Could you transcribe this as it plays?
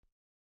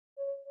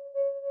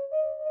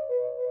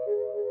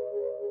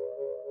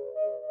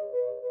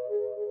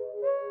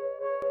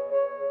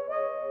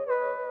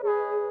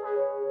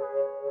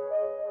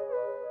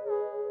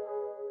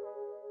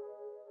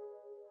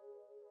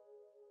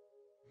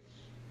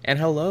And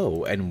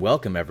hello, and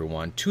welcome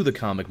everyone to the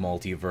comic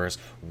multiverse,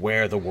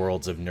 where the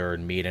worlds of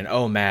nerd meet. And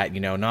oh, Matt,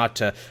 not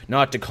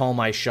to call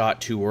my shot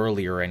too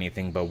early or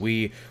anything, but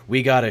we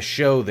got a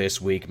show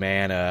this week,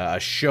 man. A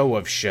show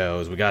of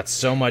shows. We got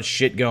so much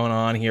shit going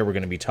on here. We're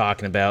going to be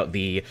talking about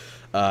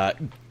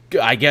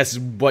I guess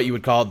what you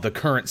would call the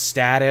current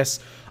status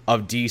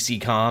of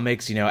DC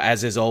Comics.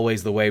 As is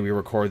always the way we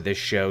record this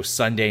show,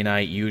 Sunday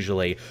night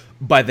usually.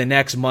 By the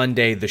next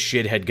Monday, the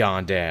shit had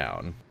gone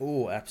down.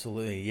 Oh,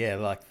 absolutely.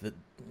 Yeah,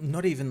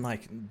 not even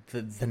like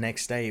the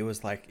next day. It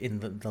was like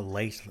in the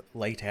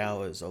late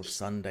hours of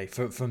Sunday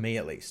for me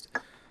at least.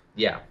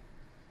 Yeah,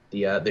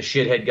 the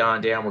shit had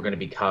gone down. We're going to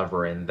be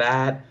covering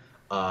that.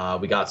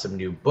 We got some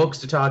new books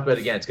to talk about.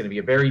 Again, it's going to be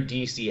a very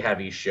DC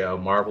heavy show.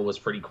 Marvel was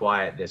pretty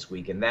quiet this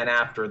week, and then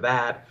after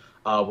that,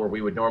 where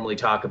we would normally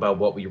talk about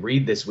what we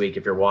read this week.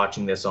 If you're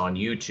watching this on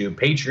YouTube,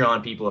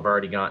 Patreon people have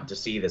already gotten to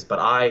see this, but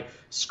I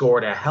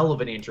scored a hell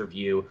of an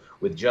interview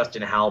with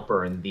Justin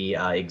Halpern, the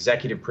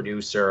executive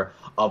producer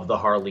of the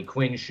Harley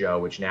Quinn show,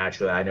 which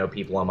naturally I know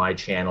people on my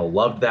channel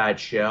loved that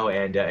show,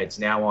 and it's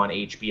now on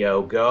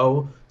HBO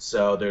Go.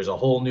 So there's a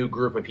whole new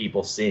group of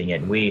people seeing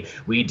it, and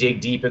we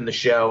dig deep in the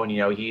show, and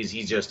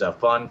he's just a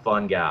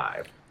fun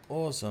guy.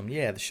 Awesome.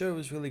 Yeah, the show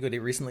was really good. It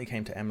recently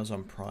came to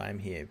Amazon Prime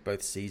here,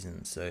 both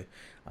seasons, so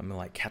I'm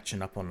like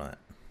catching up on it.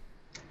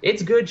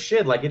 It's good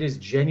shit. Like, it is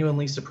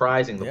genuinely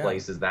surprising the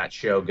places that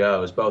show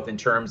goes, both in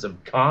terms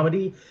of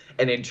comedy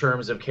and in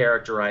terms of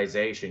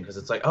characterization, because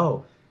it's like,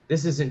 oh,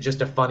 this isn't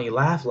just a funny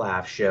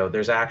laugh show.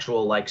 There's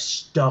actual, like,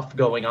 stuff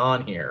going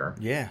on here.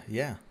 Yeah.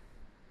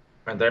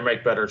 And they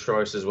make better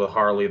choices with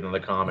Harley than the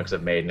comics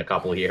have made in a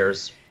couple of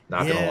years.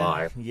 Not gonna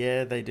lie.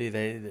 Yeah, they do.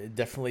 They're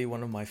definitely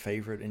one of my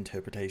favorite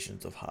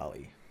interpretations of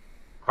Harley.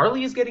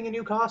 Harley is getting a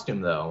new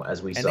costume, though,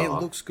 as we saw. And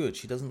it looks good.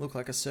 She doesn't look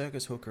like a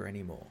circus hooker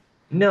anymore.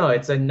 No,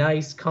 it's a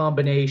nice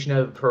combination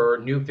of her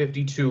New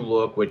 52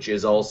 look, which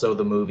is also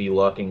the movie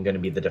look and going to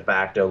be the de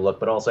facto look,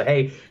 but also,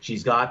 hey,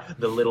 she's got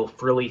the little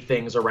frilly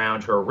things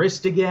around her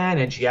wrist again,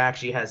 and she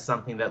actually has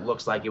something that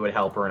looks like it would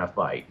help her in a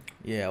fight.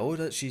 Yeah, all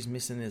that she's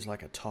missing is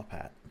like a top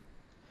hat.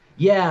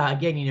 Yeah,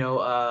 again,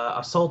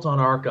 Assault on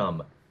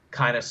Arkham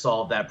kind of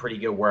solved that pretty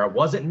good, where it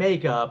wasn't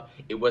makeup,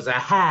 it was a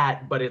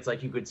hat, but it's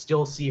like you could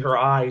still see her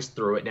eyes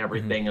through it and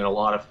everything, and a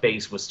lot of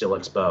face was still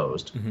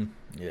exposed.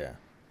 Yeah.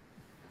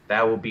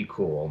 That would be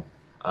cool.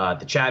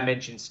 The chat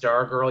mentioned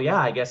Stargirl.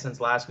 Yeah, I guess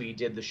since last we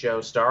did the show,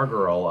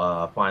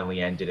 Stargirl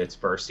finally ended its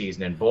first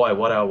season, and boy,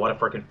 what a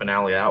freaking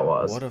finale that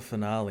was. What a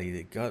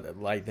finale!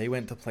 They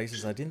went to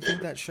places I didn't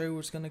think that show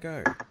was gonna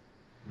go.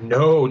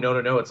 No.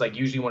 It's like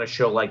usually when a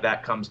show like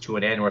that comes to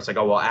an end, where it's like,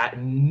 oh well,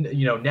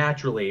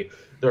 naturally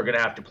they're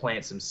gonna have to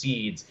plant some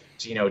seeds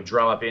to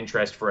drum up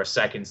interest for a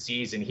second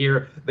season.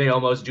 Here they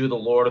almost do the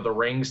Lord of the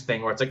Rings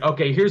thing, where it's like,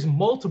 okay, here's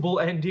multiple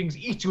endings,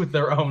 each with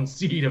their own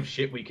seed of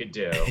shit we could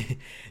do.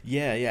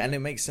 yeah, and it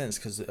makes sense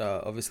because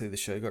obviously the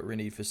show got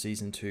renewed for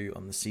season 2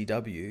 on the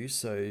CW,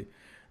 so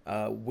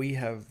we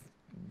have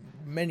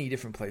many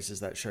different places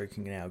that show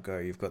can now go.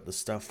 You've got the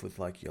stuff with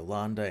like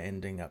Yolanda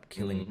ending up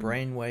killing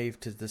Brainwave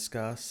to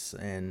discuss,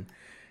 and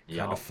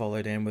kind of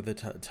followed in with the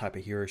type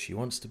of hero she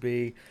wants to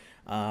be.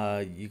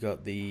 You got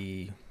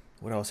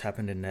what else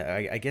happened in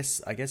there? I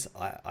guess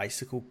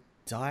Icicle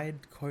died,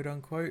 quote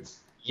unquote.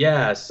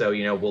 Yeah, so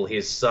will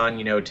his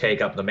son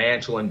take up the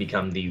mantle and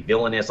become the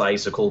villainous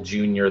Icicle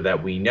Junior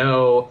that we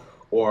know?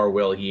 Or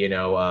will he,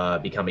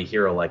 become a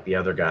hero like the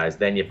other guys?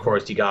 Then, of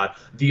course, you got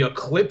the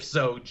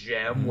Eclipso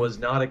gem. Was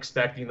not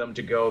expecting them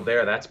to go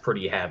there. That's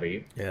pretty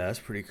heavy. Yeah, that's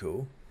pretty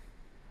cool.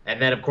 And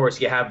then, of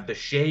course, you have the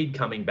Shade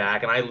coming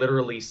back. And I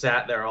literally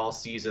sat there all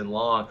season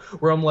long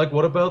where I'm like,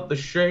 what about the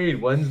Shade?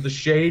 When's the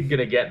Shade going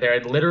to get there?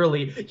 And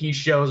literally, he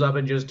shows up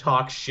and just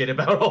talks shit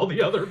about all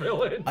the other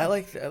villains. I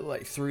like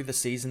through the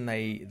season,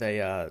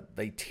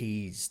 they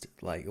teased,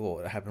 like,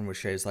 what happened with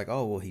Shade. It's like,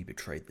 oh, well, he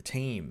betrayed the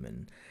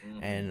team.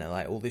 And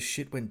like, all this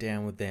shit went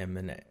down with them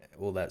and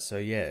all that. So,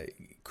 yeah,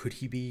 could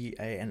he be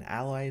an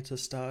ally to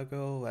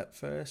Stargirl at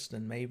first?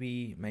 And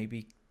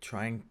maybe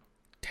try and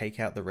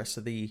take out the rest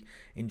of the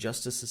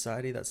Injustice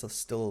Society that's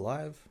still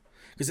alive,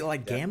 because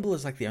Gambler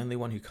is like the only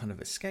one who kind of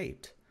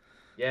escaped.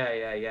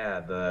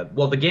 Yeah.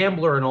 The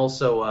Gambler, and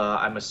also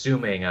I'm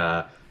assuming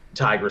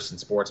Tigress and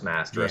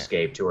Sportsmaster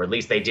escaped too, or at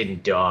least they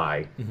didn't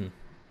die.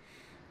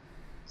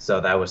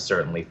 So that was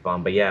certainly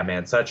fun. But yeah,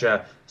 man, such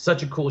a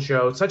cool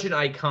show, such an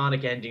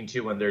iconic ending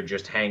too, when they're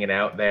just hanging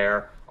out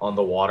there on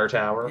the water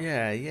tower.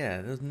 Yeah,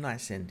 it was a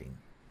nice ending.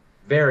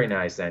 Very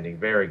nice ending,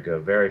 very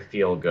good, very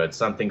feel good.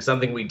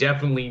 Something we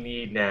definitely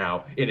need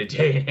now in a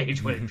day and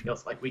age when it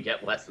feels like we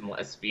get less and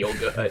less feel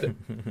good.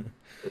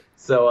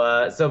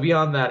 So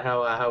beyond that,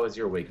 how was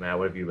your week, Matt?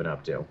 What have you been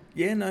up to?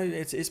 Yeah, no,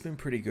 it's been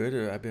pretty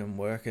good. I've been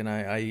working.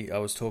 I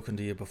was talking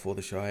to you before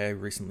the show. I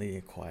recently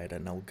acquired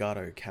an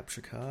Elgato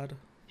capture card.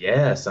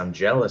 Yes, I'm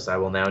jealous. I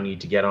will now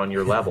need to get on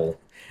your level.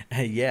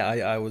 Yeah,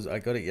 I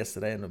got it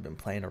yesterday and I've been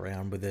playing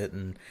around with it,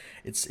 and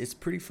it's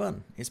pretty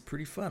fun. It's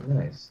pretty fun.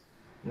 Nice.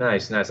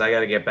 I got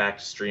to get back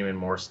to streaming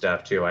more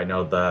stuff too. I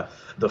know the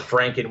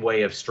Franken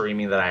way of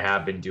streaming that I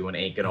have been doing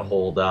ain't gonna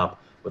hold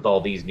up with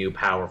all these new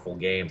powerful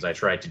games. I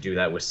tried to do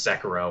that with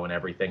Sekiro, and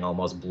everything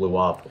almost blew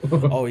up.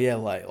 Oh yeah,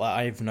 like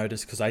I've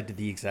noticed because I did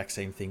the exact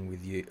same thing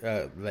with you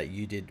that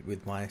you did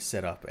with my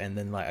setup, and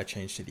then like I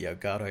changed to the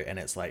Elgato, and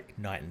it's like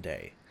night and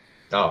day.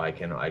 Oh, I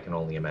can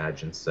only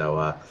imagine.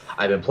 So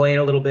I've been playing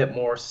a little bit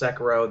more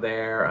Sekiro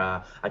there.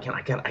 I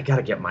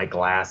gotta get my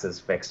glasses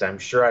fixed. I'm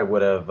sure I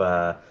would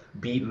have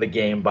beaten the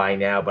game by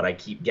now, but I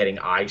keep getting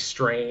eye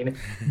strain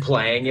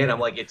playing it. I'm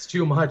like, it's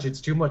too much.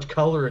 It's too much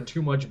color and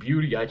too much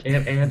beauty. I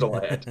can't handle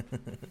it.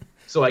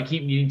 So I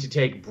keep needing to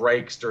take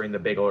breaks during the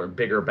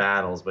bigger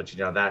battles. But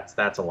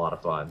that's a lot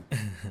of fun.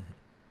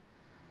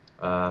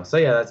 So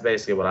yeah, that's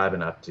basically what I've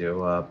been up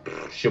to.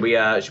 Should we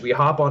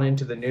hop on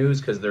into the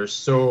news, because there's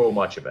so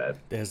much of it.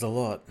 There's a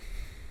lot.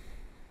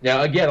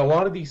 Now, again, a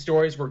lot of these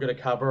stories we're going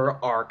to cover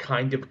are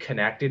kind of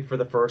connected for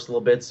the first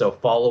little bit, so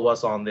follow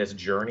us on this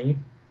journey,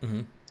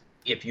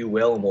 if you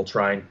will, and we'll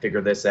try and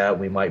figure this out.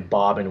 We might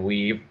bob and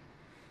weave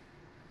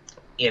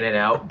in and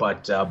out,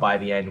 but by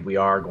the end, we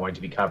are going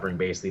to be covering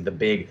basically the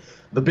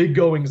big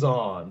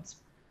goings-ons,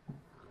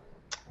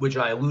 which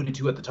I alluded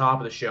to at the top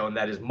of the show, and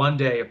that is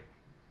Monday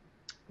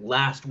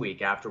last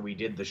week after we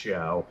did the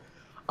show.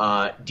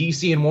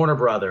 DC and Warner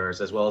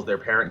Brothers, as well as their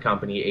parent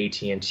company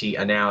AT&T,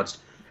 announced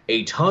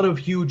a ton of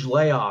huge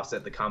layoffs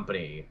at the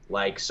company,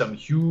 like some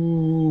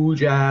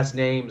huge ass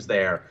names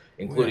there,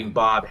 including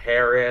Bob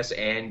Harris,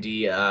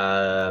 Andy.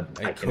 I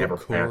can never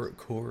pronounce.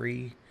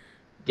 Corey.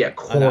 Yeah,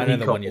 Corey. I know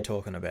the one you're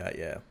talking about.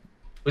 Yeah.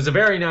 Was a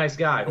very nice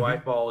guy who I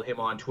followed him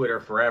on Twitter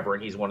forever,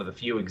 and he's one of the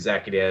few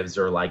executives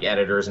or like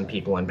editors and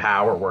people in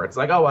power where it's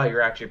like, oh wow,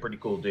 you're actually a pretty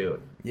cool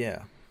dude.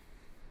 Yeah.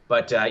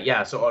 But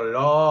yeah, so a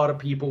lot of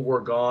people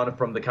were gone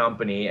from the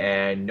company,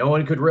 and no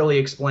one could really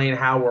explain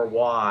how or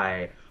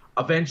why.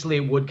 Eventually,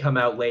 it would come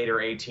out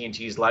later.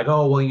 AT&T's like,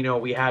 oh,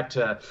 well, we had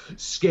to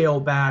scale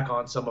back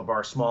on some of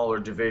our smaller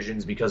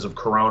divisions because of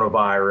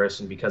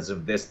coronavirus and because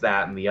of this,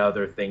 that, and the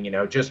other thing,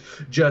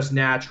 just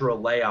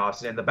natural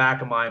layoffs. And in the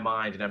back of my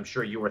mind, and I'm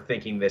sure you were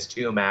thinking this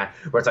too, Matt,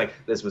 where it's like,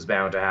 this was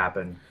bound to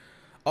happen.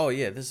 Oh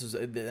yeah, this is,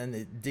 and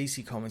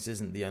DC Comics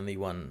isn't the only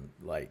one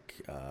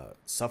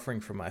suffering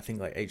from. I think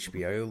like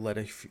HBO let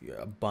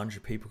a bunch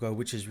of people go,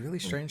 which is really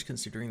strange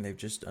considering they've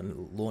just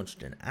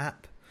launched an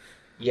app.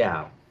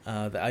 Yeah.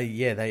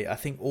 I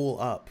think all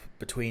up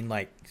between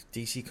like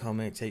DC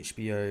Comics,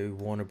 HBO,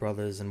 Warner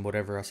Brothers, and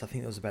whatever else. I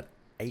think there was about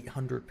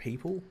 800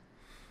 people.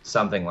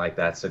 Something like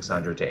that,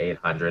 600 to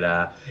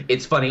 800.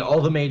 It's funny,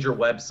 all the major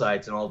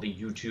websites and all the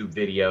YouTube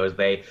videos,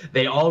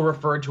 they all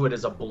referred to it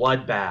as a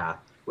bloodbath,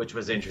 which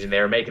was interesting.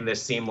 They were making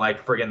this seem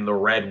like friggin' the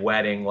Red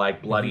Wedding,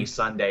 like Bloody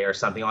Sunday or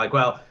something. Like,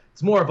 well,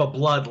 it's more of a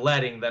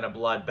bloodletting than a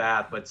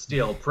bloodbath, but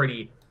still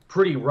pretty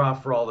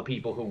rough for all the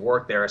people who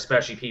work there,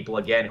 especially people,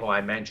 again, who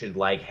I mentioned,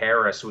 like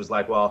Harris, who was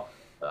like, well,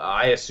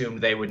 I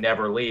assumed they would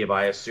never leave.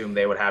 I assumed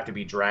they would have to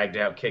be dragged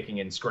out kicking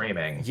and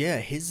screaming. Yeah,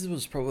 his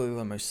was probably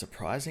the most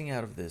surprising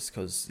out of this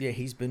because, yeah,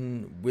 he's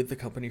been with the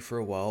company for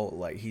a while.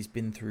 Like, he's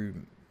been through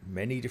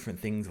many different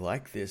things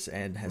like this,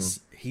 and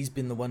he's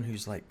been the one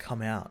who's, like,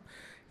 come out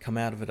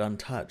of it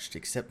untouched,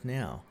 except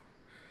now.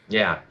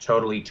 Yeah,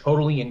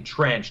 totally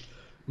entrenched.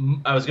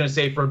 I was going to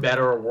say for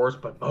better or worse,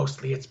 but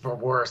mostly it's for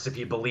worse if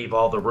you believe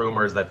all the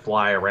rumors that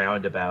fly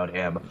around about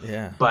him.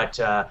 Yeah. But,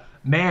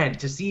 man,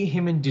 to see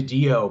him and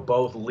Didio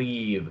both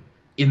leave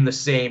in the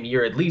same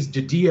year, at least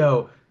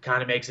Didio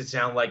kind of makes it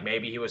sound like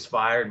maybe he was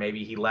fired,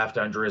 maybe he left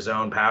under his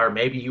own power,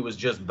 maybe he was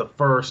just the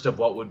first of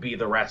what would be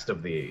the rest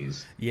of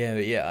these.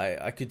 Yeah,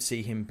 I could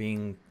see him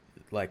being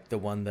like the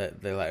one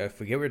that they're like, if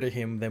we get rid of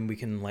him, then we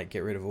can like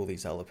get rid of all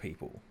these other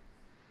people.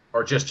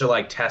 Or just to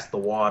like test the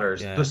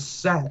waters. Yeah.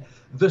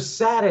 The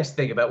saddest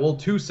thing about, well,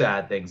 two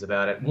sad things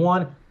about it.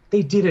 One,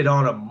 they did it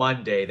on a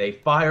Monday. They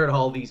fired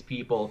all these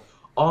people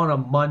on a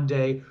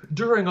Monday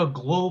during a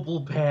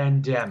global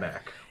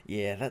pandemic.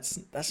 Yeah,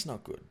 that's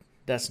not good.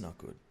 That's not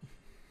good.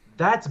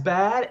 That's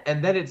bad.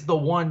 And then it's the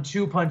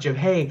 1-2 punch of,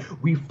 hey,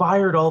 we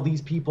fired all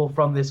these people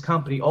from this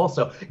company.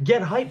 Also,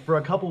 get hyped for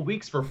a couple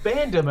weeks for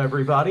fandom,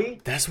 everybody.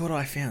 That's what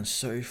I found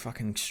so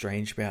fucking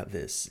strange about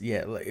this.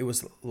 Yeah, it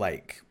was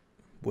like,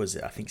 was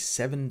it, I think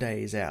 7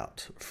 days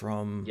out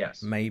from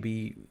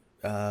maybe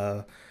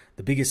the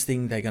biggest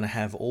thing they're going to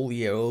have all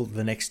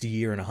the next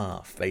year and a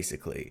half,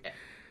 basically.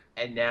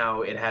 And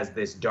now it has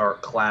this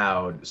dark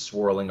cloud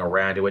swirling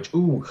around it, which,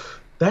 ooh,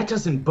 that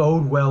doesn't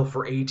bode well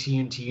for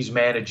AT&T's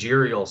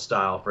managerial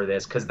style for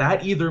this, because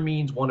that either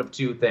means one of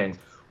two things.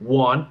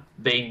 One,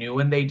 they knew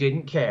and they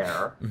didn't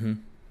care,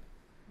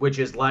 which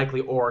is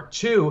likely, or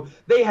two,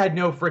 they had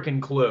no freaking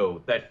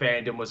clue that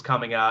fandom was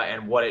coming out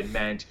and what it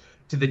meant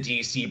to the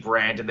DC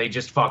brand, and they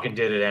just fucking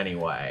did it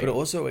anyway. But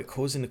also it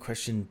calls into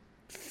question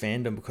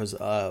fandom because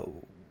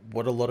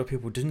what a lot of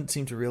people didn't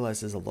seem to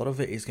realize is a lot of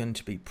it is going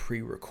to be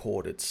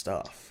pre-recorded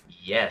stuff.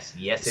 Yes,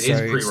 it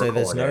is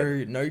pre-recorded. So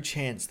there's no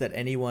chance that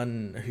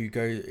anyone who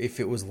goes, if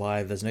it was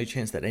live, there's no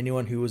chance that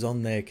anyone who was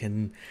on there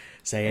can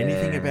say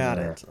anything about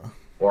it.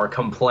 Or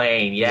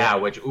complain,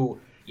 which,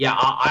 ooh, Yeah,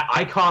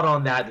 I caught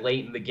on that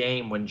late in the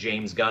game when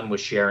James Gunn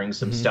was sharing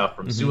some stuff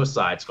from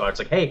Suicide Squad. It's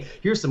like, hey,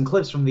 here's some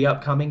clips from the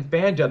upcoming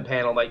fandom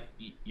panel. I'm like,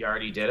 you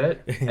already did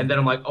it? And then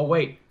I'm like, oh,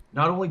 wait,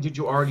 not only did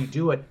you already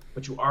do it,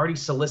 but you already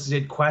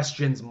solicited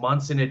questions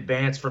months in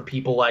advance from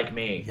people like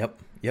me.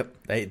 Yep.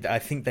 I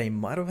think they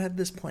might have had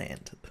this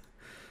planned.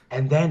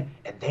 And then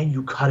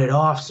you cut it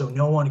off so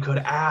no one could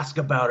ask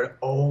about it.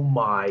 Oh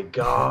my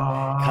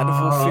god. Kind of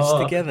all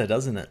fits together,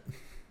 doesn't it?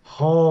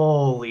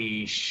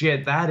 Holy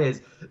shit, that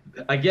is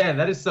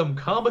some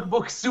comic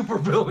book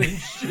supervillain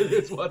shit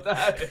is what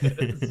that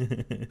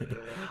is.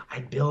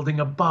 I'm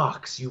building a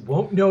box. You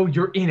won't know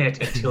you're in it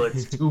until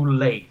it's too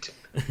late.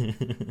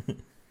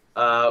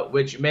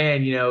 Which,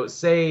 man,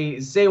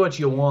 say what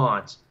you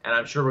want, and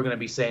I'm sure we're going to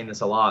be saying this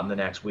a lot in the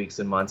next weeks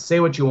and months. Say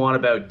what you want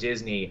about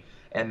Disney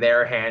and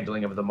their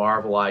handling of the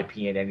Marvel IP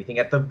and anything.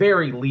 At the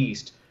very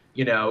least,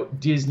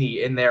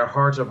 Disney, in their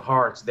heart of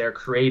hearts, their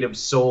creative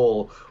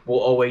soul will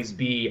always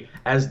be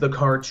as the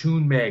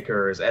cartoon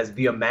makers, as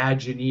the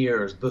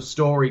Imagineers, the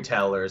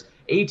storytellers.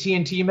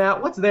 AT&T,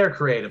 Matt, what's their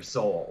creative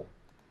soul?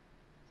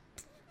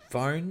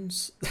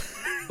 Phones?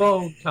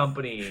 Phone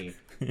company.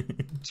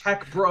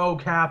 Tech bro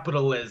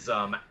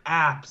capitalism,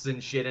 apps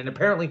and shit, and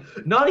apparently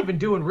not even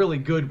doing really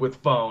good with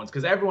phones,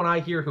 because everyone I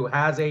hear who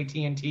has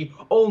AT&T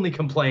only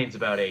complains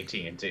about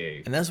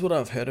AT&T. And that's what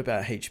I've heard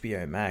about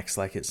HBO Max.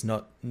 Like, it's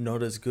not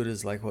as good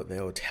as like what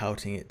they were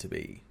touting it to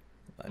be.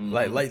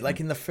 Like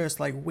in the first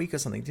week or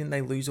something, didn't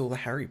they lose all the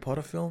Harry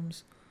Potter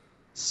films?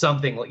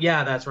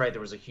 Yeah, that's right. There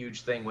was a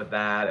huge thing with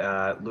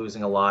that,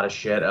 losing a lot of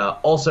shit.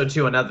 Also,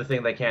 too, another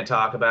thing they can't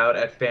talk about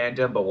at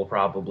fandom, but will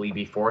probably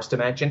be forced to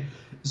mention.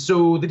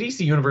 So the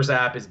DC Universe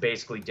app is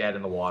basically dead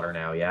in the water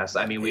now, yes?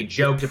 I mean, we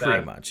joked about it.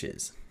 Pretty much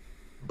is.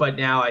 But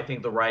now I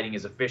think the writing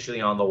is officially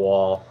on the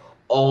wall.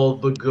 All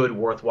the good,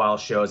 worthwhile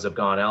shows have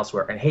gone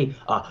elsewhere. And hey,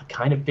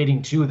 kind of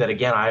fitting, too, that,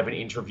 again, I have an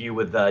interview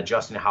with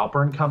Justin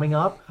Halpern coming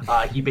up.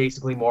 He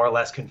basically more or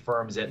less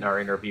confirms it in our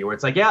interview, where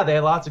it's like, yeah, they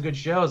had lots of good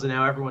shows, and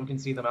now everyone can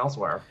see them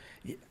elsewhere.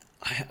 Yeah,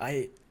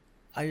 I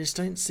just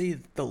don't see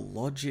the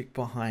logic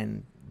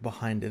behind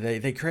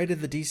it. They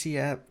created the DC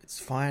app. It's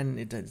fine.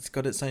 It's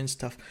got its own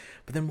stuff.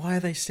 But then why are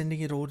they sending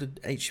it all to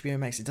HBO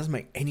Max? It doesn't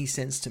make any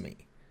sense to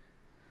me.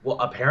 Well,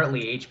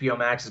 apparently HBO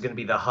Max is going to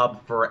be the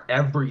hub for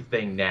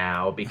everything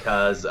now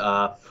because,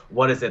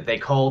 what is it? They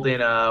called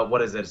in,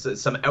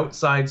 some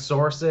outside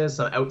sources,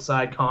 some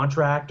outside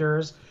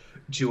contractors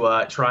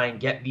to try and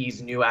get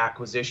these new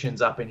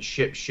acquisitions up in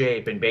ship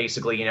shape. And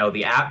basically,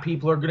 the app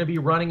people are going to be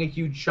running a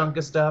huge chunk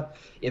of stuff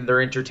in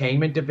their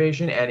entertainment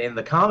division. And in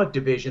the comic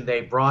division,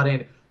 they brought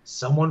in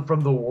someone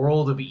from the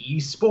world of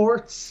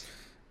esports.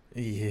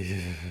 Yeah.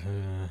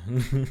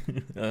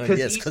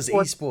 Yes, because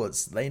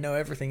esports, they know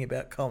everything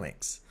about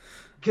comics.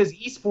 Because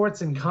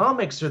esports and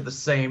comics are the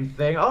same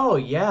thing. Oh,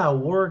 yeah,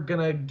 we're going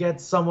to get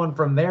someone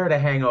from there to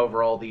hang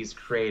over all these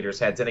creators'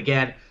 heads. And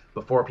again,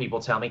 before people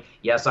tell me,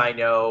 yes, I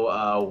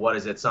know,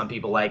 some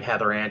people like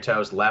Heather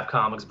Antos left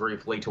comics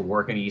briefly to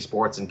work in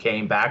esports and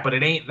came back, but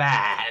it ain't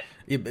that.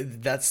 Yeah,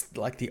 but that's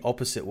like the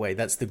opposite way.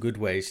 That's the good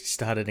way. She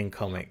started in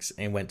comics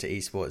and went to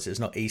esports. It's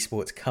not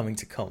esports coming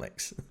to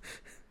comics.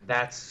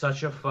 That's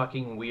such a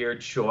fucking weird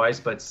choice,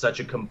 but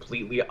such a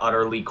completely,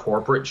 utterly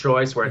corporate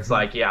choice where it's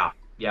like, yeah,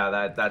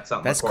 that's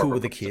something. That's cool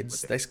with the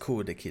kids. That's cool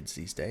with the kids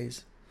these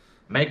days.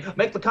 Make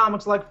the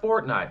comics like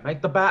Fortnite.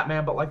 Make the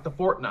Batman, but like the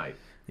Fortnite.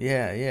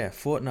 Yeah,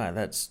 Fortnite.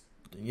 That's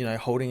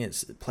holding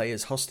its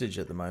players hostage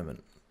at the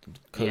moment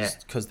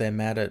because they're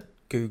mad at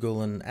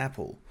Google and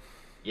Apple.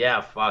 Yeah,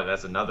 fuck.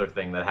 That's another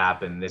thing that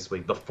happened this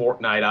week. The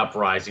Fortnite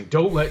uprising.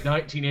 Don't let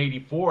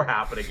 1984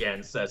 happen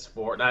again, says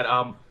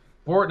Fortnite.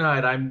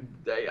 Fortnite,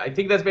 I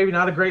think that's maybe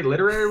not a great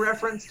literary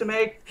reference to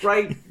make,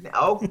 right?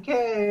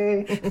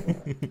 Okay.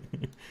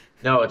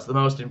 No, it's the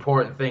most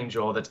important thing,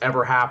 Joel, that's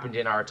ever happened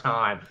in our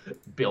time.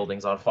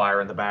 Buildings on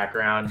fire in the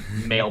background,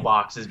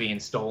 mailboxes being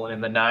stolen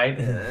in the night.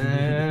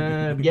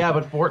 Yeah,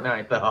 but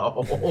Fortnite,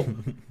 though.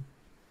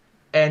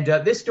 And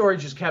this story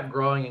just kept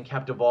growing and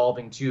kept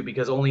evolving, too,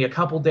 because only a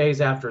couple days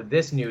after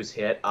this news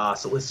hit,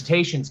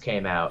 solicitations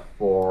came out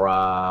for,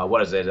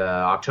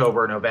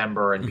 October,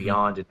 November, and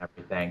beyond and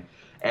everything.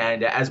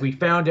 And as we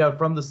found out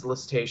from the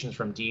solicitations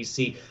from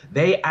DC,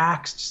 they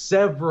axed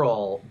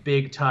several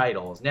big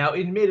titles. Now,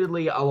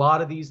 admittedly, a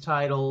lot of these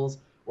titles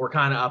were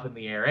kind of up in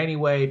the air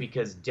anyway,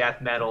 because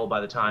death metal, by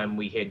the time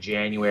we hit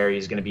January,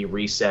 is going to be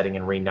resetting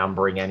and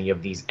renumbering any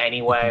of these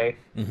anyway.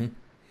 Mm-hmm.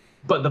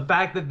 But the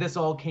fact that this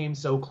all came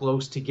so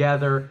close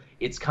together,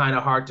 it's kind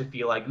of hard to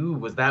feel like, ooh,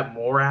 was that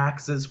more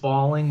axes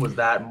falling? Was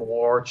that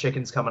more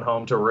chickens coming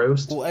home to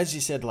roost? Well, as you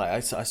said, like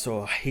I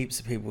saw heaps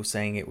of people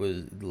saying it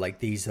was like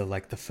these are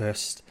like the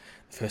first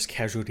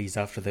casualties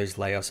after those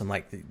layoffs, and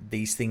like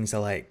these things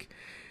are like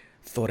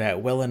thought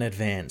out well in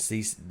advance.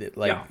 These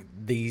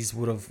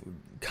would have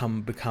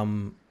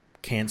become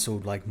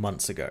cancelled like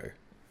months ago.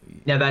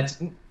 Now that's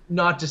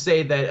not to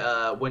say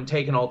that when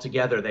taken all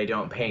together, they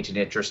don't paint an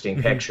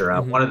interesting picture.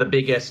 One of the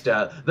biggest,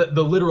 the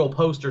literal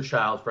poster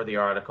child for the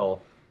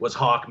article was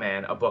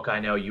Hawkman, a book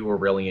I know you were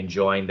really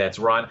enjoying. That's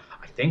run,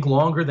 I think,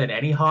 longer than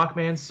any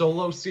Hawkman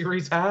solo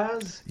series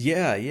has.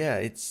 Yeah,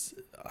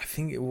 I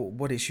think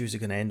what issues are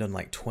going to end on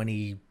like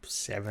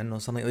 27 or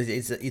something.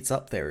 It's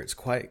up there. It's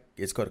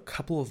got a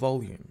couple of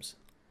volumes.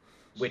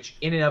 Which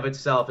in and of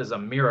itself is a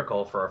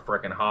miracle for a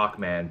frickin'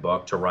 Hawkman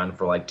book to run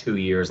for like 2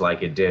 years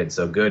like it did.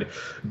 So good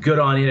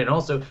on it. And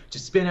also to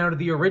spin out of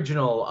the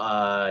original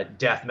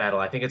death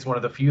metal. I think it's one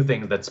of the few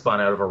things that spun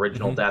out of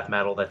original death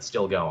metal that's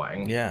still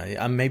going.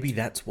 Yeah, maybe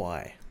that's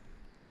why.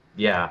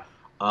 Yeah.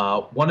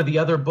 One of the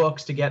other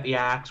books to get the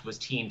axe was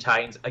Teen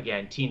Titans.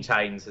 Again, Teen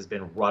Titans has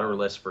been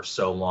rudderless for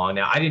so long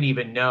now. I didn't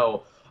even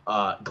know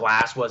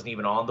Glass wasn't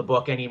even on the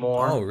book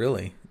anymore. Oh,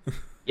 really?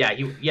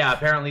 Yeah.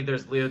 Apparently,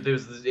 there's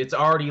it's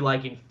already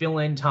like in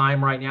fill-in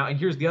time right now. And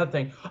here's the other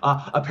thing: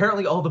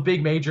 apparently, all the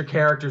big major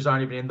characters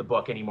aren't even in the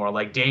book anymore.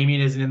 Like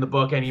Damien isn't in the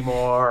book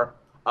anymore.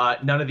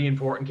 None of the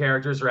important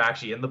characters are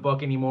actually in the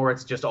book anymore.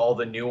 It's just all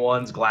the new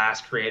ones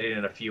Glass created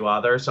and a few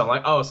others. So I'm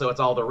like, oh, so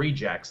it's all the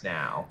rejects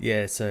now.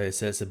 Yeah, so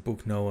it's a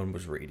book no one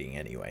was reading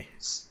anyway.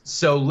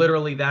 So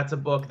literally, that's a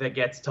book that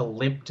gets to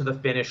limp to the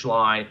finish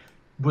line.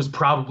 Was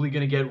probably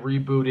going to get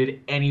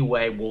rebooted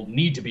anyway, will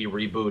need to be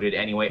rebooted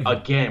anyway,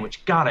 again,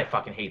 which, God, I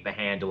fucking hate the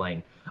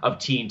handling of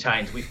Teen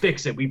Titans. We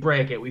fix it, we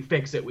break it, we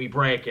fix it, we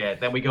break it,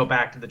 then we go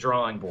back to the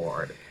drawing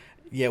board.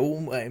 Yeah,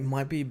 well, it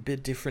might be a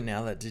bit different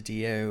now that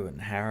Didio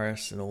and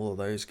Harris and all of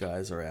those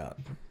guys are out.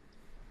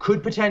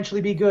 Could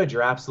potentially be good,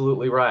 you're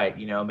absolutely right.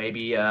 You know,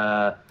 maybe,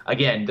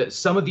 again,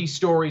 some of these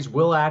stories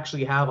will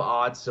actually have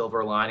odd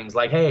silver linings,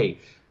 like, hey,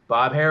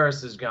 Bob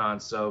Harris is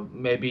gone, so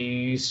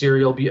maybe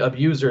serial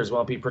abusers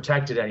won't be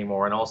protected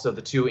anymore. And also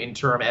the 2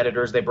 interim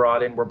editors they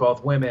brought in were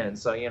both women.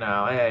 So, you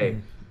know, hey.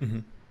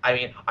 I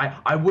mean,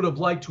 I would have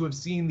liked to have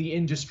seen the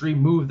industry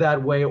move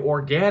that way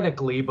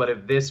organically, but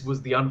if this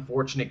was the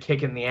unfortunate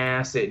kick in the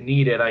ass it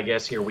needed, I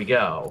guess here we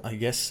go. I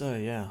guess so,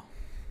 yeah.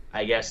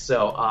 I guess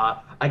so.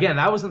 Again,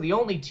 that wasn't the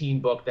only teen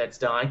book that's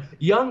dying.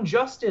 Young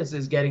Justice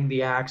is getting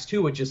the axe,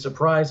 too, which is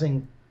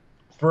surprising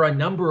for a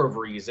number of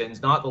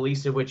reasons, not the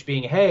least of which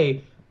being,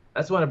 hey,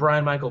 that's one of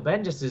Brian Michael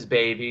Bendis'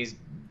 babies.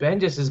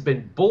 Bendis has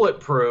been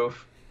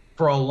bulletproof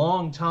for a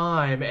long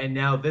time, and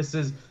now this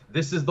is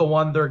the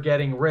one they're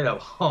getting rid of.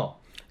 Huh.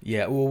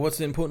 Yeah, well, what's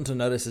important to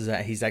notice is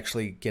that he's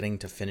actually getting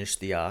to finish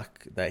the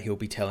arc that he'll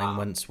be telling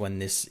when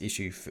this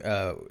issue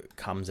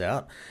comes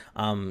out.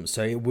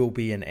 So it will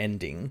be an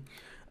ending.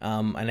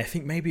 And I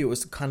think maybe it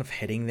was kind of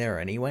heading there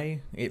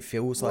anyway. It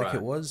feels like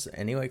it was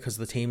anyway, because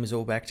the team is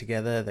all back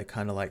together. They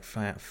kind of like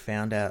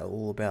found out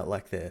all about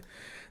like the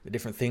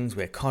different things,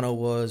 where Connor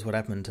was, what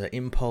happened to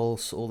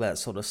Impulse, all that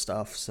sort of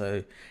stuff.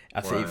 So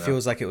I think it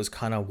feels like it was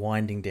kind of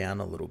winding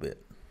down a little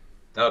bit.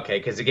 Okay,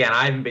 because again,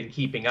 I haven't been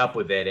keeping up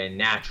with it, and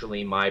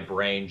naturally my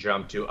brain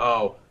jumped to,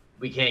 oh,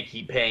 we can't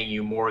keep paying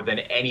you more than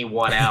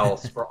anyone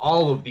else for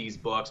all of these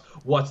books.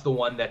 What's the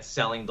one that's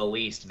selling the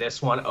least?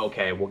 This one?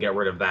 Okay, we'll get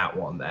rid of that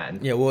one then.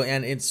 Yeah, well,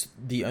 and it's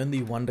the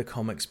only Wonder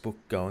Comics book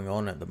going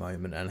on at the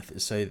moment,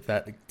 and so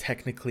that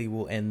technically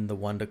will end the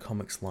Wonder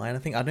Comics line.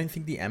 I don't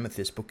think the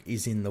Amethyst book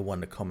is in the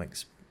Wonder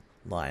Comics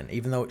line,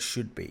 even though it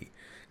should be,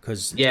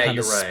 because it's kind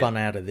of spun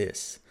out of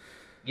this.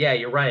 Yeah,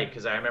 you're right,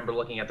 because I remember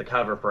looking at the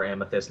cover for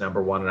Amethyst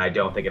 #1, and I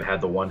don't think it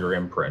had the Wonder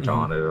imprint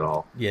on it at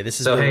all. Yeah, this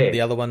is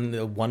the other one,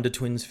 the Wonder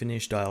Twins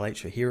finished, Dial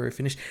H for Hero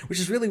finished, which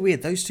is really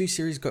weird. Those 2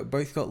 series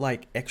both got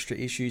like extra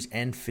issues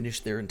and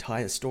finished their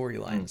entire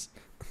storylines.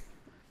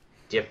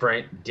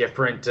 Different,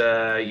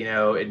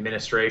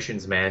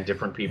 administrations, man.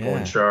 Different people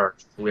in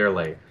charge,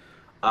 clearly.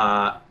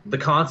 The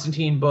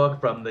Constantine book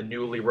from the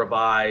newly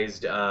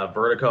revised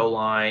Vertigo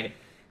line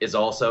is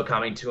also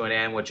coming to an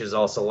end, which is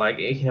also like,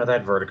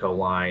 that Vertigo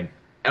line.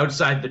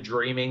 Outside the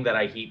Dreaming that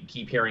I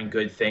keep hearing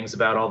good things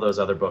about, all those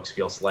other books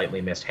feel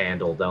slightly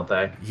mishandled, don't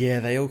they? Yeah,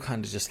 they all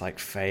kind of just like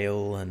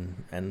fail and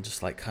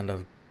just like kind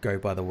of go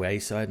by the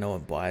wayside. No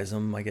one buys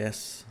them, I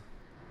guess.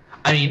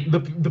 I mean,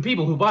 the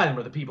people who buy them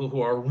are the people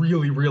who are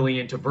really, really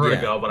into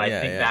Vertigo, but I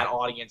think that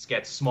audience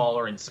gets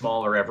smaller and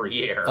smaller every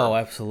year. Oh,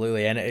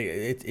 absolutely. And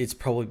it's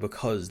probably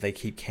because they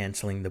keep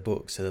canceling the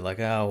book. So they're like,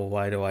 oh,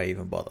 why do I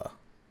even bother?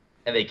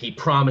 And they keep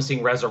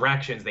promising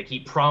resurrections. They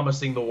keep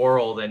promising the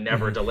world and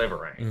never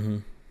delivering. Mm-hmm.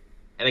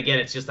 And again,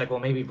 it's just like, well,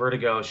 maybe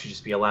Vertigo should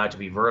just be allowed to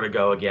be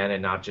Vertigo again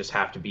and not just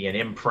have to be an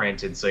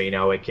imprint. And so,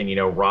 it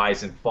can,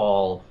 rise and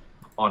fall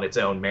on its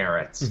own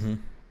merits. Mm-hmm.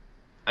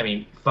 I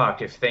mean,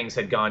 fuck, if things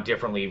had gone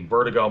differently,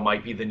 Vertigo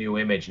might be the new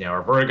Image now.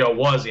 Or Vertigo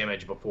was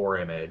Image before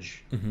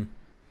Image. Mm-hmm.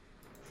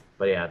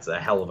 But yeah, it's a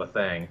hell of a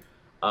thing.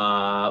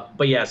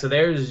 But yeah, so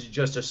there's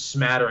just a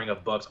smattering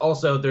of books.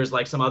 Also, there's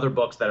like some other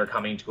books that are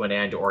coming to an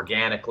end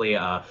organically.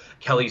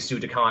 Kelly Sue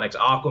DeConnick's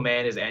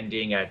Aquaman is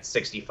ending at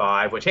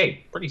 65, which,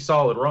 hey, pretty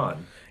solid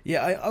run.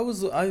 Yeah,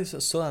 I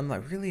saw. I'm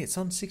like, really? It's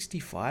on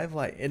 65.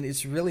 Like, and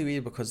it's really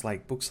weird because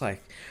like books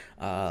like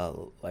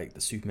the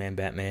Superman,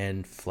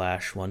 Batman,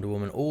 Flash, Wonder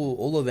Woman,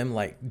 all of them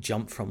like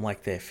jump from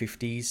like their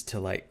 50s to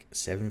like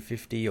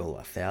 750 or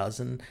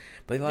 1,000.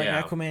 But like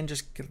Yeah. Aquaman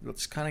just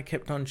kind of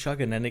kept on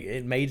chugging, and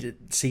it made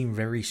it seem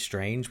very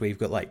strange. Where you've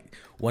got like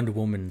Wonder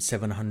Woman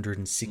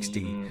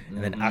 760,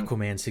 and then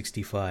Aquaman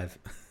 65.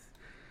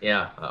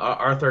 Yeah,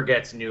 Arthur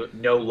gets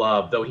no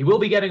love, though he will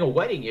be getting a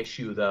wedding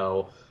issue,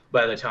 though,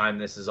 by the time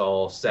this is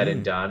all said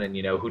and done. And,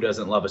 who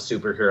doesn't love a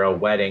superhero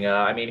wedding?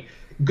 I mean,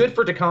 good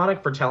for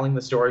DeConnick for telling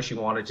the story she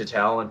wanted to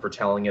tell and for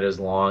telling it as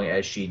long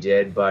as she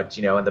did. But,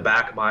 in the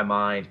back of my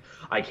mind,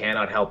 I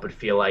cannot help but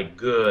feel like,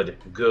 good,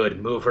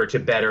 move her to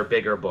better,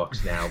 bigger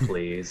books now,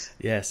 please.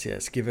 Yes,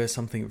 give her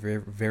something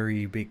very,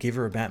 very big. Give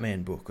her a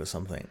Batman book or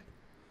something.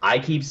 I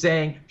keep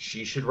saying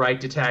she should write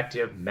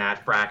detective.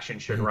 Matt Fraction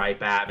should write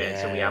Batman.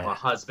 So we have a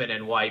husband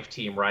and wife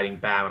team writing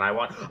Batman.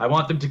 I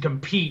want them to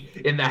compete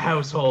in the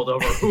household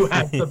over who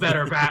has the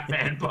better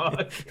Batman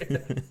book.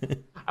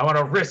 I want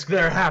to risk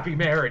their happy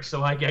marriage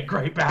so I get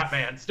great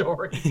Batman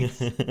stories.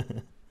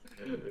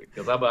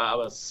 Because I'm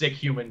a sick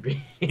human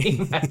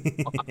being. That's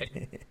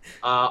why.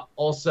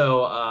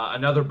 Also,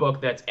 another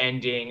book that's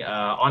ending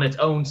on its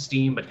own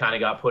steam, but kind of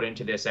got put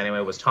into this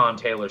anyway, was Tom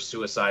Taylor's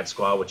Suicide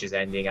Squad, which is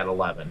ending at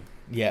 11.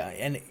 Yeah,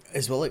 and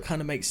as well, it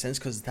kind of makes sense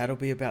because that'll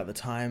be about the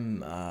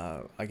time,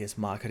 I guess,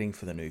 marketing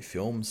for the new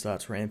film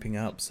starts ramping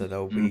up. So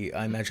there'll be,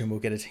 I imagine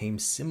we'll get a team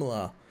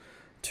similar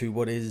to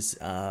what is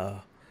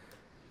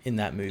in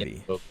that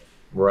movie.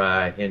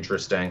 Right,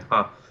 interesting.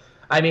 Huh.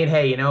 I mean,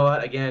 hey, you know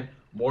what? Again,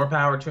 more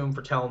power to him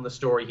for telling the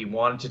story he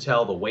wanted to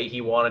tell, the way he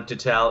wanted to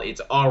tell.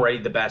 It's already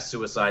the best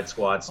Suicide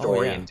Squad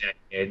story in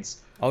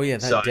decades. Oh, yeah,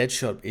 that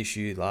Deadshot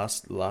issue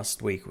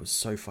last week was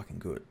so fucking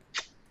good.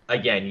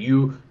 Again,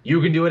 you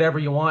can do whatever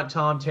you want,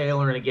 Tom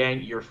Taylor, and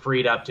again, you're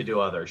freed up to do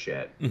other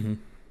shit. Mm-hmm.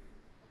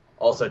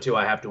 Also, too,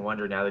 I have to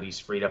wonder now that he's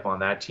freed up on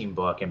that team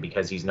book, and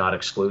because he's not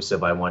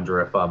exclusive, I wonder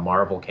if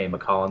Marvel came a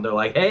call and they're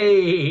like,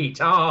 "Hey,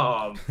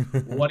 Tom,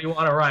 what do you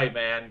want to write,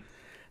 man?"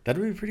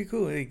 That'd be pretty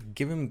cool.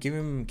 Give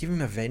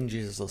him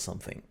Avengers or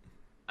something.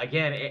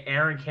 Again,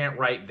 Aaron can't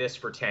write this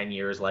for 10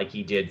 years like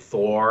he did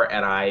Thor,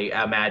 and I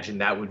imagine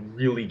that would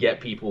really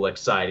get people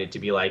excited to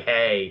be like,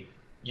 "Hey,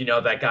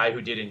 that guy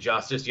who did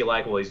Injustice, you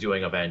like? Well, he's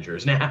doing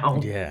Avengers now."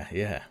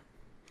 Yeah.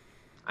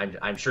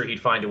 I'm sure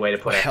he'd find a way to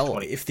put hell,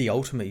 if the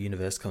Ultimate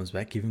Universe comes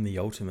back, give him the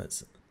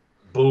Ultimates.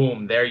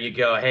 Boom, there you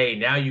go. Hey,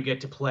 now you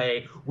get to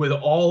play with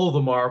all the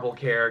Marvel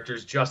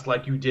characters just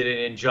like you did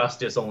in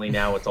Injustice, only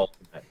now it's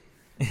Ultimate.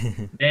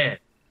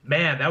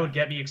 Man, that would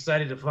get me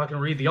excited to fucking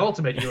read the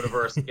Ultimate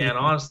Universe again,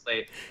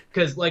 honestly.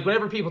 Because,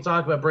 whenever people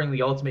talk about bringing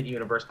the Ultimate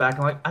Universe back,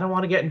 I'm like, I don't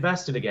want to get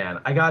invested again.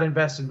 I got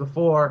invested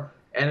before,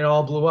 and it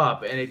all blew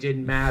up, and it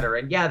didn't matter.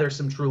 And yeah, there's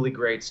some truly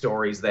great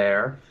stories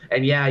there.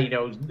 And yeah,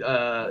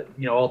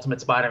 Ultimate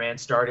Spider-Man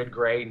started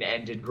great and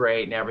ended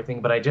great and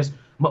everything. But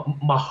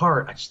my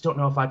heart, I just don't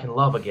know if I can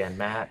love again,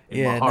 Matt.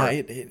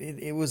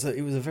 It was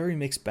a very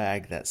mixed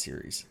bag, that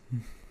series.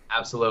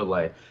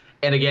 Absolutely.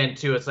 And again,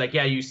 too, it's like,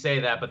 yeah, you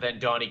say that, but then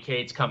Donny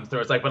Cates comes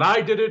through. It's like, but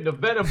I did it in a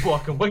Venom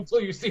book, and wait till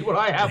you see what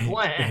I have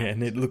planned.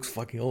 And it looks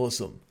fucking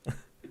awesome.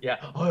 Yeah.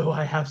 Oh,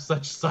 I have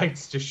such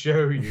sights to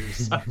show you,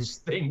 such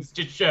things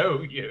to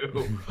show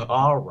you.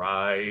 All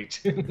right.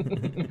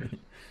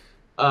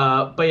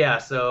 But yeah,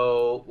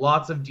 so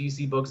lots of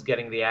DC books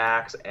getting the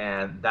axe,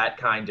 and that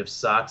kind of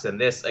sucks. And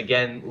this,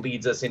 again,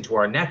 leads us into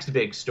our next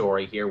big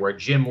story here, where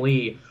Jim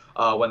Lee,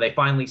 when they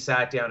finally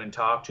sat down and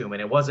talked to him,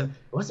 and it wasn't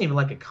even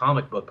like a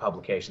comic book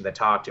publication that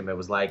talked to him. It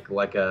was like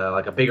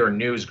a bigger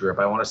news group.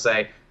 I want to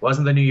say it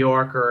wasn't the New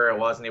Yorker. It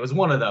was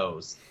one of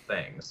those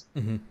things.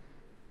 Mm-hmm.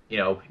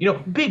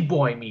 Big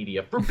boy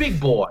media for big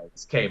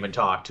boys came and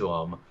talked to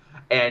him.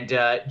 And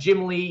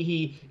Jim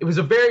Lee, it was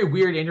a very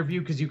weird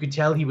interview because you could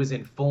tell he was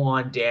in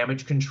full-on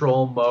damage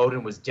control mode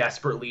and was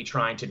desperately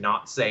trying to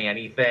not say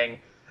anything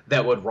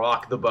that would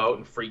rock the boat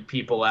and freak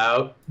people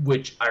out,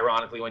 which,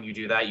 ironically, when you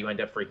do that, you end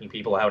up freaking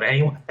people out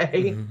anyway.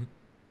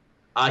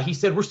 Mm-hmm. He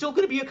said, we're still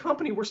going to be a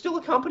company. We're still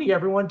a company,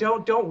 everyone.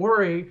 Don't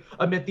worry.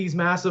 Amid these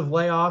massive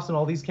layoffs and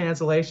all these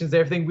cancellations,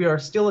 everything, we are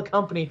still a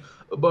company,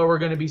 but we're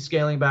going to be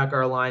scaling back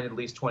our line at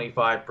least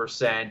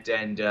 25%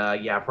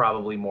 and,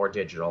 probably more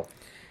digital.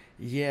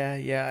 Yeah.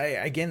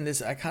 Again,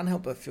 I can't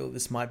help but feel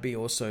this might be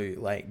also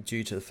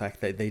due to the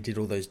fact that they did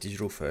all those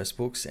digital first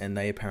books and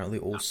they apparently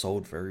all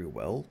sold very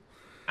well.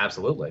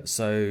 Absolutely.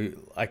 So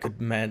I could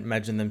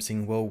imagine them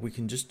saying, well, we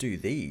can just do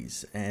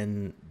these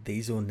and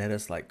these will net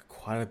us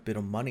quite a bit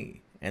of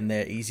money and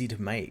they're easy to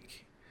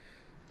make.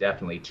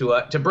 Definitely.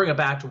 To bring it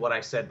back to what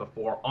I said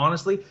before,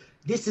 honestly,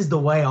 this is the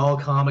way all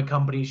comic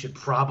companies should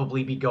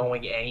probably be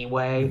going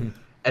anyway. Mm-hmm.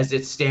 As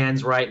it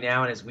stands right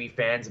now, and as we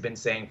fans have been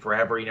saying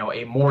forever,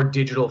 a more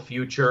digital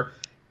future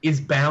is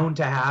bound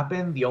to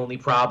happen. The only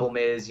problem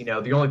is, the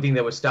only thing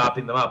that was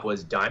stopping them up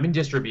was Diamond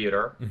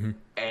Distributor, mm-hmm.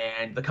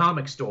 and the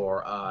comic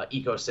store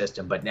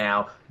ecosystem. But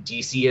now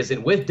DC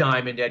isn't with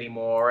Diamond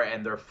anymore,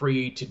 and they're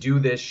free to do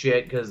this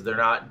shit because they're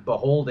not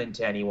beholden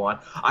to anyone.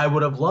 I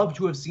would have loved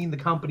to have seen the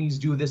companies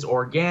do this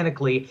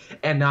organically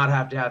and not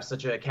have to have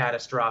such a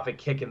catastrophic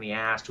kick in the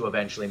ass to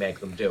eventually make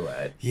them do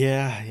it.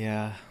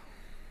 Yeah.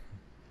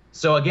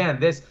 So again,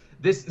 this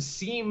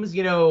seems,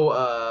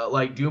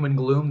 like doom and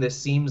gloom. This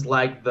seems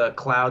like the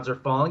clouds are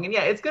falling. And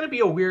yeah, it's going to be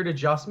a weird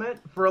adjustment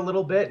for a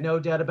little bit, no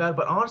doubt about it.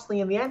 But honestly,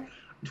 in the end,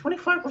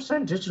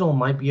 25% digital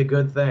might be a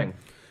good thing.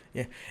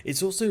 Yeah,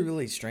 it's also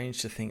really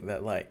strange to think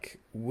that, like,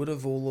 would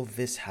have all of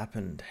this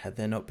happened had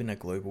there not been a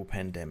global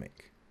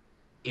pandemic?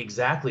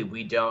 Exactly,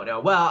 we don't know.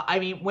 Well, I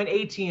mean, when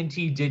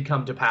AT&T did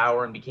come to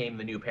power and became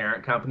the new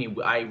parent company,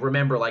 I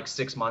remember like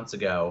 6 months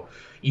ago,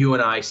 you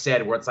and I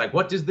said, where it's like,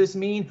 what does this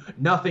mean?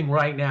 Nothing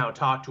right now.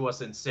 Talk to us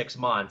in 6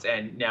 months,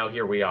 and now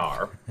here we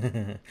are.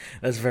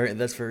 That's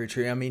very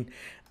true. I mean,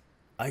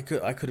 I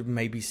could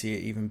maybe see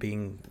it even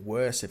being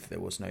worse if there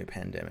was no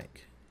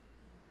pandemic.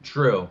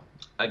 True.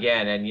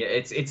 Again, and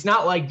it's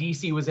not like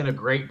DC was in a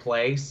great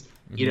place,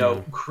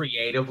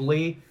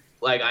 creatively.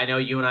 Like, I know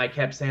you and I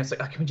kept saying, it's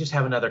like, oh, can we just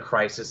have another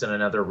crisis and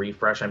another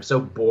refresh? I'm so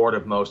bored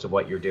of most of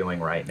what you're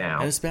doing right now.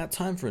 And it's about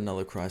time for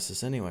another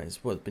crisis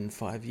anyways. What, it's been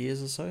 5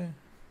 years or so?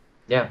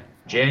 Yeah,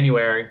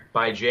 January.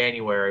 By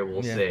January,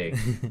 we'll see.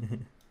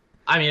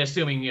 I mean,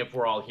 assuming if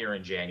we're all here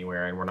in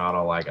January and we're not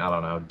all like, I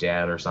don't know,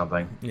 dead or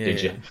something.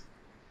 Yeah,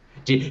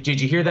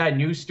 Did you hear that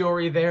news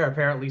story there?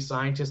 Apparently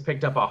scientists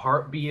picked up a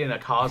heartbeat in a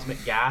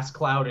cosmic gas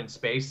cloud in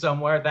space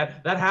somewhere.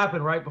 That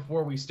happened right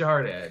before we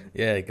started.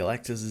 Yeah,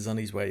 Galactus is on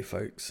his way,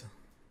 folks.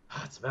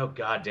 It's about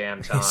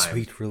goddamn time.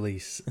 Sweet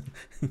release.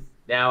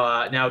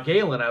 Now,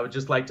 Galen, I would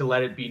just like to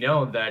let it be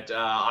known that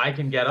I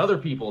can get other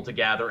people to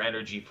gather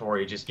energy for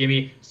you. Just give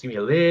me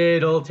a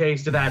little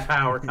taste of that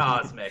power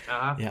cosmic,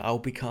 huh? Yeah, I'll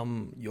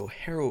become your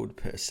herald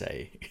per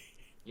se.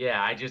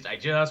 Yeah, I just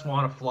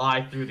want to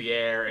fly through the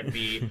air and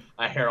be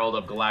a herald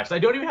of Galactus. I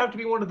don't even have to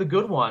be one of the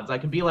good ones. I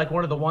can be like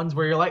one of the ones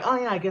where you're like, oh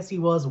yeah, I guess he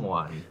was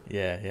one.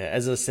 Yeah.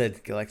 As I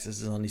said, Galactus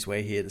is on his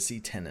way here to see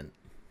Tennant.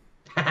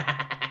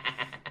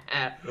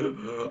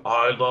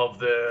 I love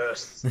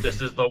this.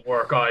 This is the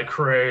work I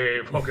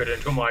crave. Hook it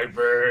into my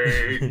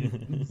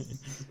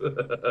veins.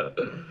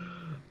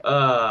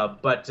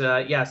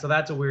 So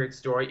that's a weird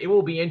story. It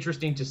will be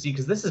interesting to see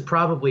because this is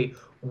probably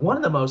one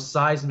of the most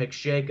seismic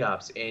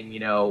shakeups in,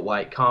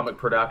 like comic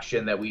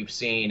production that we've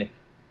seen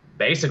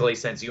basically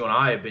since you and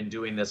I have been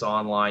doing this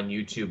online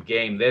YouTube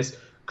game. This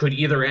could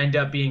either end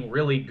up being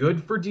really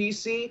good for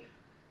DC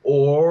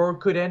or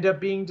could end up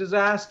being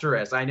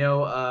disastrous. I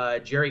know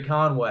Jerry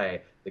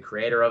Conway, the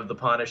creator of The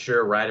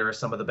Punisher, writer of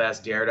some of the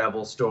best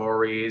Daredevil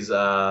stories,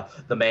 the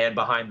man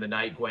behind The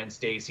Night Gwen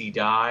Stacy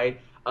Died.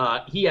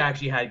 He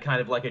actually had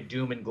kind of like a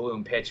doom and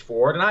gloom pitch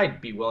for it, and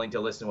I'd be willing to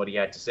listen to what he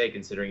had to say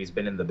considering he's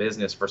been in the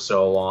business for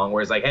so long,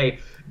 where he's like, hey,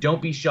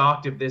 don't be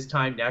shocked if this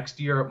time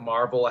next year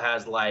Marvel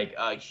has like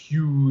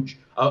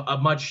a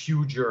much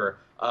huger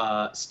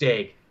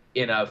stake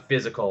in a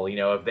physical,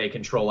 if they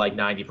control like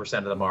 90%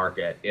 of the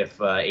market,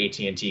 if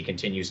AT&T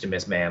continues to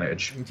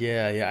mismanage.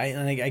 Yeah.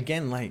 And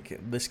again, like,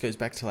 this goes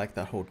back to like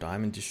that whole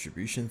diamond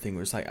distribution thing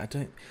where it's like,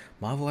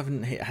 Marvel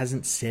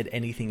hasn't said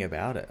anything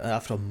about it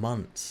after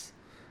months.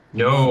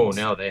 No,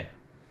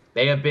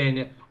 they have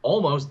been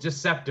almost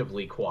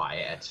deceptively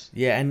quiet.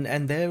 Yeah,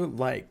 and they're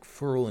like,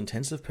 for all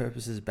intensive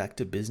purposes, back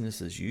to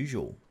business as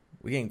usual.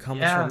 We're getting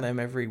comments from them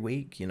every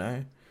week,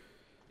 Yeah,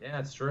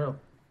 it's true.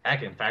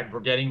 Heck, in fact,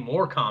 we're getting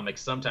more comics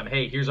sometime.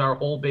 Hey, here's our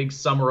whole big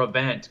summer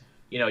event.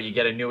 You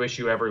get a new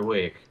issue every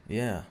week.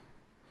 Yeah.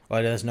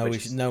 Oh, there's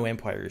no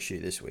Empire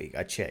issue this week.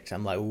 I checked.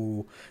 I'm like,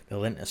 ooh, they're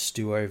letting us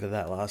stew over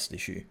that last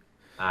issue.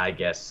 I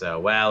guess so.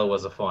 Well, it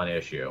was a fun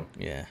issue.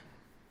 Yeah.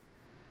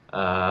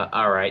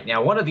 All right.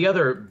 Now, one of the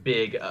other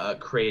big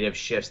creative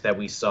shifts that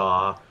we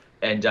saw,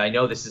 and I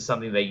know this is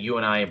something that you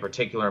and I in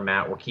particular,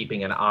 Matt, were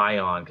keeping an eye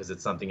on because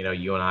it's something,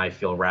 you and I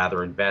feel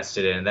rather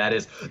invested in, and that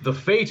is the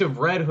fate of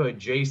Red Hood,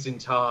 Jason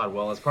Todd.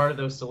 Well, as part of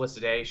those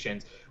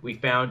solicitations, we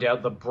found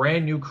out the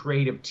brand new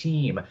creative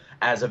team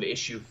as of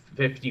issue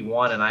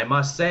 51, and I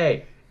must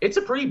say, it's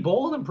a pretty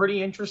bold and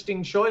pretty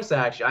interesting choice,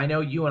 actually. I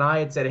know you and I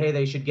had said, hey,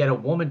 they should get a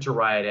woman to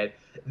write it.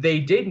 They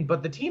didn't,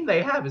 but the team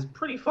they have is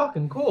pretty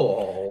fucking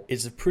cool.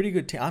 It's a pretty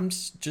good team. I'm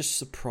just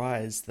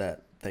surprised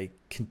that they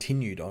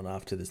continued on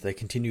after this. They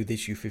continued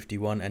issue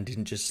 51 and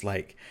didn't just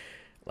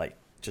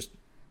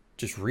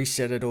just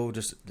reset it all.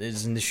 Just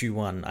as an issue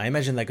 1. I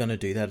imagine they're going to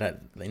do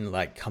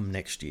that come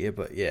next year.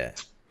 But yeah,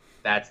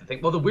 that's the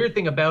thing. Well, the weird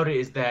thing about it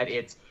is that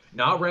it's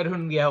not Red Hood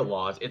and the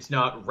Outlaws. It's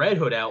not Red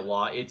Hood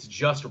Outlaw. It's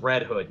just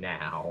Red Hood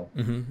now.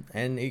 Mm-hmm.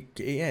 And it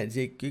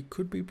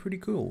could be pretty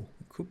cool.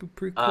 It could be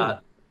pretty cool.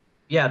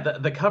 Yeah,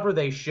 the cover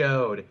they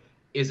showed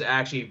is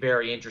actually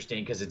very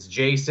interesting because it's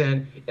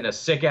Jason in a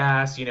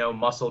sick-ass,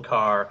 muscle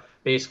car,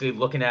 basically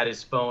looking at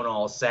his phone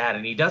all sad,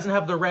 and he doesn't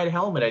have the red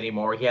helmet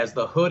anymore. He has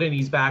the hood, and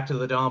he's back to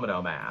the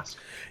domino mask.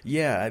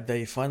 Yeah,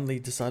 they finally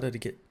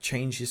decided to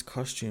change his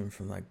costume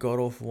from that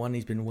god-awful one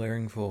he's been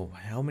wearing for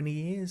how many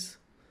years?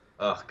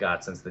 Oh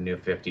God, since the New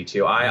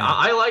 52.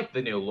 I like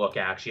the new look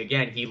actually.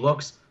 Again, he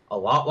looks a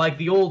lot like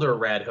the older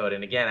Red Hood,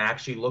 and again,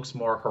 actually looks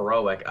more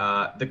heroic.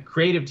 The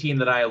creative team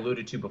that I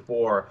alluded to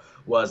before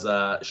was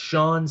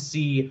Sean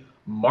C.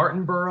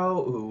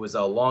 Martinborough, who was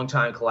a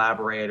longtime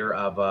collaborator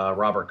of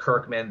Robert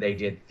Kirkman. They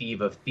did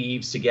Thief of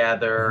Thieves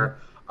together.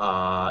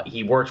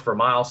 He worked for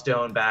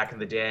Milestone back in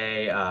the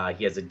day.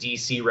 He has a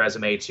DC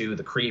resume too,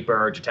 The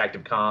Creeper,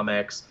 Detective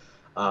Comics,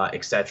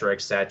 et cetera,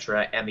 et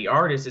cetera. And the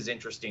artist is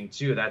interesting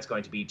too. That's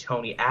going to be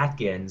Tony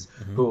Atkins,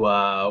 who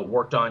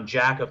worked on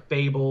Jack of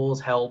Fables,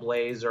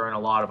 Hellblazer, and a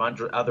lot of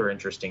other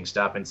interesting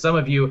stuff. And some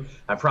of you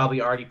have probably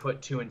already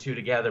put two and two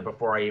together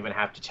before I even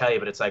have to tell you,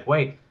 but it's like,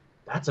 wait,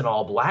 that's an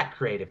all-black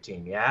creative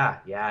team. Yeah,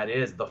 it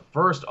is. The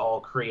first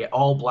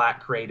all-black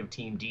creative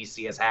team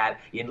DC has had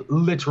in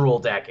literal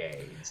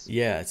decades.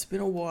 Yeah, it's been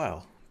a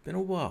while.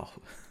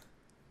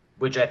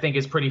 Which I think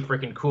is pretty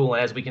freaking cool.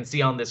 And as we can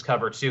see on this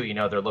cover too, you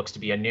know, there looks to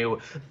be a new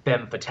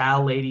femme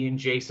fatale lady in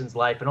Jason's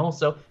life, and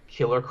also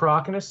Killer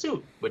Croc in a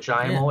suit, which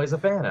I am always a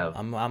fan of.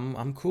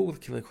 I'm cool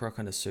with Killer Croc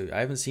in a suit. I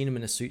haven't seen him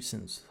in a suit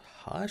since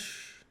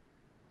Hush.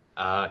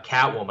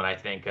 Catwoman, I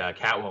think.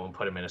 Catwoman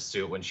put him in a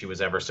suit when she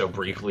was ever so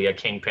briefly a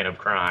kingpin of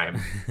crime.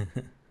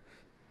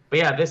 But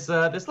yeah, this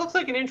looks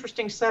like an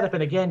interesting setup.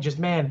 And again, just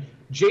man,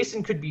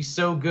 Jason could be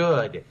so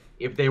good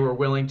if they were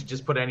willing to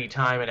just put any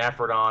time and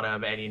effort on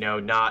him, and you know,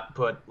 not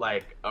put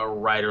like a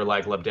writer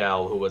like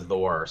Lebdell who was the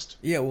worst.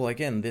 Yeah, well,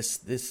 again, this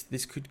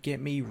could get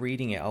me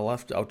reading it.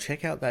 I'll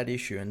check out that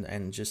issue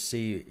and just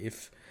see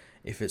if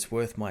it's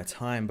worth my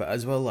time. But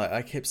as well, like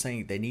I kept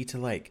saying, they need to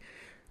like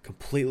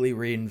completely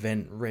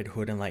reinvent Red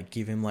Hood and like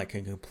give him like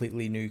a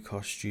completely new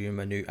costume,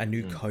 a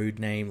new code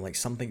name, like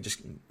something. Just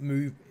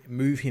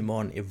move him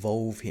on,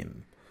 evolve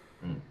him,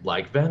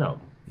 like Venom,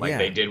 like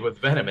they did with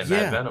Venom in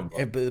that Venom book.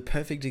 Yeah, but the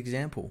perfect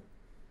example.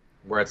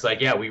 Where it's like,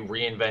 yeah, we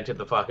reinvented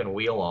the fucking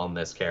wheel on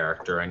this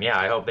character, and yeah,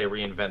 I hope they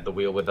reinvent the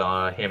wheel with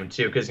him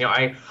too, because you know,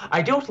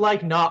 I don't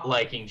like not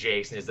liking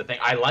Jason is the thing.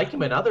 I like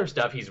him in other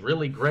stuff. He's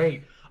really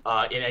great.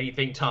 In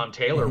anything Tom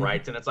Taylor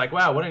writes, and it's like,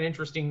 wow, what an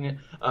interesting,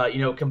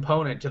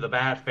 component to the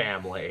Bat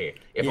family.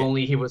 If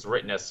only he was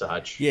written as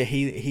such. Yeah,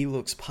 he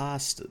looks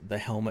past the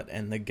helmet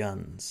and the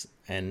guns,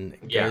 and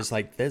goes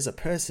like, there's a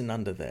person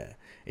under there.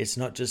 It's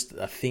not just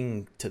a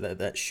thing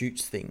that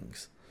shoots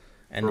things,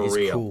 and is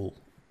cool.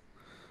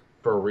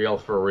 For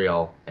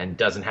real, and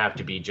doesn't have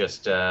to be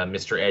just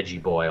Mr. Edgy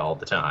Boy all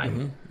the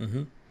time.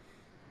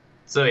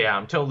 So yeah,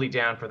 I'm totally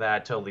down for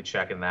that. Totally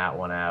checking that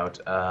one out.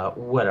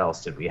 What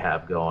else did we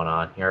have going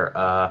on here?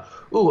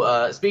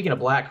 Speaking of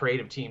black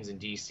creative teams in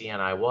DC,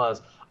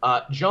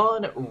 and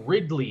John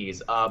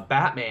Ridley's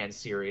Batman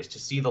series to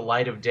see the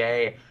light of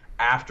day.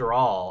 After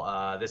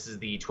all, this is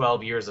the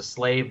 12 Years a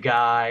Slave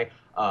guy.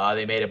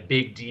 They made a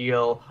big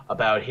deal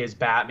about his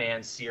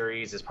Batman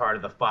series as part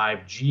of the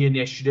 5G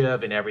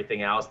initiative and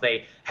everything else.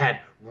 They had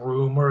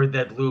rumored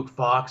that Luke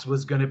Fox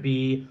was going to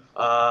be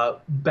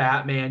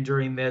Batman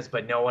during this,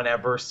 but no one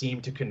ever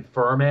seemed to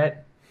confirm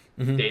it.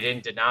 They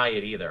didn't deny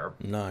it either.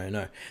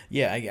 No.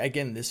 Yeah,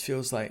 again, this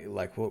feels like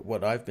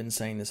what I've been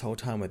saying this whole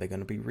time, where they're going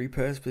to be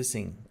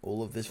repurposing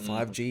all of this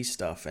 5G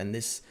stuff, and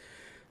this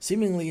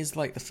seemingly is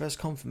like the first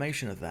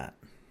confirmation of that.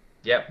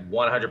 Yep,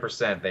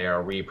 100%. They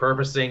are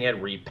repurposing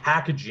it,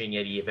 repackaging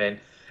it even.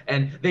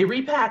 And they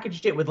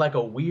repackaged it with like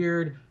a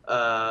weird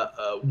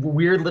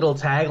little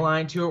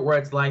tagline to it where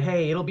it's like,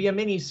 hey, it'll be a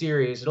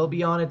mini-series. It'll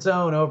be on its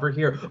own over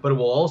here, but it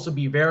will also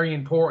be very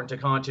important to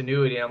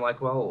continuity. And I'm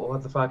like, well,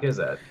 what the fuck is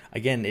it?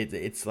 Again,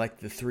 it's like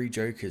the Three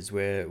Jokers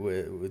where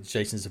with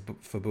Jason's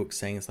for Books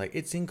saying it's like,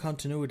 it's in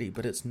continuity,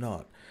 but it's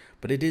not.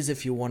 But it is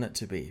if you want it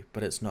to be,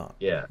 but it's not.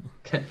 Yeah.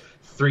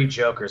 Three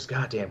Jokers.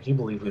 Goddamn, can you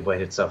believe we've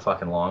waited so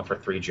fucking long for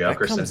Three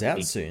Jokers? That comes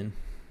out soon.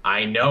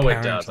 I know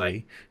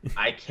apparently. It does.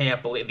 I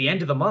can't believe... The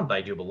end of the month,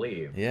 I do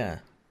believe. Yeah.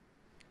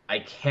 I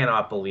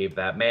cannot believe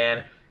that.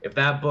 Man, if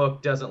that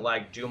book doesn't,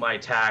 like, do my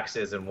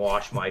taxes and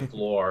wash my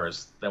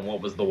floors, then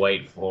what was the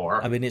wait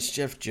for? I mean, it's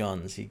Jeff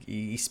Johns.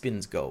 He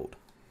spins gold.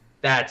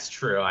 That's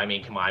true. I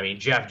mean, come on. I mean,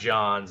 Jeff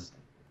Johns...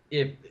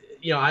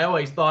 I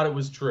always thought it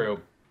was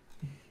true.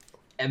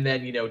 And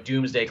then,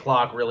 Doomsday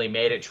Clock really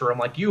made it true. I'm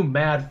like, you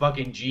mad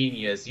fucking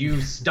genius.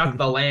 You stuck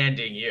the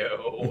landing,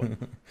 you.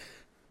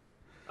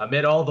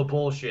 Amid all the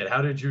bullshit,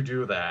 how did you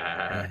do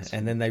that?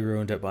 And then they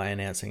ruined it by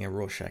announcing a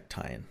Rorschach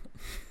tie-in.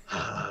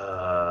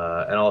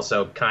 And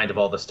also kind of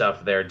all the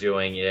stuff they're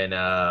doing in,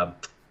 death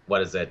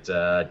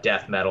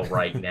metal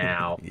right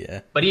now.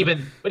 Yeah. But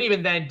even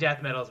then,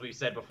 death metal, as we've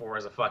said before,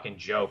 is a fucking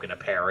joke and a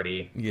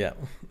parody. Yeah.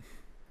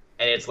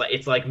 And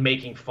it's like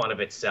making fun of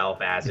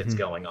itself as it's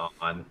going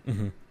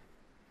on.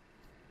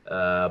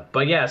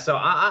 But yeah, so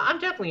I'm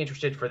definitely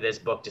interested for this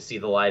book to see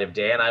the light of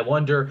day, and I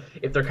wonder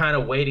if they're kind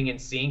of waiting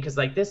and seeing, because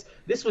like this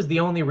was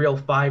the only real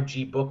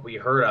 5G book we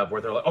heard of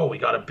where they're like, oh, we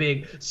got a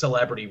big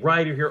celebrity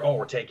writer here, oh,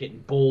 we're taking it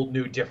in bold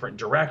new different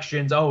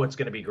directions, oh, it's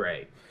going to be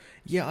great.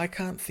 Yeah, I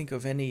can't think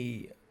of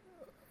any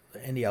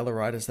any other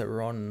writers that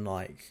were on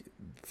like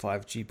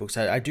 5G books.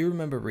 I do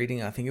remember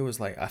reading. I think it was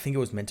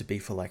meant to be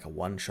for like a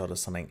one shot or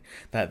something.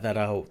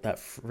 That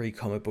free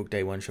comic book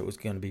day one shot was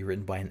going to be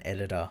written by an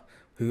editor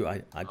who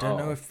I don't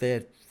know if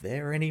they're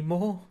there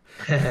anymore.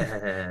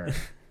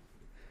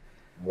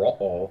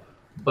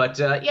 But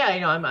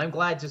yeah, I'm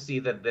glad to see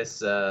that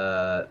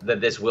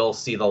this will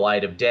see the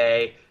light of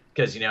day.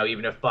 Because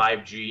even if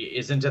 5G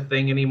isn't a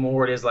thing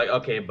anymore, it is like,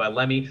 okay, but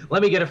let me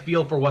get a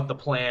feel for what the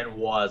plan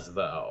was,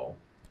 though.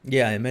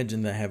 Yeah, I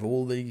imagine they have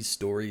all these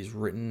stories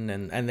written,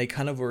 and they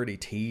kind of already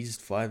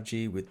teased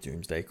 5G with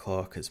Doomsday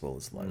Clock, as well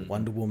as like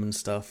Wonder Woman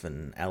stuff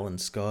and Alan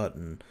Scott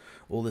and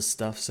all this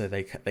stuff. So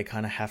they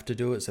kind of have to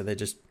do it. So they're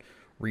just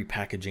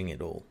repackaging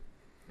it all.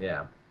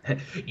 Yeah.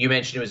 You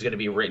mentioned it was going to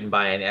be written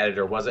by an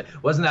editor. Wasn't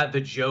that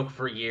the joke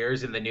for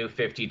years in the New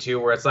 52,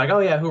 where it's like, oh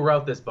yeah, who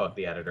wrote this book?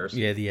 The editors.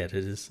 Yeah, the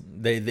editors.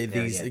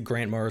 These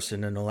Grant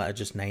Morrison and all that are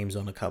just names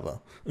on a cover.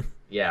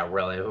 Yeah,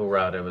 really, who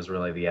wrote it? It was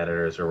really the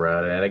editors who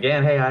wrote it. And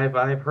again, hey,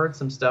 I've heard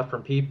some stuff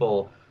from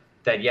people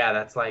that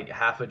that's like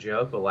half a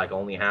joke, but like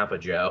only half a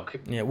joke.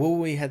 Yeah, well,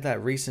 we had there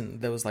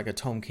was like a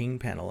Tom King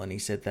panel, and he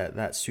said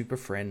that Super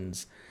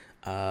Friends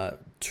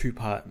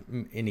 2-part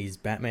in his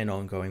Batman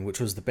ongoing, which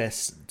was the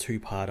best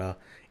 2-parter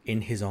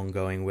in his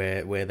ongoing,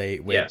 where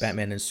Yes.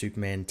 Batman and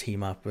Superman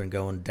team up and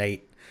go on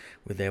date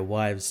with their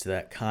wives to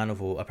that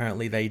carnival.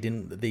 Apparently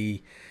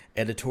the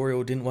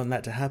editorial didn't want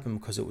that to happen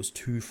because it was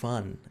too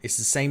fun. It's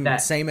the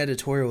same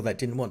editorial that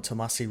didn't want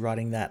Tomasi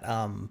writing that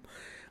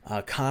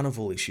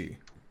carnival issue.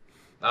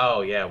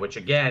 Oh yeah, which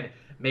again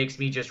makes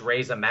me just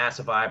raise a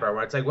massive eyebrow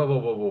where it's like,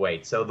 whoa,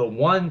 wait. So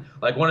one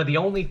of the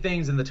only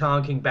things in the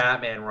Tom King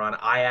Batman run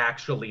I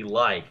actually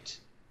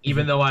liked,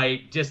 even though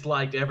I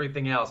disliked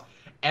everything else,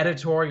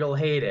 editorial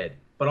hated,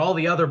 but all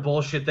the other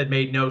bullshit that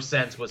made no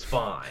sense was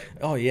fine.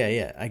 Oh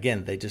yeah.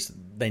 Again, they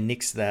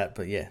nixed that,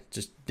 but yeah,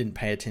 just didn't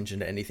pay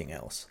attention to anything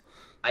else.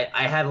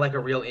 I had like a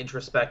real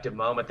introspective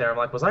moment there. I'm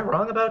like, was I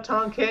wrong about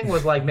Tom King?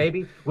 Was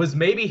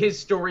maybe his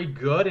story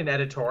good and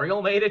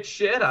editorial made it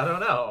shit? I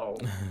don't know.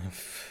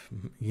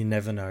 You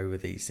never know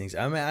with these things.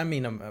 I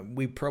mean,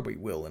 we probably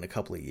will in a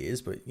couple of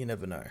years, but you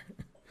never know.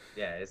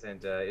 Yeah,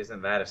 isn't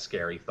that a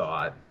scary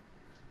thought?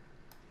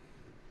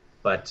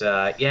 But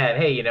yeah, and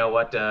hey, you know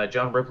what?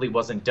 John Ripley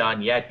wasn't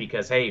done yet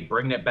because hey,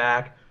 bringing it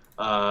back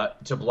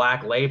to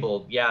Black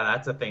Label, yeah,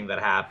 that's a thing that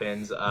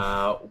happens.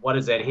 What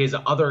is it? His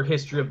other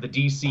History of the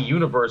DC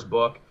Universe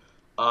book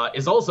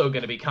is also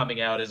going to be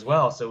coming out as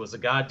well. So it was a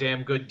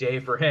goddamn good day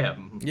for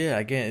him. Yeah,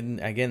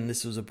 again,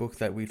 this was a book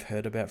that we've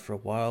heard about for a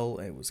while.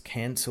 It was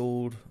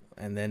cancelled,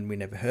 and then we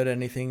never heard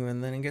anything,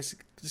 and then I guess it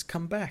just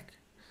come back.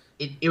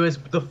 It was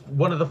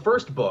one of the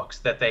first books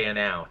that they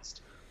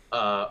announced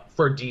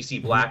for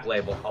DC Black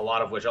Label, a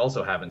lot of which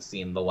also haven't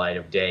seen the light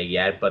of day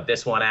yet. But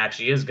this one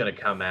actually is going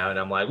to come out, and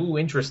I'm like, ooh,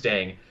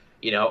 interesting.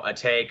 A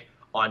take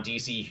on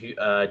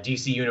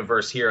DC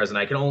Universe heroes, and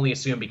I can only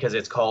assume because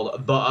it's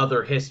called The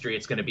Other History,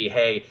 it's going to be,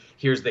 hey,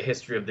 here's the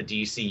history of the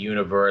DC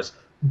Universe,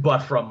 but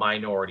from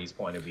minorities'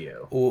 point of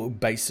view. Or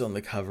based on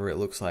the cover, it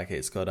looks like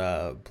it's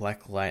got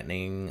Black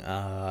Lightning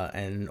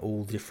and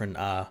all different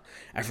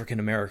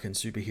African American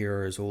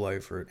superheroes all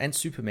over it, and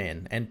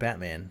Superman and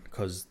Batman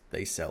because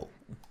they sell.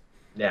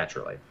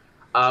 Naturally.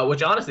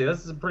 Which, honestly,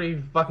 this is a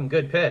pretty fucking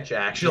good pitch,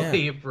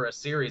 actually, for a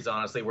series,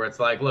 honestly, where it's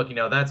like, look,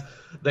 that's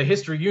the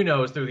history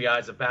is through the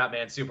eyes of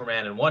Batman,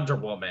 Superman, and Wonder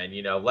Woman.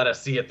 Let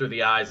us see it through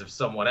the eyes of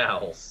someone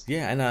else.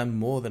 Yeah, and I'm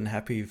more than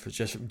happy for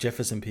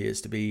Jefferson Pierce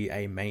to be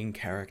a main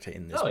character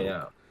in this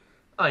book.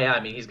 Oh, yeah,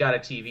 I mean, he's got a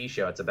TV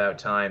show. It's about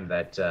time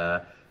that,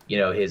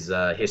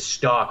 his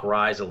stock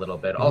rise a little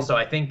bit. Also,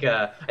 I think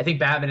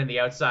Batman and the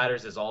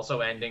Outsiders is also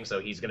ending, so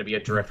he's going to be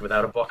adrift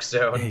without a book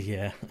soon.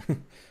 Yeah.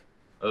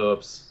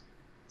 Oops.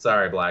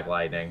 Sorry, Black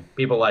Lightning.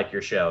 People like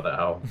your show,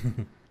 though.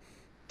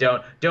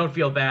 Don't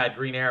feel bad.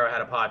 Green Arrow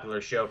had a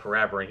popular show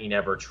forever, and he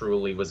never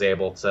truly was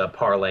able to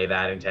parlay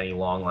that into any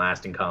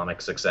long-lasting comic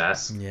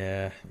success.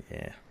 Yeah.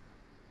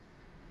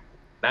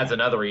 That's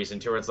another reason,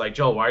 too. It's like,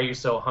 Joel, why are you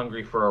so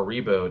hungry for a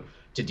reboot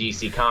to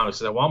DC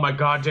Comics? I want my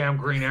goddamn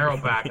Green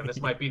Arrow back, and this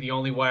might be the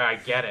only way I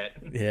get it.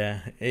 Yeah,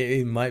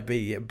 it might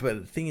be. But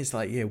the thing is,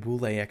 like, yeah, will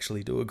they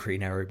actually do a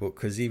Green Arrow book?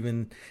 Because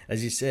even,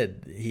 as you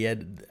said, he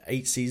had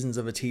 8 seasons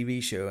of a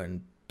TV show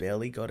and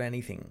barely got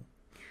anything.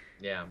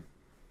 Yeah.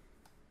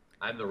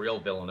 I'm the real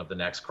villain of the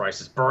next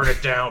crisis. Burn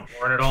it down.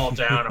 Burn it all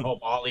down. I hope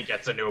Ollie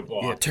gets a new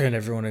book. Yeah, turn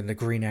everyone into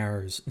Green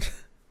Arrows.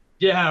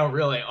 Yeah,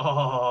 really.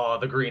 Oh,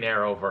 the Green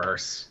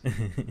Arrowverse.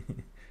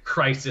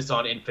 Crisis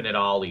on Infinite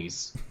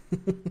Ollies.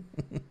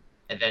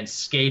 And then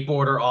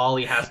Skateboarder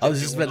Ollie has to I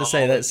was just about to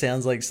say, that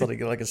sounds like something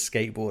like a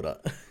skateboarder.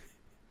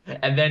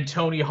 And then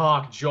Tony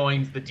Hawk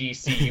joins the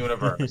DC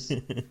universe.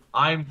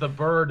 I'm the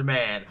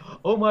Birdman.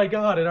 Oh my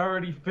god, it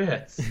already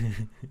fits.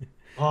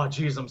 Oh,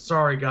 geez, I'm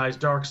sorry, guys.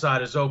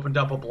 Darkseid has opened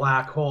up a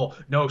black hole.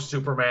 No,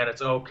 Superman,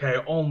 it's okay.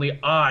 Only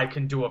I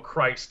can do a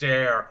Christ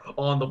air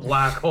on the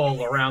black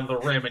hole around the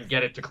rim and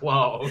get it to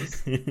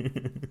close.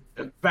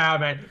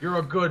 Batman, you're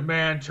a good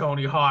man,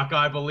 Tony Hawk.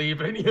 I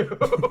believe in you.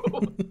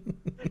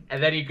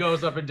 And then he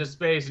goes up into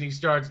space and he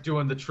starts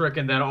doing the trick,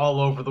 and then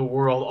all over the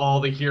world, all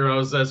the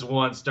heroes as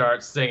one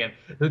start singing,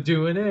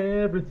 doing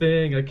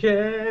everything I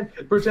can,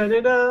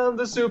 pretending I'm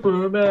the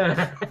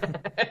Superman.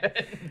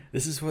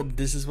 This is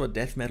what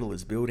death metal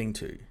is building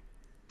to.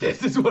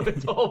 This is what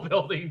it's all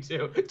building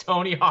to.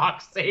 Tony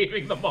Hawk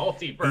saving the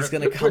multiverse. He's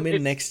going to come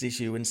in next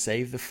issue and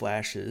save the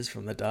Flashes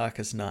from the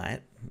darkest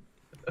night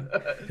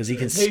because he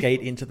can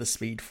skate into the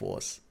Speed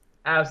Force.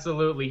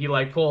 Absolutely. He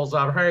like pulls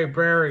up, hey,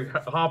 Barry,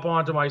 hop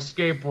onto my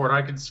skateboard.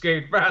 I can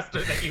skate faster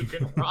than you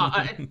can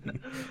run.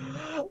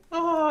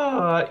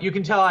 You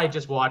can tell I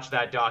just watched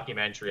that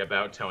documentary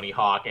about Tony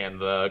Hawk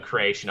and the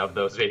creation of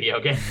those video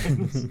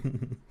games.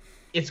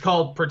 It's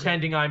called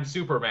Pretending I'm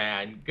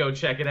Superman. Go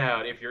check it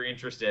out if you're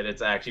interested.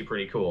 It's actually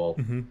pretty cool.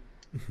 Mm-hmm.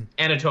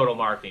 And a total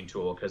marketing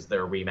tool because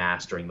they're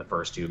remastering the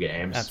first two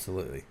games.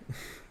 Absolutely.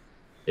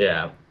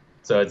 Yeah.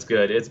 So it's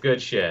good. It's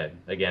good shit.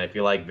 Again, if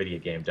you like video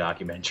game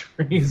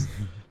documentaries.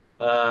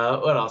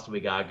 What else do we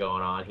got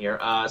going on here?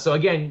 So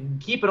again,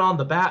 keep it on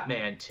the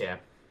Batman tip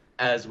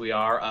as we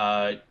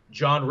are.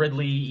 John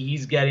Ridley,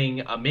 he's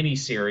getting a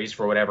mini-series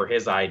for whatever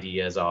his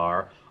ideas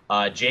are.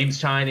 James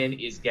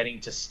Tynion is getting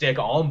to stick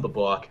on the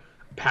book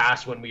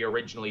past when we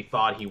originally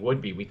thought he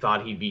would be. We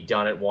thought he'd be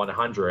done at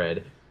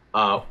 100.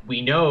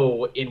 We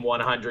know in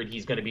 100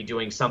 he's going to be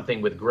doing something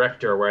with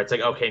Grifter where it's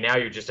like, okay, now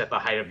you're just at the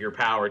height of your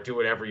power. Do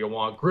whatever you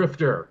want,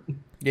 Grifter.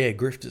 Yeah,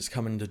 Grifter's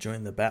coming to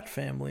join the Bat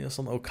family or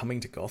something, or coming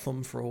to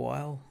Gotham for a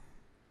while.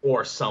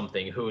 Or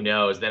something, who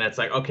knows? Then it's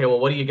like, okay, well,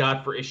 what do you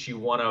got for issue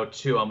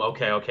 102? I'm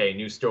okay,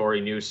 new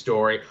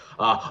story.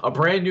 A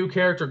brand new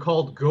character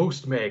called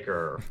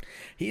Ghostmaker.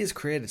 He has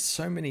created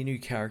so many new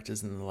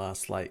characters in the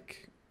last, I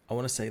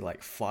want to say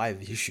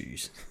 5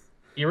 issues.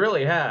 He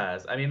really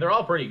has. I mean, they're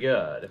all pretty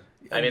good.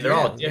 I mean, they're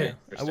all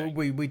interesting.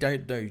 We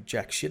don't know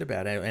jack shit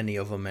about any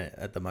of them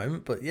at the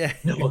moment, but yeah.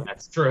 No,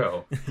 that's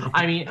true.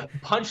 I mean,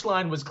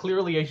 Punchline was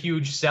clearly a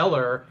huge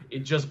seller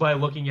just by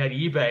looking at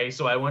eBay,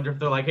 so I wonder if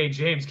they're like, hey,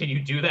 James, can you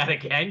do that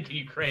again? Can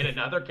you create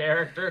another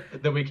character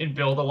that we can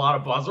build a lot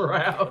of buzz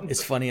around?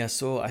 It's funny, I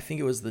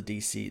think it was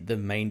the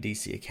main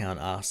DC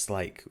account asked,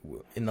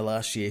 in the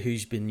last year,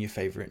 who's been your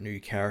favorite new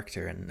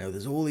character? And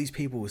there's all these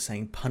people were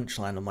saying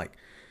Punchline. I'm like,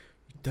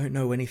 don't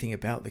know anything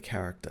about the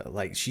character.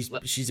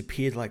 She's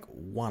appeared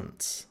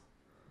once.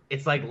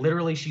 It's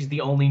literally she's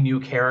the only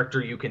new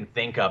character you can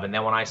think of, and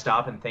then when I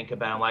stop and think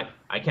about it, I'm like,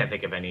 I can't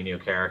think of any new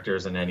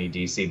characters in any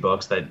DC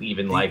books that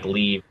even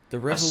leave the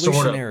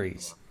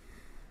Revolutionaries. Sort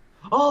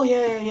of... Oh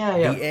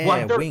yeah. The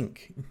Air,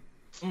 Wink.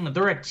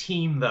 They're a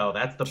team, though.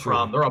 That's the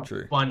problem.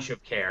 They're a bunch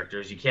of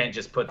characters. You can't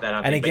just put that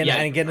on. And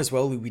again, as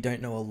well, we don't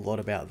know a lot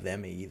about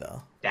them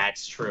either.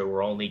 That's true.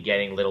 We're only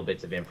getting little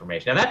bits of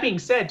information. Now, that being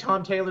said,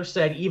 Tom Taylor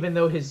said even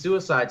though his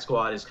Suicide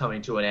Squad is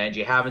coming to an end,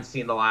 you haven't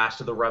seen the last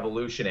of the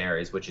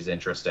Revolutionaries, which is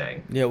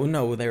interesting. Yeah, well,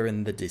 no, they're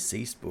in the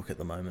Deceased book at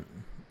the moment.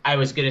 I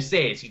was going to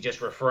say, is he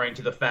just referring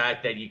to the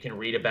fact that you can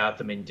read about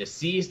them in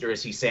Deceased, or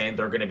is he saying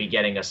they're going to be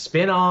getting a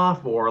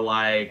spin-off, or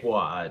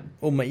what?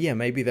 Well, yeah,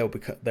 maybe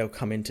they'll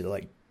come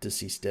into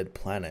Deceased Dead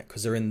Planet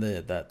because they're in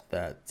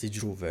that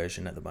digital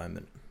version at the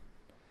moment.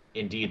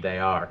 Indeed they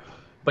are.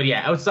 But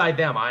yeah, outside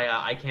them,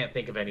 I can't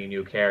think of any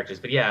new characters.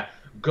 But yeah,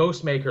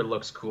 Ghostmaker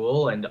looks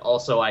cool, and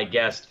also I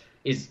guess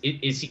is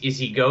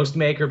he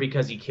Ghostmaker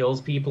because he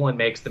kills people and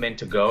makes them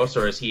into ghosts,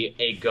 or is he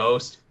a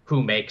ghost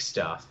who makes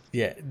stuff?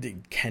 Yeah,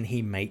 can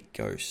he make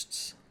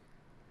ghosts?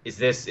 Is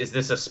this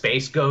a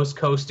space ghost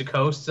coast to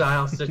coast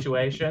style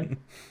situation?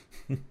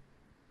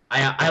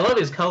 I love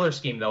his color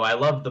scheme, though. I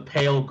love the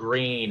pale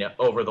green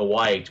over the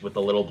white with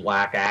the little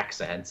black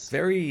accents.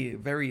 Very,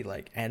 very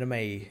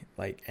anime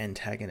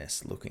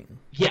antagonist looking.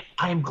 Yeah,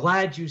 I'm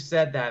glad you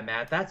said that,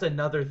 Matt. That's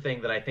another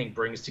thing that I think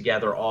brings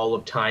together all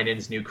of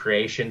Tynion's new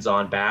creations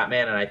on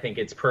Batman, and I think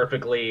it's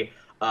perfectly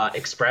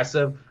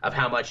expressive of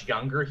how much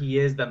younger he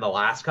is than the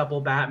last couple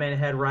Batman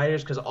head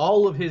writers, because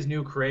all of his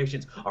new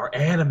creations are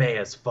anime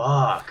as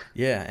fuck.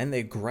 Yeah, and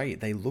they're great.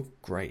 They look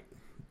great.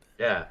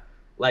 Yeah.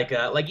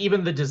 Like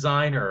even the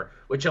designer,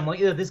 which I'm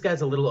like, this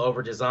guy's a little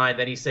over-designed.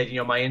 Then he said,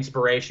 my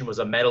inspiration was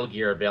a Metal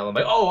Gear villain. I'm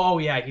like, oh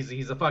yeah,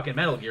 he's a fucking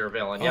Metal Gear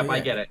villain. Yep, yeah. I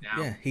get it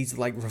now. Yeah, he's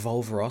like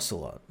Revolver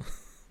Ocelot.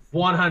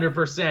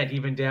 100%,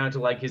 even down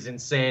to his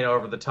insane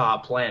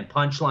over-the-top plan.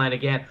 Punchline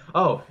again.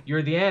 Oh,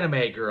 you're the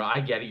anime girl. I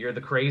get it. You're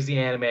the crazy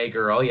anime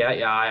girl.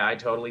 Yeah, I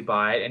totally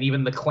buy it. And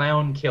even the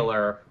clown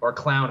killer or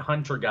clown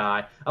hunter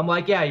guy. I'm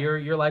like, yeah,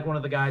 you're like one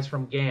of the guys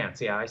from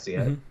Gantz. Yeah, I see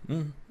it. Mm-hmm.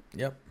 Mm-hmm.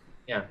 Yep.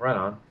 Yeah, right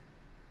on.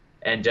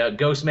 And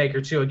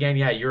Ghostmaker, too, again,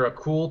 yeah, you're a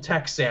cool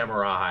tech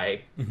samurai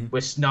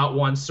with not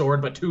one sword,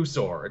 but 2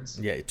 swords.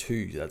 Yeah,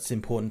 2. That's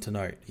important to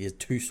note. He has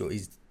 2 swords.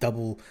 He's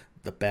double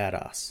the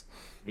badass.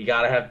 You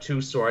gotta have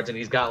 2 swords, and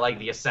he's got,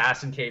 the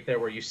assassin cape there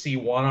where you see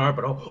one arm,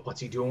 but, what's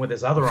he doing with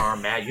his other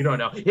arm, Matt? You don't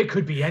know. It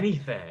could be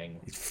anything.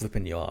 He's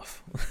flipping you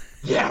off.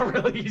 Yeah,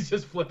 really, he's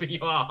just flipping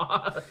you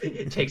off.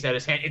 He takes out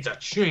his hand. It's a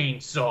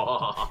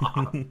chainsaw.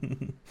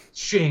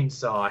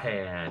 Chainsaw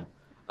hand.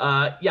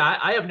 Yeah,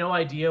 I have no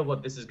idea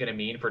what this is going to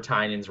mean for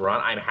Tynan's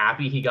run. I'm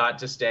happy he got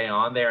to stay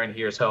on there, and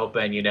here's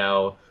hoping,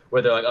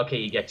 where they're like, okay,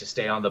 you get to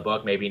stay on the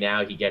book. Maybe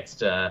now he gets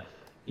to,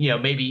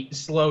 maybe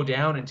slow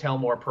down and tell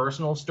more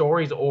personal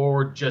stories,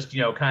 or just,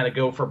 kind of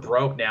go for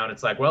broke now. And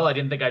it's like, well, I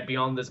didn't think I'd be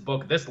on this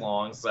book this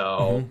long,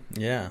 so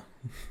Yeah.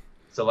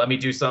 so let me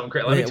do something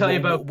crazy. Let me tell you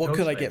about what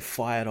could I Ghostman. get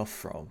fired off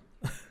from?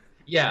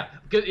 Yeah,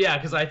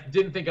 because I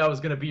didn't think I was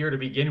going to be here to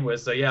begin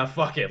with. So yeah,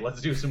 fuck it,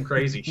 let's do some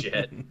crazy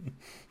shit.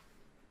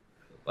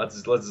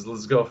 Let's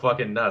go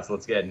fucking nuts.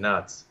 Let's get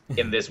nuts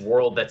in this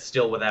world that's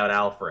still without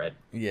Alfred.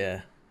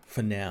 Yeah,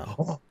 for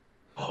now.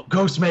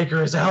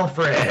 Ghostmaker is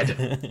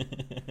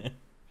Alfred.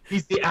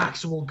 He's the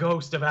actual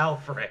ghost of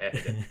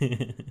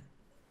Alfred.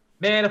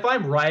 Man, if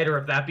I'm right, or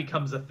if that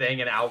becomes a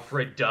thing and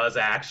Alfred does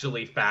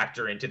actually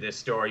factor into this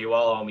story, you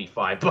all owe me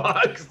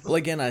 $5. Well,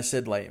 again, I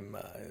said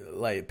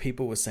like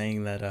people were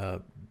saying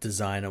that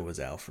Designer was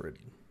Alfred.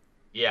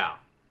 Yeah.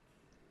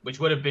 Which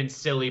would have been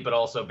silly, but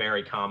also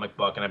very comic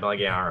book, and I'd be like,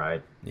 yeah, all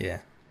right. Yeah.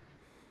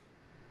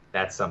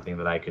 That's something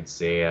that I could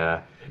see.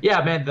 Yeah,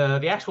 man,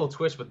 the actual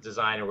twist with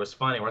Designer was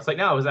funny, where it's like,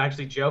 no, it was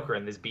actually Joker,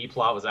 and this B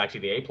plot was actually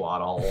the A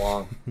plot all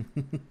along.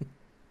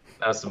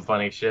 That was some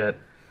funny shit.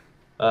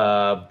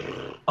 Oh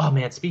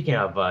man, speaking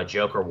of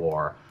Joker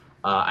War,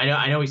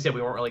 I know we said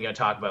we weren't really going to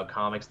talk about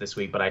comics this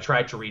week, but I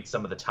tried to read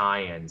some of the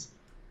tie-ins.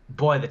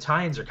 Boy, the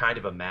tie-ins are kind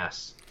of a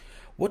mess.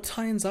 What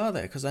tie-ins are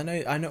there? Because I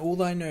know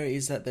all I know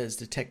is that there's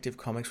Detective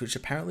Comics, which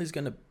apparently is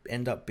going to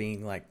end up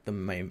being like the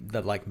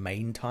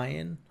main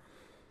tie-in.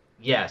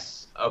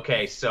 Yes.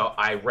 Okay, so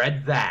I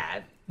read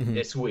that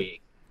this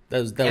week.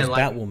 That was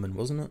Batwoman,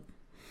 wasn't it?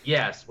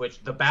 Yes,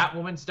 which the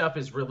Batwoman stuff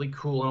is really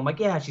cool, and I'm like,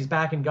 yeah, she's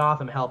back in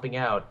Gotham helping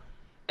out.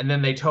 And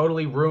then they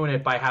totally ruin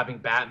it by having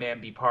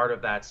Batman be part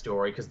of that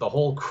story, because the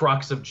whole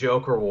crux of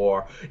Joker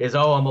War is,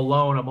 oh, I'm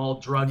alone, I'm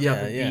all drugged up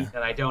and beat,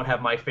 and I don't have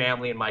my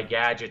family and my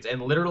gadgets.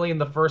 And literally in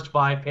the first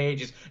 5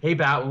 pages, hey,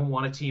 Batwoman,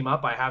 want to team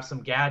up? I have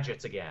some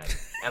gadgets again,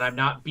 and I'm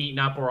not beaten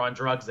up or on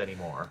drugs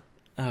anymore.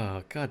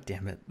 Oh, god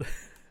damn it.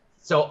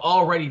 So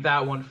already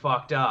that one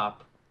fucked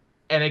up.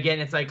 And again,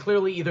 it's like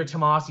clearly either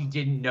Tomasi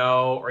didn't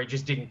know or he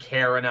just didn't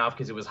care enough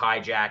because it was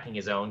hijacking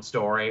his own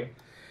story.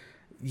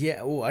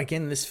 Yeah, well,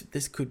 again,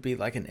 this could be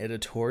like an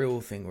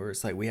editorial thing where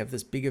it's like we have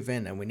this big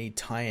event and we need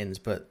tie-ins,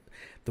 but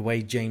the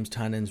way James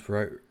Tynan's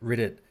writ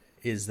it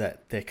is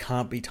that there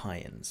can't be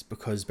tie-ins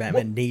because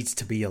Batman needs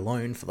to be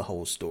alone for the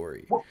whole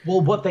story.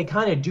 Well, what they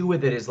kind of do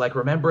with it is, like,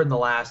 remember in the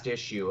last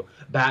issue,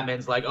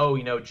 Batman's like, oh,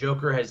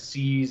 Joker has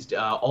seized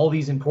all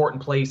these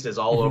important places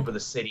all over the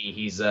city.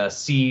 He's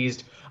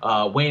seized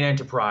Wayne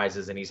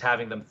Enterprises, and he's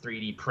having them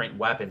 3D print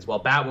weapons.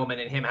 Well,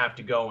 Batwoman and him have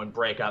to go and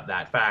break up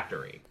that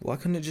factory. Why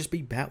couldn't it just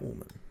be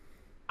Batwoman?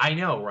 I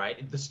know,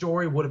 right? The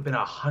story would have been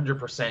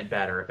 100%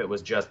 better if it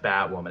was just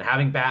Batwoman.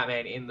 Having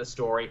Batman in the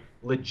story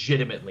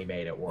legitimately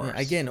made it worse.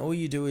 Yeah, again, all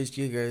you do is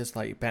you go, it's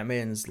like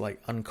Batman's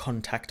like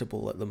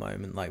uncontactable at the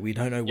moment. Like we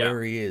don't know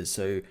where he is,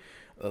 so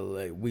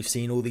like, we've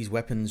seen all these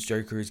weapons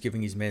Joker is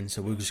giving his men,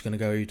 so we're just going to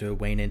go to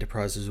Wayne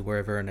Enterprises or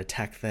wherever and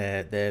attack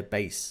their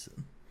base.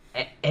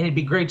 And it'd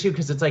be great too,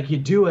 because it's like you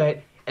do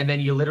it, and then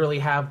you literally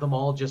have them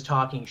all just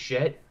talking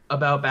shit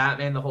about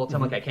Batman the whole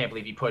time. Like, I can't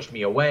believe he pushed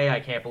me away. I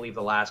can't believe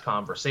the last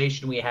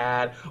conversation we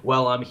had.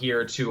 Well, I'm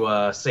here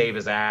to save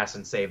his ass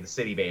and save the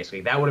city, basically.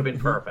 That would have been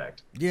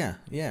perfect. Yeah.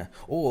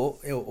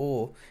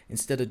 Or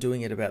instead of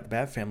doing it about the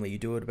Bat family, you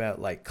do it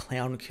about like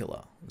Clown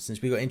Killer,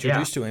 since we got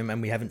introduced to him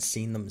and we haven't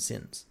seen them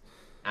since.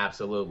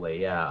 Absolutely,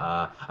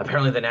 yeah.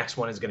 Apparently the next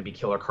one is going to be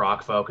Killer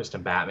Croc focused,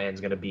 and Batman's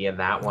going to be in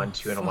that one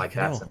too. And I'm like,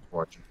 that's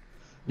unfortunate.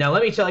 Now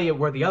let me tell you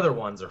where the other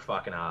ones are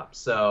fucking up.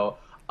 So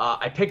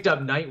I picked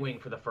up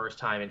Nightwing for the first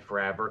time in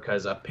forever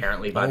because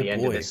apparently by the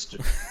end of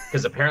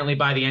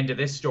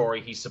this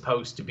story he's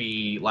supposed to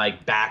be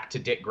like back to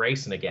Dick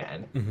Grayson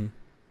again.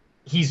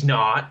 He's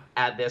not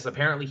at this.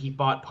 Apparently he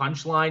fought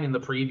Punchline in the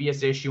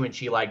previous issue and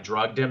she like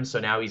drugged him, so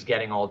now he's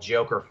getting all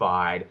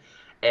Joker-fied.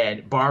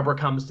 And Barbara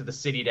comes to the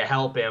city to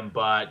help him,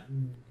 but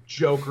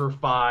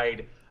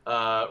Joker-fied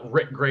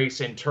Rick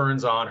Grayson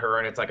turns on her,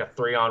 and it's like a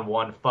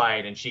 3-on-1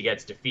 fight, and she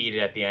gets defeated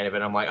at the end of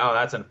it. I'm like, oh,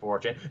 that's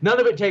unfortunate. None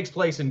of it takes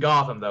place in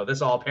Gotham, though.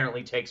 This all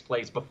apparently takes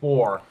place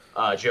before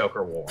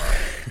Joker War.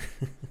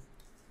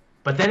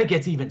 But then it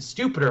gets even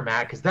stupider,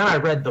 Matt, because then I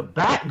read the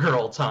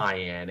Batgirl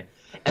tie-in,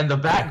 and the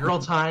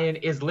Batgirl tie-in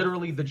is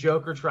literally the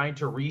Joker trying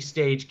to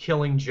restage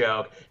Killing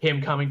Joke,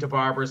 him coming to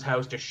Barbara's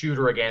house to shoot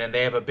her again, and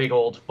they have a big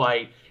old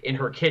fight in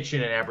her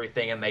kitchen and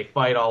everything, and they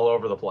fight all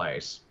over the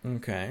place.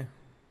 Okay.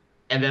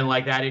 And then,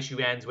 like, that issue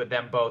ends with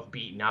them both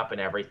beaten up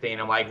and everything.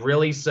 I'm like,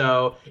 really?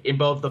 So, in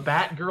both the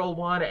Batgirl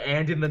one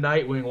and in the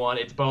Nightwing one,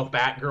 it's both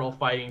Batgirl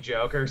fighting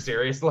Joker?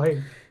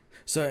 Seriously?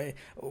 So,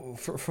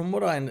 from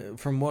what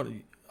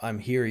I'm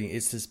hearing,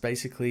 it's just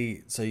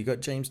basically... So, you got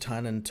James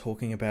Tynan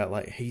talking about,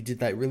 like, he did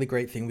that really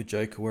great thing with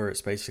Joker where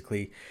it's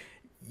basically...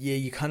 Yeah,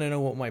 you kind of know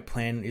what my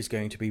plan is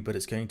going to be, but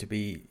it's going to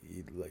be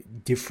like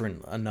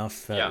different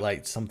enough that,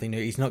 like, something new.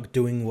 He's not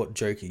doing what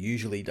Joker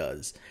usually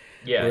does.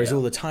 Whereas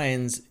all the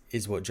tie-ins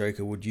is what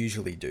Joker would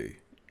usually do.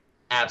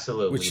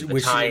 Absolutely.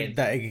 Which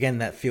that again,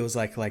 that feels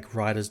like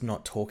writers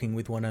not talking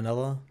with one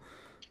another.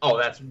 Oh,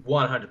 that's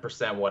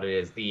 100% what it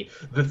is. The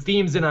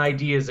themes and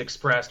ideas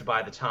expressed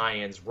by the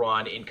tie-ins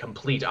run in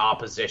complete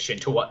opposition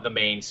to what the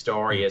main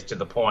story is, to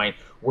the point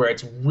where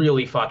it's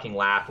really fucking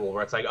laughable,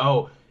 where it's like,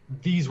 oh,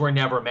 these were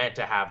never meant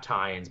to have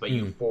tie-ins, but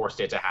you forced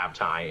it to have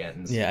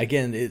tie-ins. Yeah,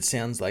 again, it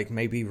sounds like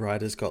maybe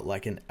writers got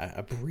like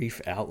a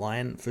brief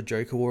outline for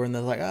Joker War, and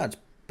they're like, it's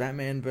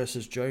Batman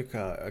versus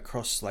Joker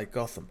across like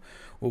Gotham.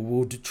 Well,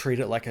 we'll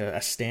treat it like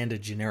a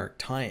standard generic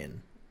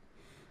tie-in.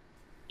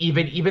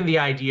 Even the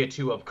idea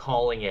too of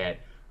calling it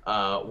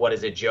what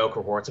is it, Joker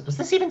War? Was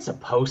this even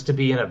supposed to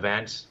be an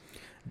event?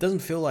 It doesn't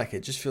feel like it.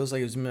 It just feels like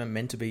it was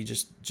meant to be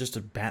just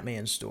a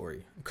Batman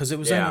story, because it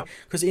was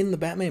because in the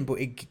Batman book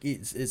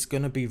it's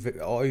going to be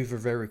over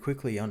very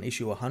quickly on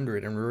issue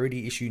 100, and we're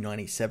already issue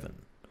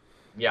 97.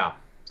 Yeah,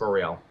 for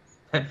real.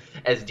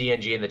 As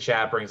DNG in the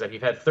chat brings up,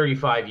 you've had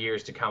 35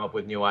 years to come up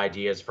with new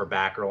ideas for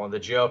Batgirl and the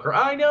Joker.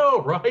 I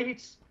know,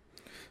 right?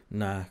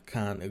 Nah,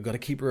 can't. I've got to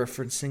keep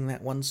referencing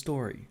that one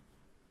story.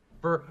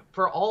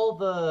 For all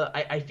the,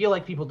 I feel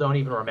like people don't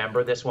even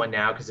remember this one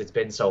now because it's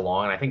been so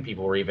long, and I think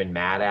people were even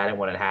mad at it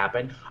when it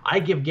happened. I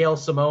give Gail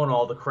Simone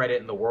all the credit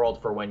in the world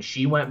for when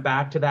she went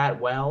back to that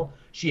well,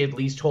 she at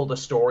least told a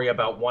story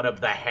about one of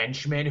the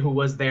henchmen who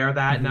was there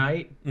that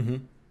night. Mm-hmm.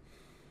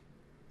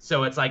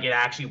 So it's like it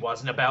actually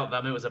wasn't about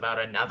them, it was about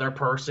another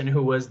person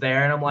who was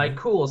there, and I'm like,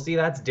 cool, see,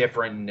 that's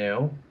different and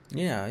new.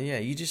 Yeah,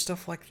 you do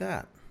stuff like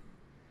that.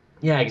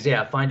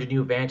 Yeah, find a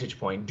new vantage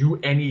point. Do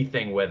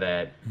anything with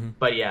it. Mm-hmm.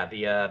 But yeah,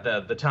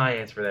 the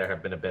tie-ins for there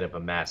have been a bit of a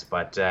mess.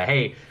 But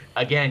hey,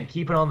 again,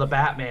 keep it on the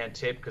Batman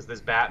tip, because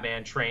this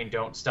Batman train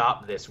don't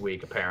stop this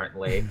week,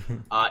 apparently.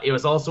 It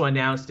was also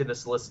announced in the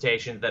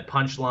solicitation that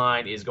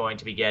Punchline is going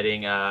to be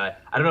getting, I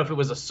don't know if it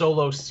was a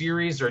solo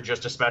series or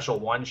just a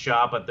special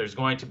one-shot, but there's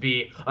going to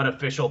be an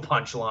official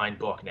Punchline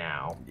book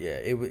now. Yeah,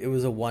 it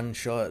was a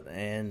one-shot,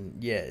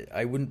 and yeah,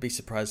 I wouldn't be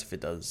surprised if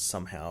it does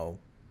somehow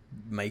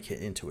make it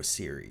into a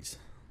series,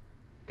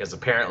 because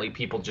apparently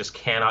people just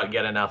cannot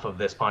get enough of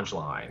this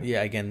Punchline.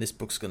 Yeah, again, this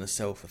book's gonna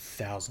sell for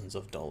thousands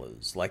of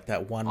dollars, like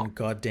that one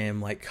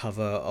goddamn like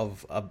cover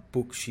of a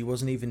book she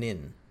wasn't even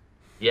in.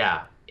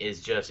 Yeah,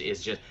 it's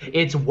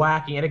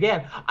wacky. And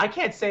again, I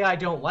can't say I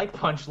don't like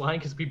Punchline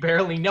because we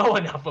barely know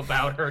enough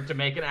about her to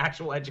make an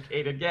actual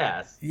educated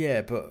guess.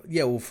 Yeah, but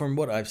yeah, well, from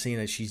what I've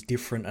seen, she's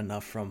different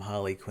enough from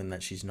Harley Quinn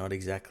that she's not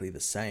exactly the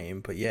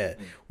same. But yeah,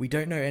 we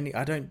don't know any.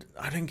 I don't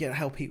get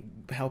how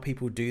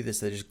people do this.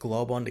 They just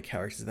glob onto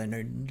characters they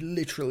know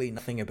literally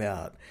nothing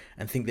about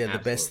and think they're the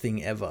best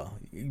thing ever.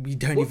 We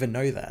don't even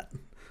know that.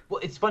 Well,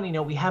 it's funny,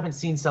 we haven't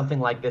seen something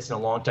like this in a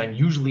long time.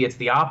 Usually it's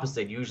the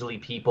opposite. Usually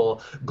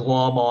people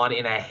glom on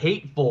in a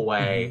hateful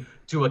way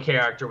to a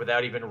character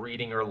without even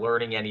reading or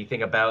learning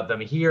anything about them.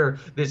 Here,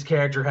 this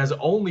character has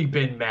only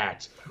been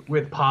met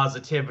with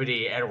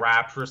positivity and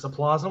rapturous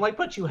applause. I'm like,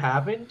 but you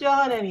haven't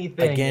done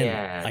anything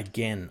yet.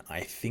 Again,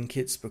 I think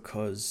it's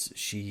because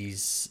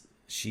she's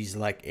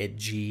like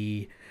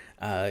edgy,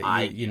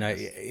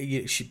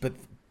 but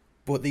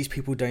what these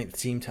people don't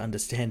seem to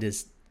understand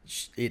is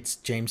it's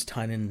James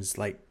Tynan's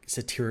like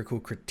satirical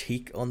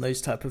critique on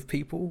those type of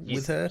people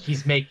with her.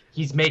 He's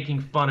making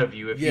fun of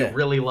you. If you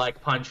really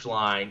like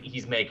Punchline,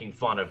 he's making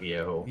fun of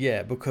you.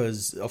 Yeah,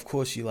 because of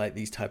course you like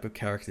these type of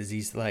characters.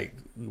 He's like,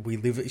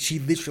 she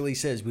literally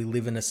says we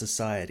live in a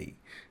society.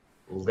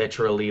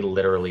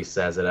 Literally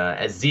says it.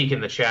 As Zeke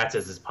in the chat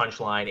says, is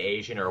Punchline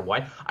Asian or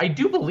white? I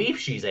do believe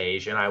she's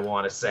Asian, I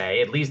want to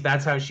say. At least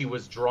that's how she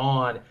was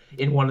drawn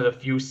in one of the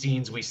few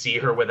scenes we see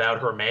her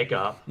without her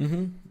makeup.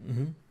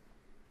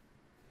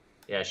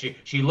 Yeah,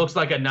 she looks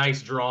like a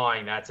nice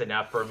drawing. That's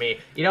enough for me.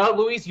 You know what,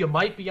 Luis? You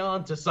might be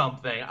onto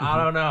something. I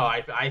don't know.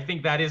 I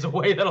think that is a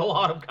way that a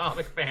lot of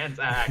comic fans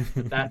act.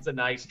 That's a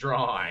nice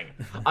drawing.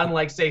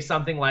 Unlike, say,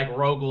 something like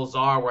Rogol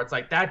Zar, where it's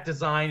like, that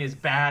design is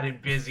bad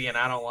and busy and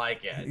I don't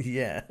like it.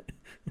 Yeah.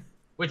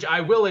 Which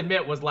I will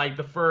admit was like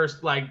the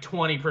first like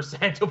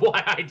 20% of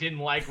why I didn't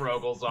like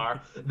Rogol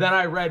Zar. Then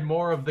I read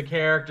more of the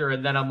character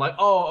and then I'm like,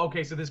 oh,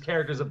 okay, so this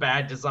character's a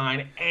bad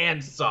design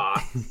and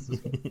sucks.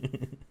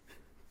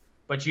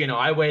 But,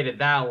 I waited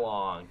that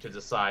long to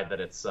decide that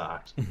it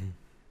sucked.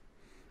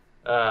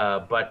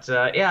 Yeah,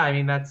 I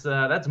mean,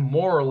 that's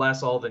more or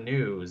less all the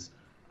news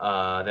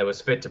that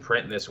was fit to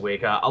print this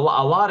week. A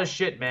lot of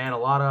shit, man. A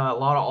lot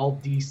of all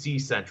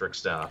DC-centric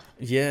stuff.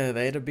 Yeah,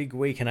 they had a big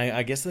week, and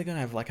I guess they're going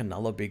to have like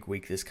another big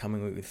week this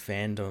coming week with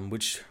Fandom,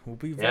 which will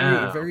be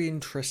very, very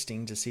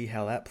interesting to see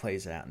how that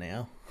plays out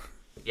now.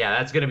 Yeah,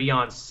 that's going to be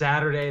on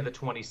Saturday, the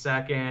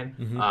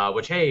 22nd,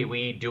 which, hey,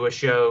 we do a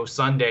show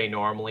Sunday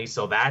normally,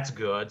 so that's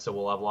good. So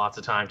we'll have lots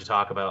of time to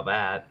talk about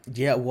that.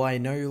 Yeah, well, I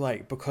know,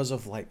 like, because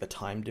of, like, the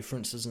time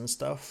differences and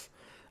stuff,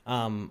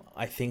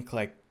 I think,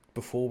 like,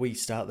 before we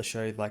start the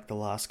show, like, the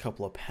last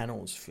couple of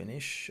panels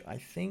finish, I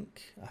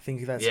think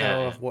that's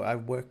how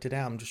I've worked it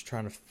out. I'm just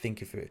trying to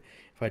think if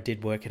I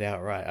did work it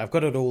out right. I've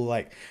got it all,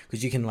 like,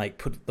 because you can, like,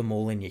 put them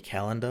all in your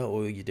calendar,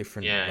 all your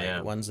different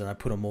ones, and I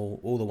put them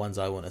all the ones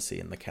I want to see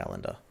in the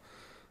calendar.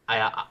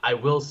 I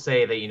will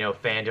say that,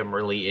 fandom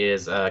really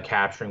is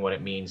capturing what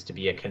it means to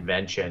be a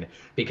convention,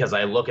 because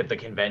I look at the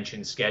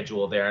convention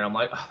schedule there and I'm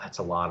like, oh, that's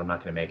a lot. I'm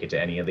not going to make it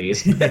to any of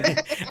these.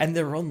 And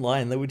they're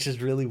online, which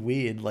is really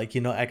weird. Like,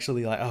 you're not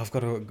actually like, oh, I've got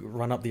to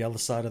run up the other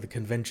side of the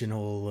convention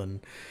hall and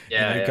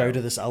go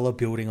to this other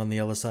building on the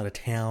other side of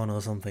town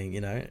or something,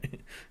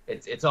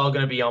 It's all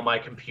going to be on my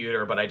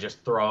computer, but I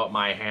just throw up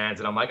my hands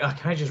and I'm like, oh,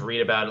 can I just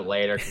read about it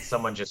later? Can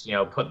someone just,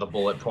 put the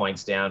bullet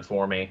points down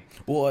for me?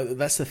 Well,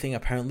 that's the thing.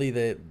 Apparently,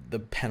 the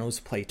panels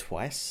play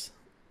twice.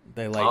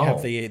 They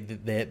have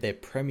their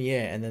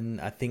premiere, and then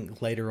I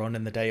think later on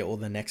in the day or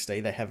the next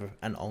day they have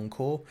an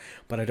encore.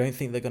 But I don't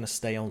think they're going to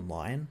stay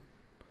online.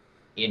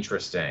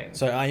 Interesting.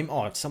 So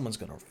if someone's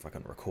going to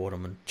fucking record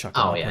them and chuck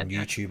them up on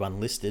YouTube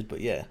unlisted,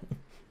 but yeah.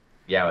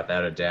 Yeah,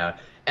 without a doubt.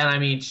 And I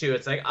mean, too,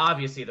 it's like,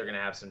 obviously they're going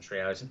to have some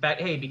trailers. In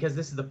fact, hey, because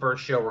this is the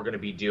first show we're going to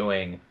be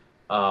doing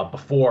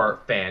before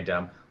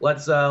fandom,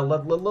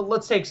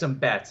 let's take some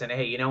bets. And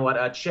hey, you know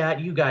what, chat,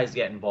 you guys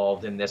get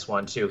involved in this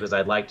one too, because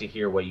I'd like to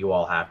hear what you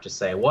all have to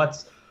say.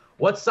 What's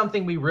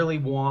something we really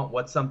want?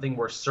 What's something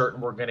we're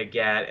certain we're going to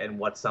get? And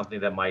what's something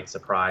that might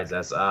surprise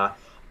us?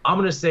 I'm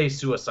going to say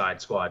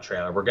Suicide Squad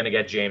trailer. We're going to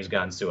get James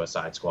Gunn's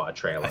Suicide Squad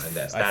trailer in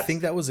this. I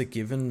think that was a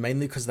given,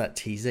 mainly because that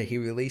teaser he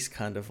released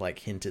kind of like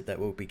hinted that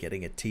we'll be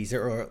getting a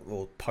teaser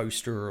or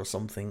poster or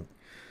something.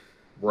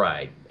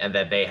 Right, and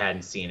that they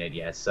hadn't seen it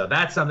yet. So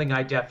that's something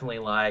I definitely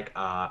like.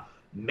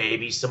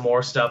 Maybe some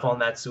more stuff on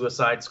that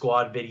Suicide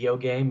Squad video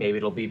game. Maybe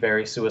it'll be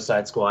very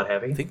Suicide Squad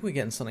heavy. I think we're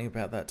getting something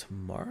about that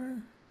tomorrow.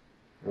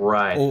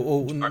 Right.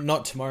 Or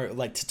not tomorrow,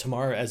 like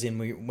tomorrow as in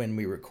when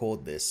we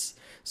record this.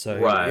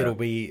 So it'll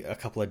be a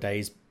couple of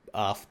days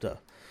after.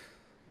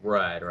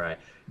 Right.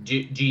 Do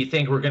you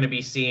think we're going to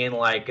be seeing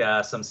like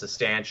some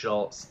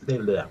substantial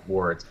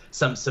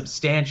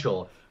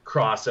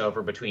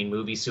crossover between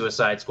movie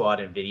Suicide Squad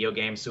and video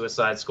game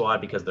Suicide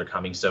Squad, because they're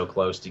coming so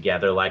close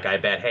together? Like, I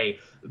bet, hey,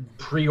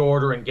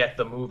 pre-order and get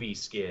the movie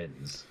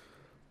skins.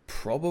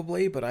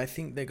 Probably, but I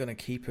think they're going to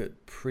keep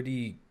it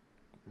pretty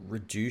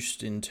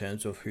reduced in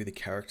terms of who the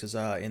characters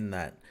are in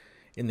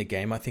the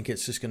game. I think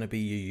it's just going to be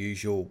your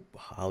usual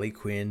Harley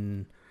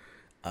Quinn,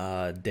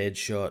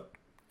 Deadshot,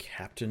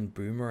 Captain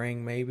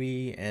Boomerang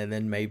maybe, and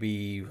then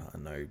maybe, I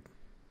don't know,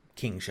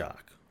 King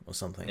Shark or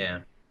something. Yeah,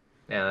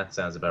 that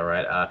sounds about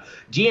right.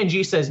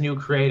 GNG says new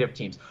creative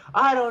teams.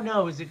 I don't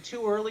know. Is it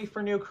too early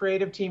for new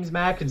creative teams,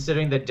 Matt,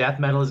 considering that death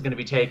metal is going to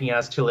be taking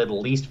us till at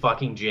least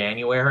fucking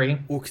January?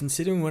 Well,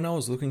 considering when I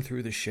was looking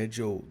through the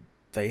schedule,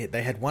 they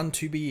had one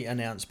to be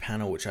announced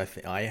panel, which I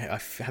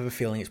have a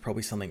feeling it's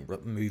probably something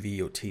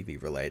movie or TV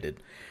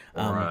related.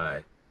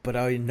 Right. But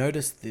I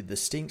noticed the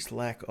distinct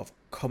lack of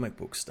comic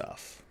book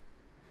stuff.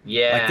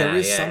 Yeah, like there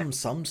is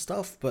some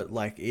stuff, but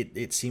like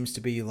it seems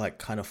to be like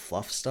kind of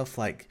fluff stuff,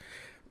 like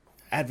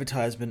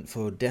advertisement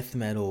for death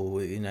metal.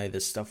 The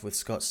stuff with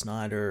Scott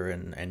Snyder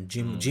and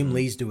Jim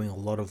Lee's doing a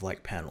lot of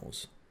like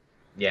panels.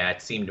 Yeah,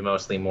 it seemed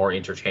mostly more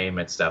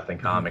entertainment stuff than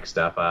comic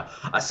stuff.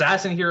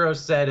 Assassin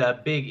Heroes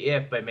said big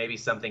if, but maybe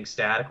something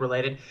static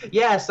related.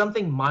 Yeah,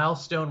 something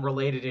milestone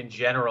related in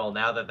general,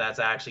 now that that's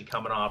actually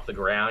coming off the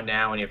ground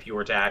now. And if you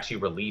were to actually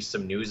release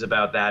some news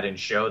about that and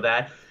show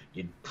that,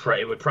 it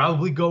would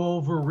probably go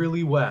over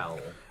really well.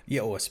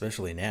 Yeah, well,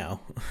 especially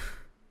now.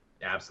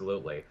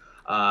 Absolutely.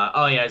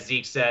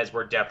 Zeke says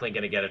we're definitely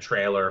going to get a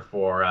trailer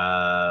for,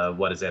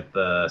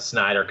 the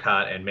Snyder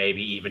Cut, and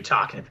maybe even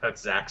talking about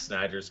Zack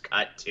Snyder's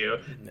cut, too.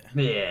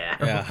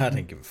 Yeah, I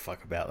didn't give a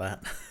fuck about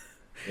that.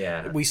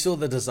 Yeah. We saw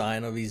the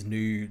design of his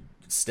new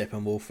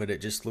Steppenwolf, and it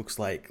just looks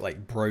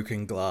like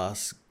broken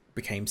glass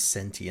became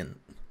sentient.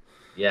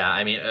 Yeah,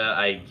 I mean,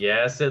 I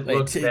guess it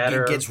looks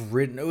better. It gets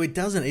rid. No, it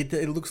doesn't.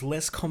 It looks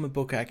less comic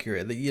book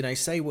accurate.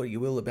 Say what you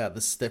will about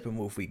the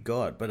Steppenwolf we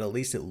got, but at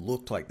least it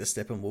looked like the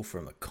Steppenwolf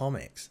from the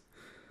comics.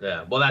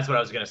 Yeah, well, that's what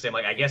I was going to say.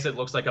 Like, I guess it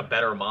looks like a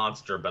better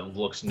monster, but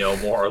looks no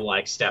more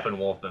like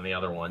Steppenwolf than the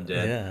other one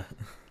did. Yeah.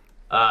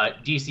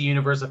 DC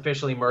Universe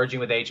officially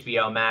merging with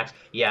HBO Max.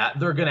 Yeah,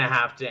 they're going to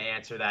have to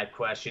answer that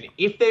question.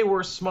 If they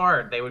were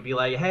smart, they would be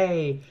like,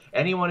 hey,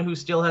 anyone who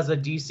still has a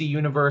DC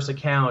Universe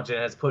account and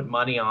has put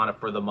money on it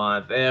for the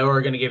month,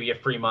 we're going to give you a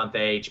free month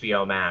of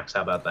HBO Max.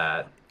 How about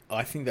that?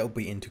 I think they'll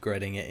be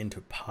integrating it into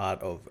part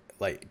of,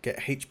 like, get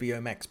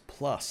HBO Max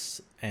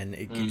Plus, and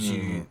it gives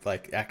you,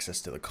 like,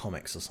 access to the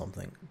comics or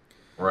something.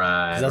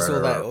 Right.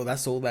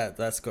 That's all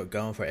that's got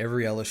going for.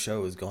 Every other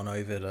show has gone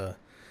over to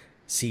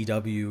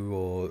CW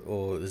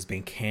or has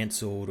been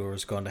cancelled or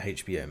has gone to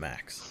HBO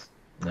Max.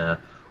 Yeah.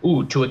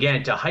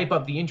 To hype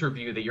up the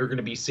interview that you're going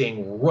to be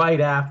seeing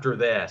right after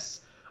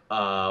this.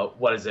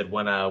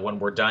 When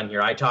we're done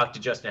here, I talked to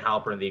Justin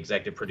Halpern, the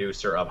executive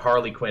producer of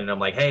Harley Quinn, and I'm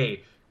like,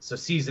 hey, so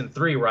season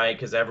 3, right?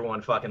 Because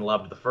everyone fucking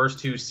loved the first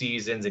 2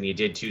 seasons, and you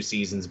did 2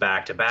 seasons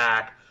back to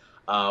back.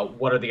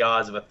 What are the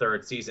odds of a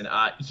 3rd season?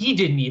 He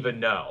didn't even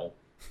know.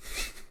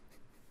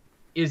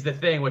 Is the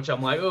thing, which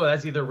I'm like, oh,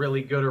 that's either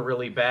really good or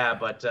really bad.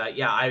 But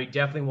I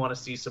definitely want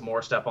to see some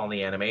more stuff on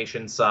the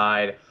animation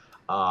side.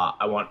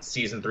 I want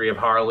season 3 of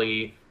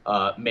Harley.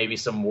 Maybe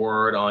some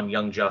word on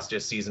Young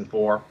Justice season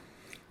 4.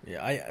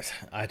 Yeah,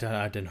 I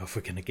don't know if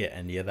we're gonna get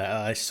any of that.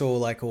 I saw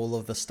like all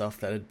of the stuff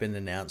that had been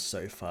announced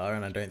so far,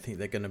 and I don't think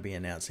they're gonna be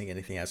announcing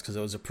anything else because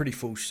it was a pretty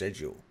full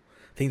schedule.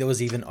 I think there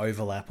was even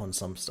overlap on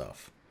some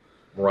stuff.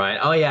 Right.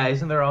 Oh yeah,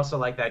 isn't there also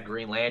like that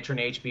Green Lantern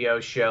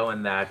HBO show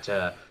and that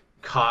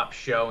cop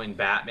show in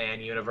Batman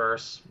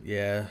universe?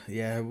 Yeah,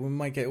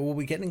 we'll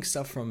be getting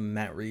stuff from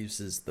Matt Reeves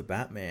as the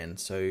Batman,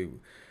 so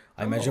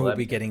I Oh, imagine we'll that'd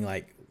be be good. getting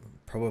like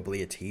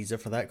probably a teaser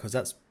for that because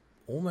that's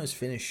almost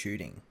finished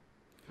shooting.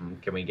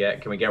 Can we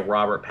get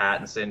Robert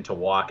Pattinson to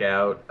walk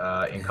out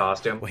in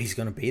costume? Well, he's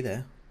gonna be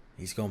there.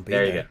 He's gonna be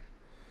There you there.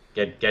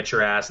 go. Get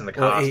your ass in the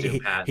Well, costume, he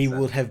Pattinson.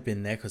 would have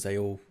been there because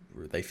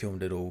they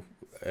filmed it all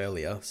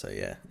earlier. So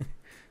yeah,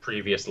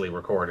 Previously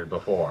recorded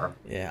before.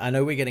 yeah. I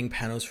know we're getting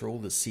panels for all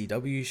the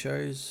CW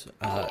shows,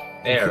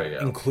 There we go.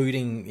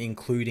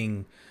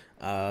 including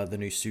the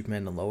new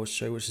Superman and Lois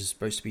show, which is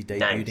supposed to be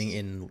debuting Nice.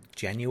 in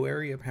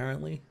January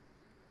apparently.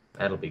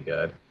 That'll be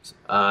good.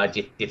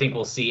 Do you think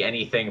we'll see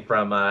anything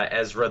from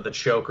Ezra the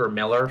Choker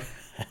Miller?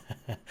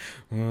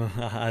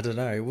 I don't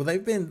know. Well,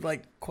 they've been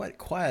like quite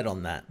quiet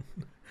on that.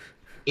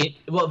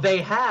 Well, they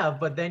have,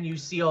 but then you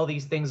see all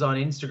these things on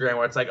Instagram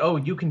where it's like, oh,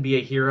 you can be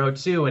a hero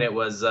too, and it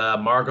was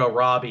Margot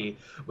Robbie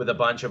with a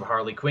bunch of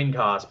Harley Quinn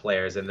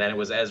cosplayers, and then it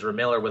was Ezra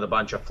Miller with a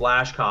bunch of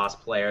Flash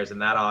cosplayers,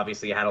 and that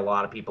obviously had a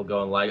lot of people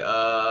going like,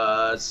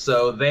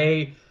 so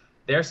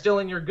they're still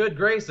in your good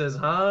graces,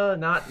 huh?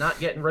 Not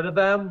getting rid of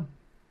them?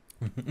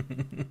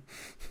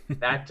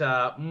 That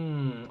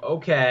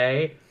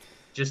okay.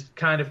 Just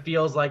kind of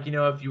feels like,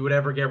 if you would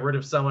ever get rid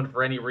of someone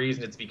for any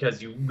reason, it's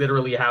because you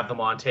literally have them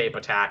on tape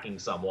attacking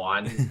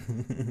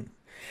someone.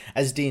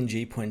 As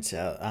D&G points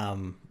out,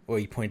 or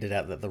he pointed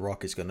out that The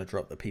Rock is going to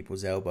drop the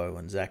People's Elbow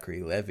on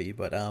Zachary Levi,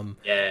 but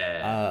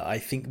Yeah, I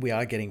think we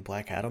are getting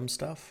Black Adam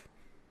stuff.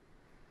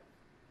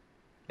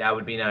 that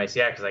would be nice.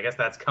 Yeah, because I guess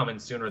that's coming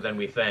sooner than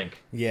we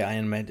think. Yeah,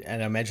 and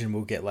I imagine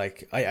we'll get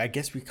like I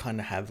guess we kind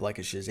of have like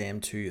a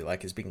Shazam 2,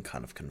 like it's been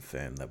kind of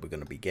confirmed that we're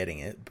going to be getting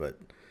it, but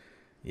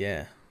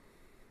yeah.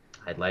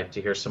 I'd like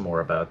to hear some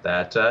more about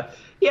that.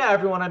 Yeah,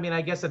 everyone, I mean,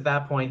 I guess at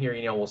that point here,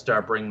 we'll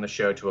start bringing the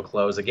show to a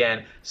close.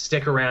 Again,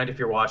 stick around if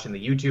you're watching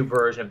the YouTube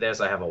version of this.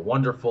 I have a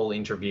wonderful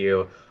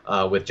interview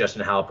with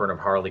Justin Halpern of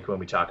Harley Quinn.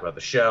 We talk about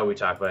the show. We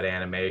talk about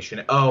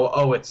animation.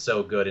 Oh, it's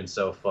so good and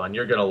so fun.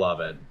 You're going to love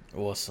it.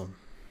 Awesome.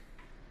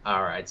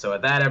 All right, so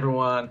at that,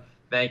 everyone,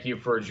 thank you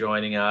for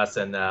joining us.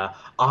 And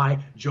I,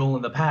 Joel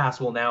in the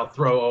past, will now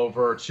throw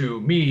over to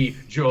me,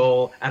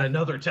 Joel, at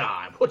another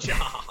time.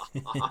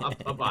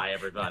 Bye-bye,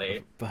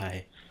 everybody.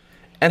 Bye.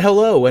 And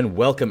hello and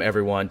welcome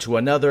everyone to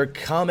another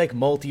Comic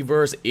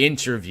Multiverse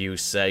interview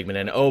segment.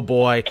 And oh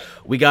boy,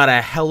 we got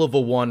a hell of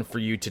a one for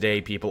you today,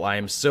 people. I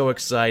am so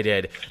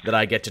excited that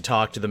I get to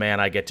talk to the man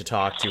I get to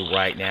talk to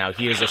right now.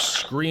 He is a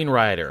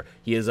screenwriter,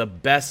 he is a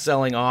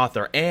best-selling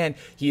author, and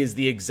he is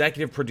the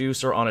executive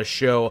producer on a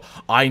show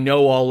I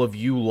know all of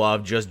you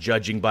love, just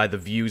judging by the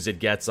views it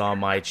gets on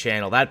my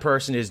channel. That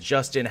person is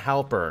Justin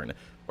Halpern.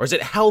 Or is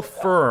it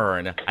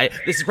Halfern?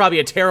 This is probably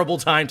a terrible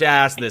time to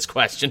ask this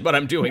question, but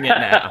I'm doing it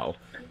now.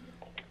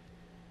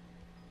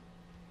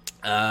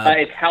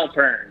 It's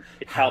Halpern.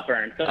 It's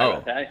Halpern. Sorry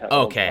about that.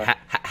 Okay.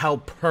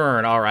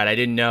 Halpern. All right. I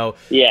didn't know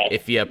Yes.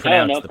 if you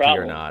pronounced no the P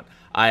or problem.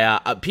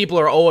 not. People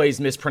are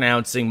always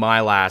mispronouncing my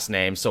last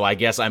name, so I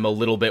guess I'm a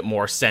little bit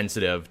more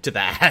sensitive to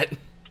that.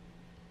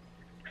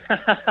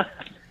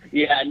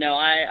 Yeah, no,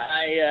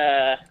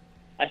 I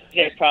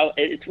think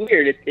it's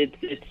weird.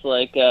 It's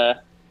like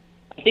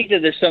I think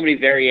that there's so many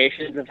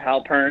variations of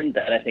Halpern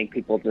that I think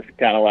people just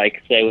kind of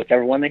like say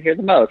whichever one they hear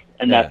the most,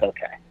 and that's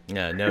okay.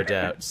 Yeah, no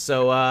doubt.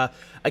 So,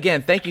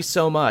 again, thank you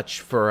so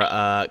much for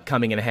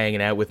coming and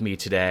hanging out with me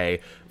today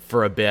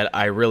for a bit.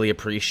 I really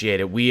appreciate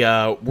it. We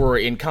were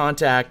in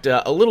contact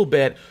a little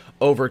bit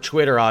over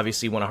Twitter,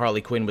 obviously, when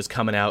Harley Quinn was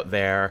coming out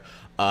there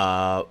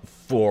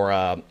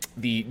for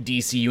the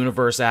DC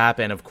Universe app,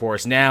 and of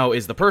course now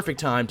is the perfect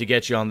time to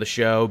get you on the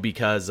show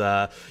because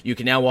you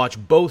can now watch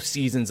both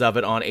seasons of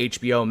it on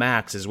HBO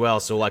Max as well,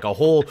 so like a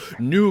whole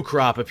new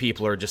crop of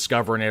people are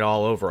discovering it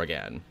all over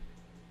again.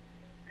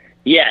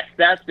 Yes,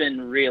 that's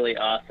been really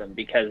awesome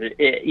because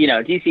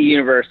DC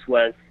Universe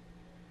was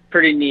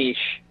pretty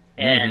niche,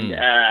 and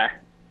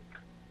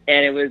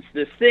it was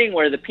this thing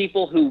where the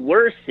people who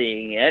were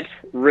seeing it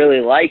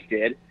really liked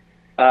it,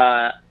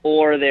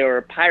 or they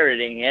were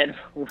pirating it,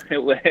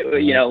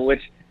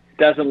 which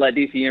doesn't let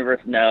DC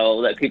Universe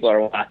know that people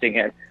are watching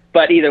it.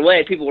 But either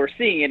way, people were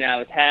seeing it, and I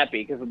was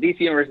happy because DC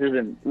Universe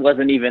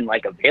wasn't even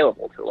like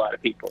available to a lot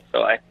of people.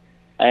 So I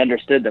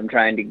understood them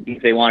trying to,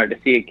 if they wanted to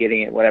see it,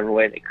 getting it whatever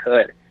way they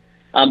could.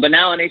 But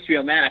now on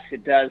HBO Max,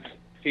 it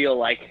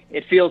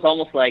feels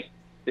almost like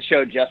the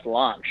show just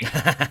launched.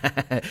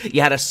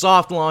 You had a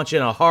soft launch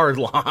and a hard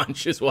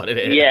launch is what it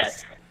is.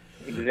 Yes,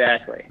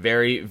 exactly.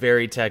 Very,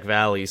 very Tech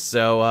Valley.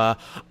 So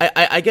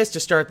I guess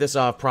to start this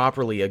off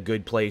properly, a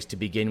good place to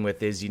begin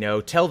with is,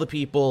 tell the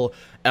people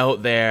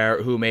out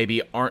there who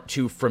maybe aren't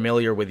too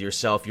familiar with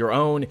yourself, your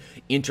own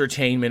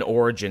entertainment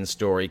origin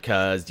story,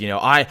 because,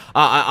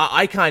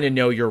 I kind of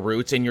know your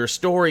roots, and your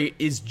story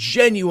is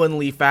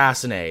genuinely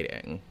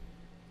fascinating.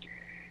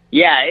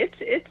 Yeah,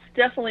 it's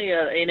definitely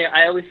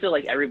I always feel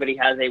like everybody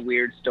has a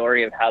weird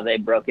story of how they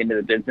broke into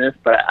the business,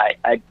 but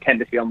I tend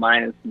to feel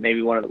mine is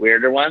maybe one of the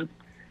weirder ones.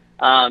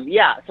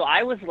 Yeah, so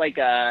I was like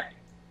I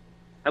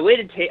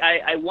wanted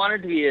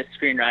to be a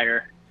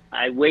screenwriter.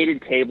 I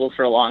waited tables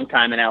for a long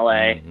time in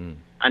LA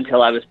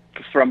until I was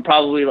from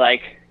probably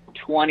like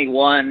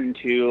 21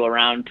 to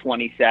around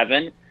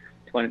 27.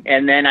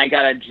 And then I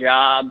got a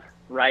job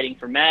writing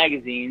for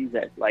magazines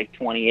at like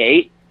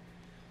 28.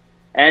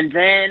 And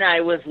then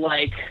I was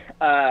like,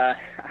 I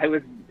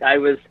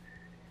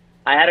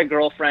had a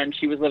girlfriend.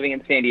 She was living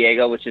in San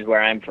Diego, which is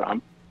where I'm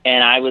from.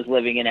 And I was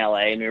living in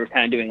LA, and we were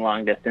kind of doing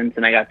long distance.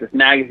 And I got this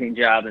magazine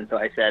job. And so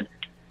I said,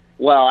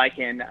 well, I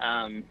can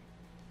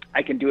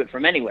do it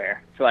from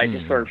anywhere. So I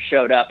just sort of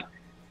showed up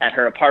at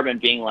her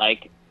apartment being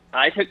like,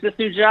 I took this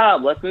new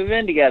job. Let's move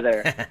in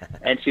together.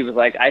 And she was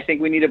like, I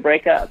think we need to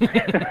break up.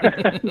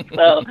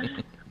 So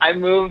I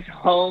moved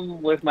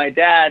home with my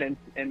dad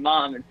and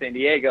mom in San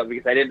Diego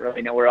because I didn't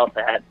really know where else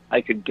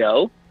I could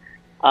go.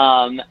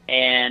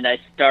 And I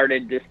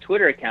started this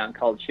Twitter account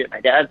called Shit My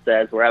Dad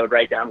Says, where I would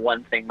write down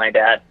one thing my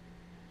dad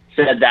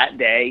said that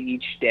day,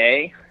 each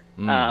day.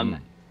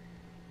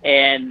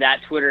 And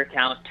that Twitter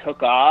account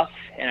took off,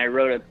 and I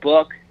wrote a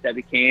book that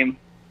became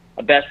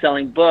a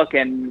best-selling book.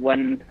 And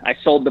when I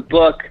sold the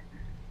book,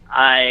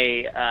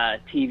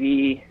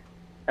 TV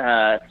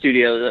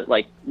studios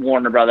like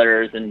Warner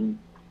Brothers and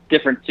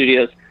different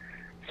studios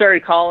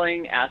started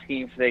calling,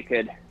 asking if they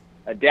could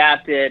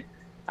adapt it.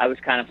 I was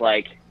kind of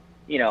like,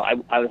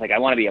 I was like, I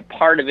want to be a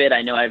part of it.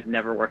 I know I've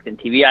never worked in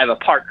TV. I have a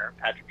partner,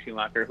 Patrick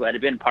Schumacher, who had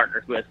been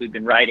partners with. We'd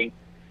been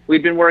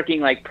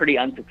working like pretty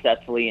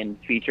unsuccessfully in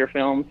feature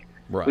films.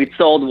 Right. We'd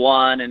sold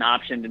one and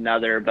optioned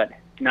another, but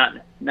not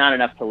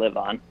enough to live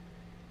on.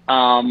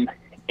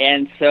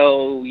 And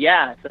so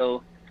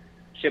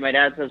Shit My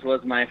Dad Says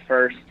was my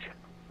first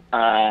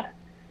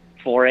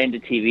foray into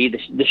TV.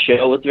 The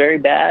show was very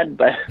bad,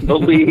 but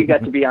we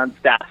got to be on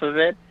staff of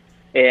it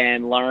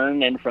and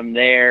learn. And from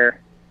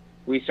there,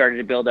 we started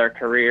to build our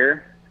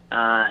career,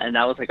 and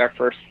that was like our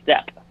first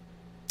step.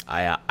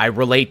 I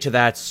relate to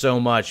that so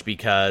much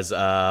because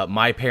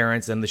my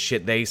parents and the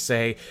shit they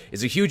say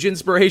is a huge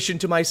inspiration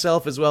to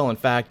myself as well. In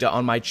fact,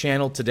 on my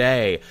channel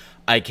today,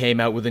 I came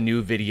out with a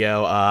new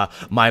video.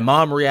 My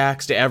mom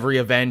reacts to every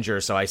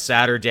Avenger, so I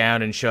sat her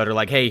down and showed her,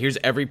 like, hey, here's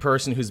every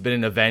person who's been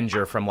an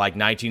Avenger from, like,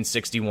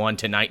 1961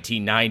 to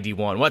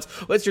 1991.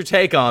 What's your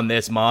take on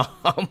this, Mom?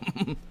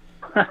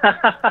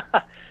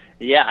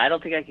 Yeah, I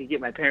don't think I could get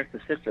my parents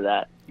to sit for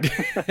that.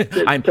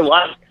 to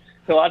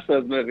watch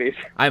those movies.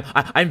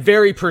 I'm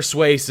very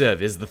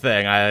persuasive is the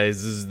thing.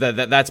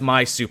 That's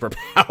my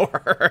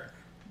superpower.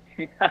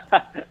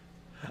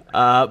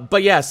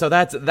 But yeah, so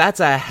that's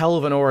a hell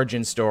of an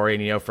origin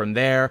story, and from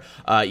there,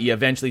 you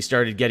eventually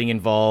started getting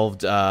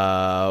involved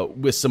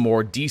with some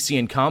more DC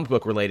and comic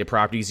book related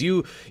properties.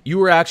 You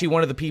were actually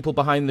one of the people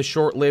behind the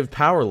short-lived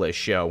Powerless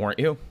show, weren't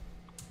you?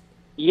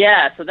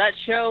 Yeah, so that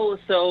show,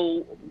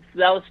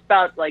 that was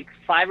about like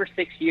 7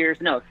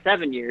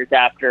 years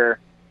after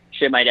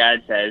Shit My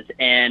Dad Says,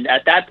 and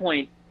at that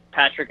point,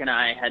 Patrick and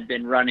I had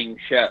been running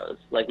shows.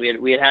 Like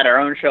we had our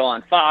own show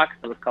on Fox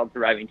that was called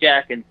Surviving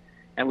Jack, and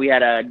we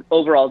had an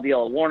overall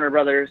deal at Warner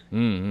Brothers.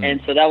 And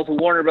so that was a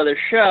Warner Brothers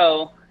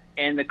show,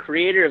 and the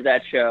creator of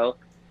that show,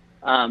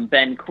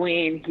 Ben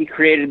Queen, he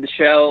created the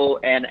show,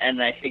 and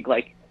I think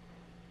like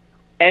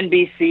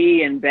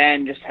NBC and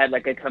Ben just had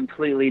like a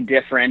completely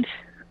different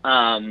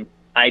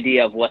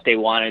idea of what they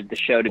wanted the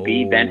show to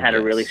be. Ben had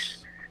a really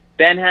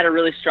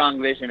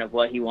strong vision of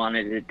what he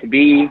wanted it to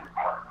be,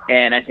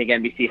 and I think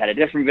NBC had a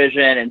different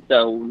vision. And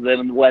so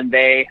then when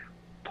they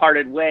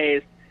parted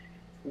ways,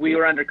 we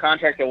were under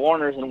contract at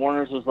Warner's, and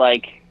Warner's was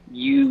like,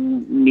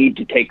 you need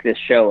to take this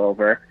show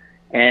over.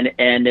 And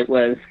it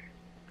was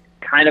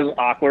kind of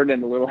awkward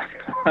and a little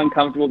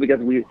uncomfortable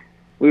because we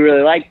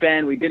really liked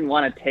Ben. We didn't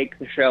want to take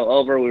the show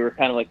over. We were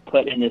kind of like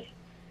put in this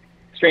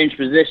strange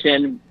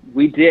position.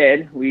 We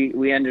did.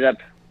 We ended up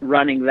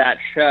running that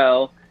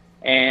show,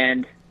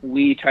 and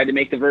we tried to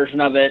make the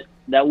version of it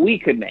that we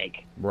could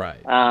make.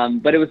 Right.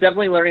 But it was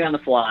definitely learning on the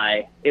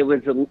fly. It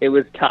was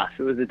tough.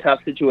 It was a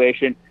tough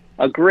situation.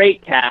 A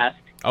great cast.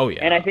 Oh yeah.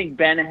 And I think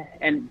Ben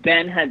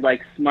had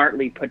like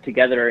smartly put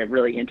together a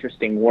really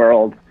interesting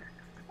world.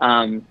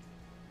 And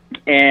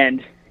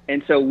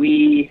so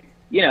we,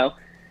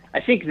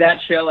 I think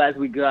that show, as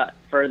we got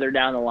further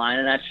down the line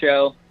in that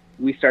show,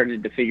 we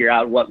started to figure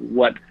out what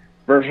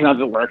version of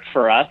it worked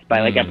for us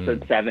by like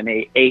episode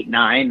 7, 8,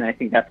 9. And I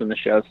think that's when the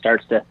show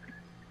starts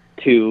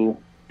to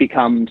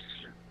become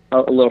a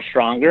little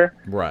stronger.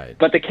 Right.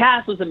 But the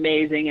cast was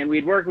amazing, and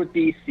we'd worked with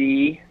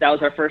DC. That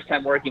was our first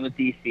time working with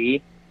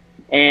DC.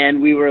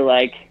 And we were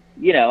like,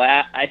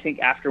 I think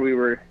after we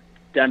were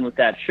done with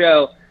that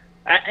show,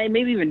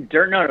 maybe even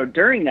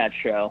during that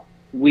show,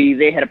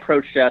 they had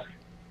approached us.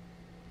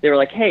 They were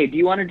like, hey, do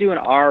you want to do an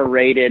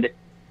R-rated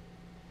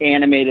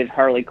animated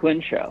Harley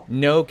Quinn show?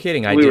 No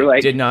kidding. I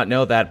did not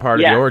know that part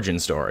of the origin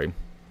story.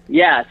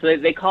 Yeah, so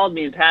they called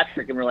me and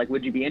Patrick and were like,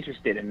 would you be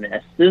interested in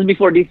this? This is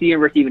before DC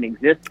Universe even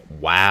existed.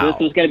 Wow. So this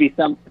was going to be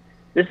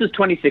this is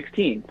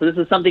 2016, so this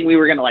is something we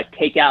were going to like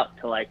take out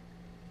to like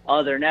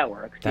other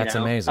networks. That's you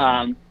know?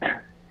 amazing.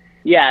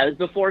 Yeah, it was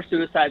before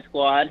Suicide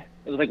Squad.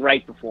 It was like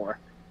right before.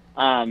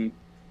 And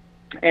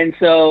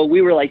so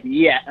we were like,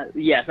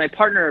 yes. My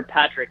partner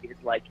Patrick is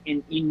like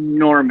an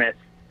enormous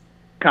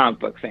comic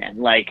book fan,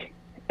 like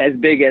as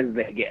big as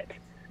they get.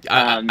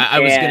 I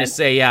was going to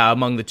say, yeah,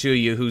 among the two of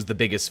you, who's the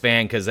biggest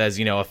fan? Because as,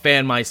 you know, a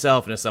fan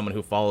myself and as someone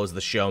who follows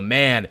the show,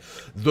 man,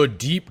 the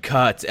deep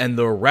cuts and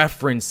the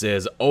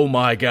references, oh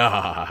my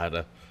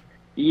God.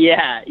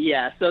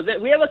 Yeah. So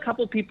we have a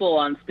couple people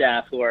on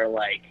staff who are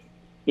like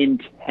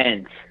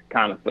intense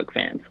comic book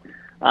fans.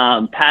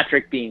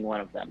 Patrick being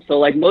one of them. So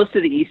like most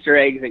of the Easter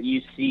eggs that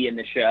you see in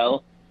the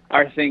show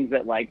are things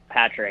that like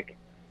Patrick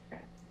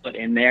put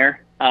in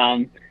there.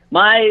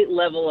 My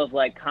level of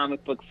like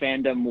comic book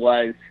fandom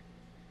was,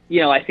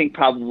 you know, I think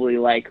probably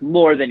like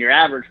more than your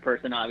average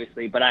person,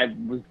 obviously, but I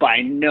was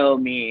by no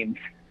means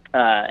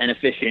an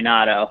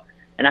aficionado,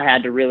 and I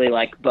had to really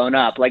like bone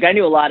up. Like I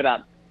knew a lot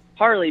about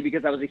Harley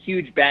because I was a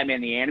huge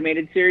Batman the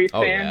Animated Series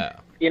fan, yeah.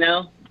 you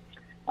know?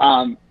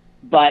 And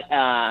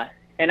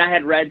I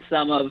had read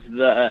some of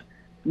the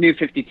New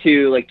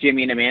 52, like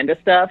Jimmy and Amanda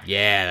stuff.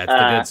 Yeah,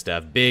 that's the good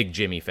stuff. Big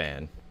Jimmy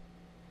fan.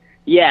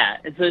 Yeah,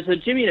 and so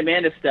Jimmy and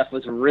Amanda stuff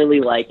was really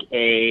like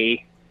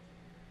a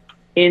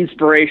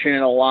inspiration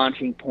and a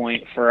launching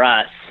point for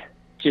us,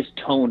 just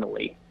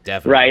tonally.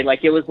 Definitely. Right?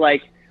 Like it was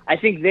like, I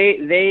think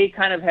they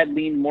kind of had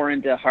leaned more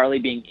into Harley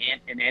being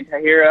an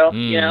anti-hero,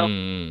 you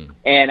know?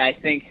 And I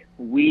think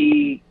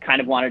we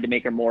kind of wanted to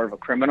make her more of a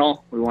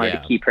criminal. We wanted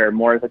to keep her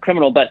more as a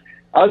criminal, but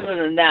other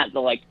than that, the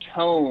like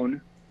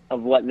tone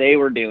of what they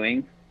were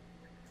doing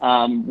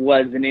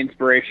was an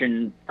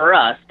inspiration for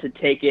us to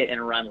take it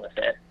and run with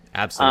it.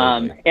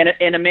 Absolutely.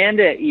 And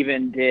Amanda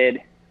even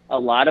did a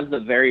lot of the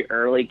very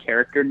early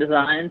character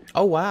designs.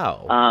 Oh,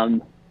 wow.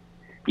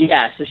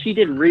 Yeah, so she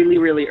did really,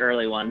 really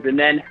early ones. And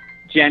then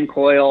Jen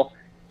Coyle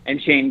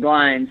and Shane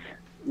Glines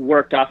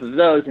worked off of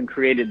those and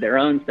created their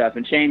own stuff.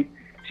 And Shane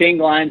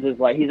Glines is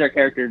like, he's our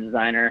character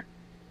designer,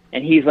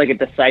 and he's like a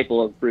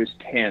disciple of Bruce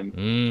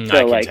Timm. So,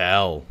 I can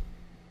tell.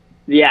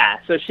 Yeah,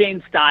 so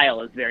Shane's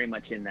style is very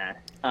much in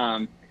that.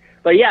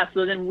 But yeah,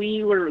 so then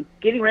we were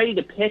getting ready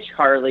to pitch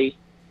Harley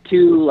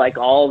to like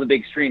all the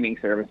big streaming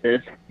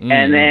services.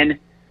 And then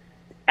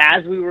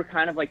as we were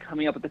kind of like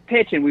coming up with the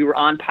pitch, and we were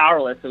on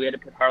Powerless, so we had to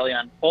put Harley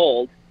on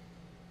hold.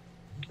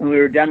 When we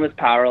were done with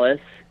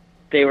Powerless,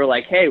 they were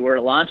like, hey, we're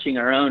launching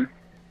our own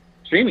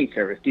streaming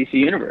service, DC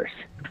Universe.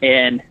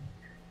 And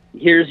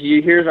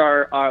here's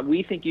our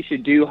we think you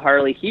should do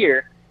Harley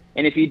here.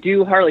 And if you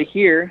do Harley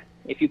here,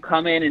 if you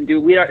come in and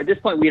at this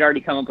point we'd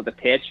already come up with a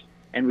pitch,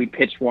 and we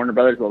pitched Warner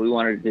Brothers what we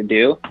wanted to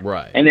do.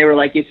 Right. And they were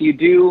like, if you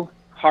do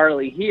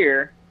Harley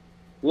here,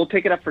 we'll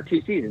pick it up for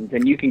 2 seasons,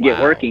 and you can get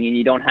working, and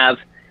you won't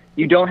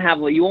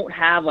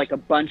have like a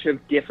bunch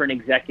of different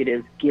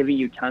executives giving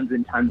you tons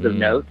and tons of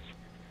notes.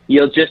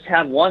 You'll just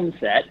have one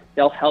set.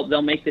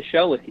 They'll make the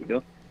show with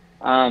you.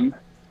 And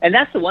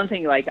that's the one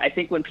thing, like, I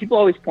think when people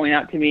always point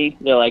out to me,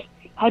 they're like,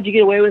 how'd you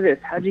get away with this?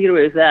 How'd you get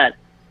away with that?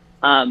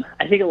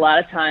 I think a lot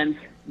of times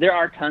there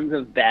are tons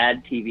of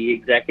bad TV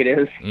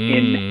executives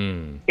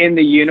in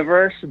the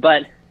universe,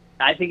 but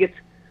I think it's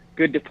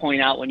good to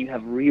point out when you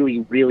have really,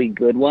 really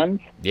good ones.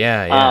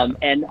 Yeah.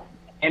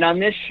 And on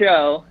this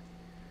show,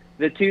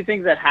 the two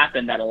things that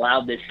happened that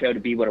allowed this show to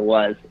be what it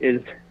was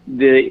is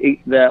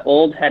the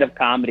old head of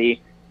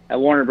comedy at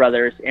Warner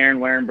Brothers, Aaron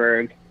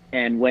Warenberg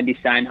and Wendy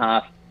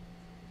Steinhoff,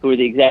 who were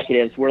the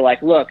executives, were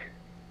like, look,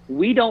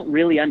 we don't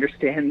really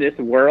understand this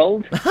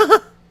world.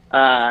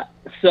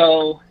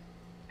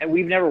 And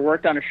we've never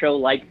worked on a show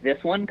like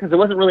this one because there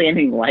wasn't really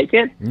anything like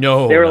it.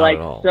 No, they were not like,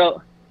 at all.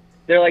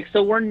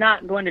 So we're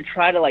not going to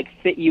try to like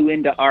fit you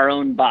into our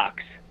own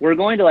box. We're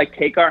going to like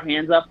take our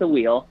hands off the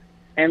wheel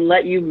and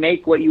let you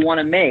make what you want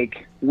to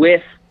make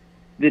with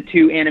the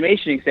two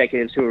animation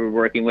executives who we're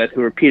working with,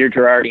 who are Peter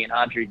Girardi and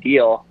Audrey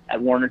Deal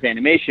at Warner's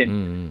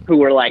Animation, who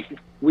were like,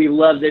 we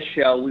love this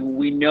show.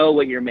 We know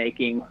what you're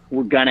making.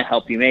 We're going to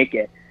help you make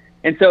it.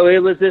 And so it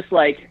was this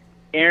like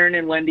Aaron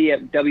and Wendy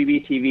at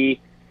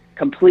WBTV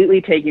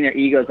completely taking their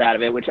egos out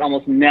of it, which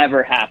almost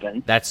never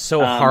happens. That's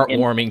so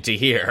heartwarming to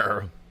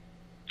hear.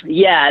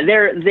 Yeah,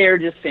 they're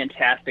just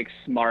fantastic,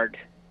 smart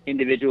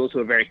individuals who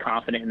are very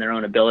confident in their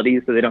own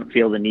abilities, so they don't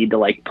feel the need to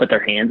like put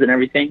their hands in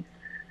everything.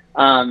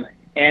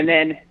 And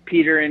then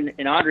Peter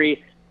and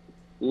Audrey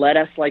let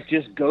us like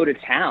just go to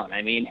town.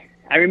 I mean,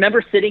 I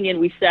remember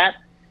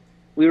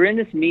we were in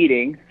this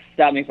meeting.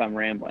 Stop me if I'm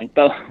rambling.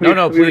 But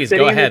please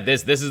go ahead.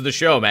 This is the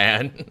show,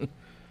 man.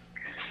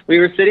 We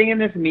were sitting in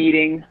this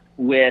meeting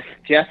with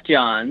Jeff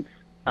Johns.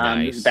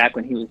 Nice. This is back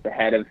when he was the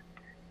head of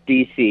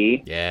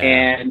DC. Yeah.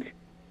 And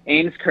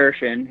Ames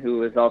Kirshen, who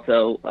was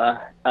also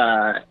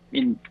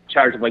in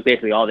charge of like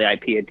basically all the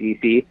IP at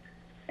DC.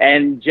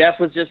 And Jeff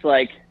was just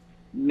like,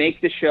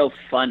 make the show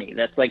funny.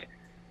 That's like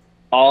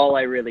all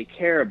I really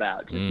care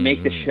about. Just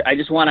make the show. I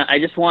just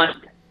want.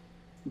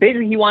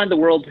 Basically, he wanted the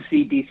world to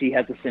see DC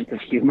has a sense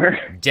of humor.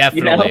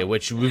 Definitely, you know?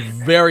 Which was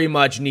very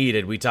much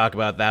needed. We talk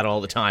about that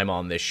all the time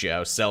on this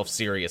show.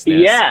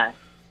 Self-seriousness. Yeah.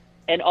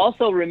 and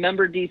also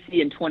remember DC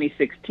in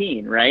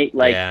 2016, right?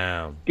 Like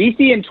Yeah.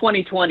 DC in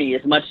 2020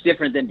 is much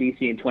different than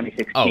DC in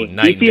 2016. Oh,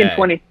 night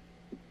and day.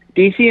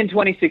 DC in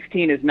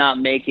 2016 is not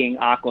making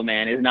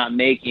Aquaman, is not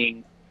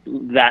making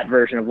that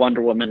version of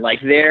Wonder Woman. Like,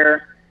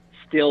 they're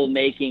still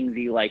making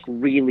the, like,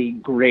 really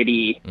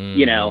gritty,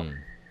 you know.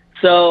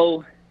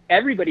 So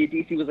everybody at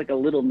DC was, like, a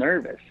little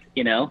nervous,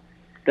 you know.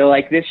 They're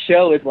like, this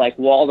show is, like,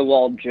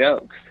 wall-to-wall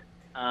jokes.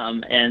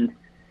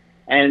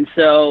 And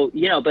so,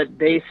 you know, but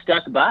they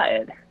stuck by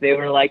it. They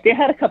were like, they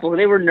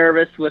were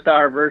nervous with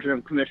our version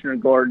of Commissioner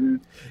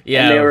Gordon.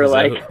 Yeah, and they were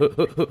like,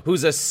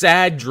 who's a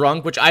sad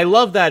drunk, which I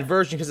love that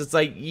version because it's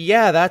like,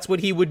 yeah, that's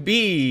what he would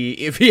be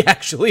if he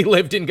actually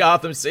lived in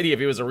Gotham City, if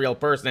he was a real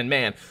person. And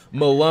man,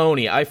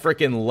 Maloney, I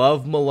freaking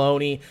love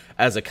Maloney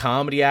as a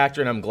comedy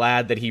actor, and I'm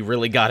glad that he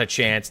really got a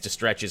chance to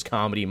stretch his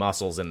comedy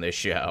muscles in this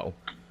show.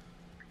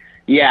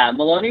 Yeah,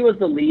 Maloney was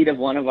the lead of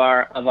one of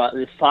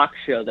this Fox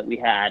show that we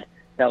had.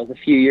 That was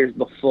a few years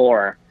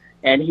before,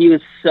 and he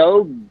was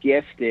so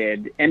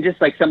gifted and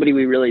just like somebody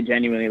we really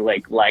genuinely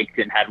liked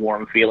and had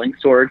warm feelings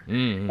toward.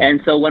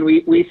 And so when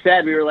we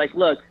said, we were like,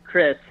 look,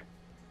 Chris,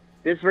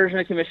 this version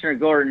of Commissioner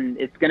Gordon,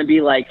 it's going to be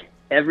like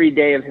every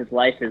day of his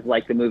life is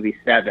like the movie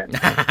Seven.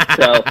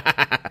 So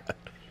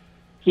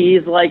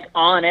he's like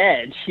on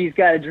edge. He's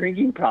got a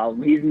drinking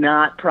problem. He's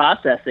not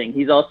processing.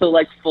 He's also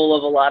like full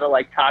of a lot of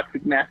like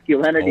toxic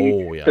masculinity.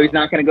 Oh, yeah. So he's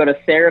not going to go to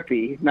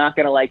therapy. He's not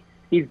going to like,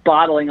 he's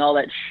bottling all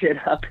that shit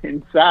up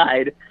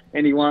inside,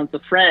 and he wants a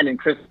friend. And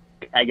Chris,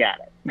 I got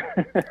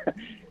it.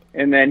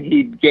 And then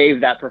he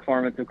gave that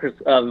performance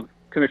of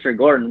Commissioner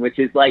Gordon, which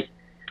is like,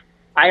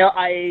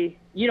 I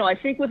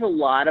think with a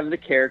lot of the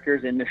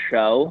characters in the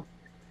show,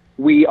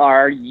 we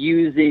are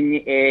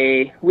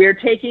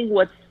taking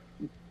what's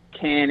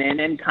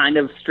canon and kind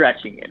of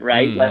stretching it,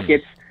 right? Like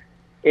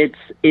it's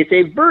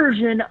a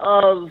version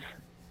of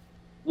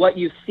what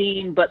you've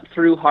seen, but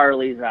through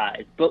Harley's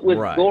eyes. But with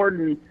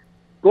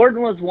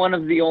Gordon was one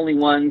of the only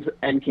ones,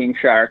 and King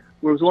Shark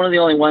was one of the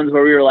only ones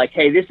where we were like,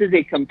 hey, this is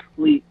a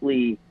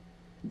completely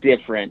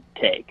different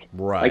take.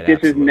 Right. Like, this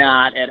absolutely. is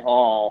not at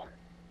all,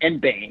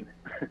 and Bane,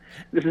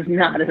 this is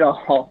not at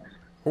all.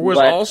 Who was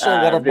also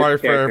one of my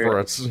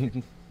favorites.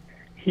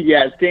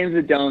 Yes, James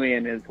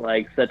Adomian is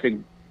like such a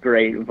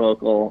great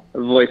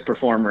voice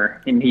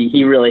performer, and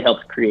he really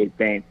helps create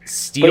Bane.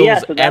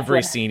 Steals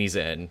every scene he's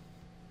in.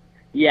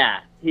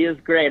 Yeah, he is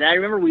great. And I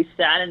remember we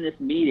sat in this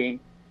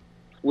meeting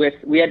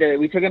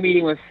we took a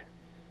meeting with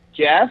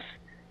Jeff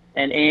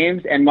and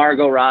Ames and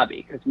Margot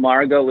Robbie, because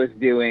Margot was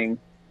doing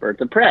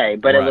Birds of Prey,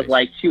 but it was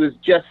like they were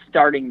just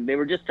starting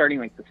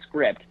like the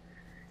script,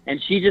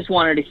 and she just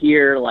wanted to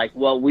hear like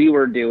what we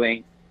were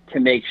doing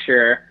to make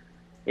sure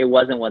it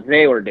wasn't what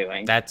they were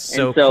doing. That's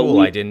so cool.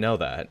 I didn't know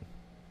that.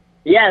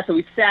 Yeah, so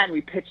we sat and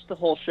we pitched the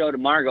whole show to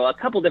Margot a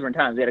couple different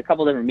times. We had a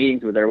couple different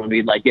meetings with her when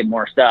we'd like get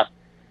more stuff.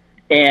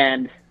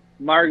 And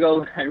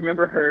Margot, I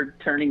remember her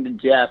turning to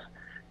Jeff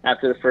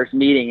after the first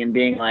meeting and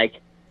being like,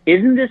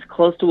 isn't this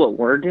close to what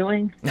we're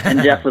doing?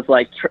 And Jeff was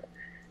like,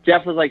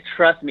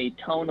 trust me,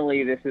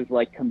 tonally, this is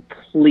like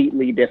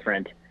completely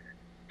different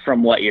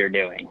from what you're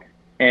doing.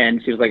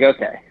 And she was like,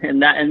 okay.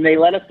 And they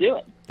let us do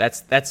it.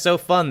 That's so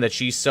fun that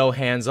she's so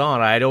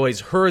hands-on. I'd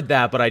always heard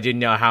that, but I didn't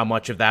know how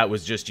much of that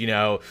was just,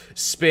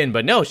 spin.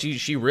 But no,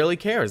 she really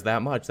cares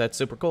that much. That's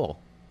super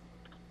cool.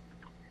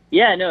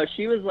 Yeah, no,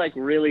 she was like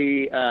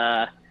really,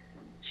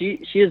 she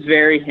is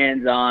very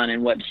hands-on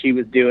in what she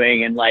was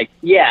doing. And like,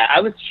 yeah,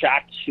 I was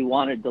shocked she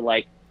wanted to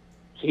like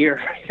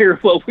hear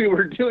what we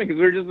were doing, because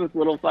we were just this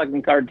little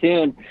fucking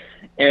cartoon,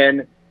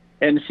 and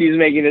she's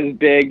making this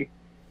big,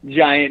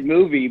 giant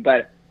movie.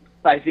 But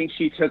I think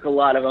she took a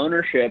lot of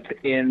ownership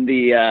in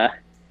the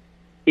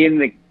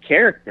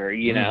character,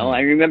 I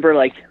remember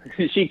like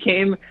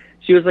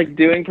she was like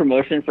doing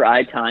promotion for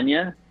I,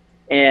 Tonya,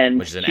 and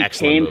which is an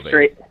excellent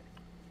movie.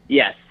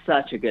 Yes,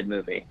 such a good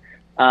movie.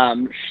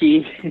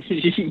 She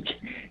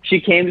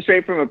came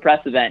straight from a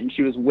press event, and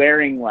she was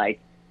wearing like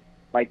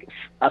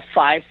a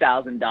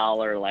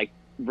 $5,000 like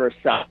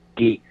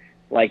Versace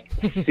like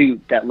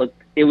suit that looked.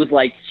 It was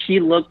like she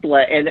looked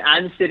like, and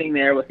I'm sitting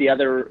there with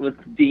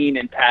Dean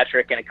and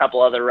Patrick and a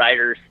couple other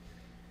writers,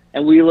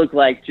 and we looked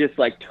like just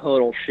like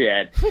total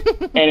shit.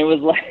 And it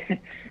was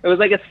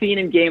like a scene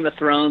in Game of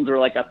Thrones where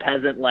like a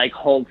peasant like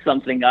holds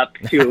something up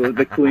to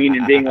the queen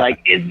and being like,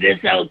 "Is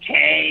this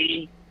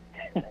okay?"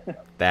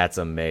 That's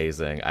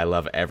amazing. I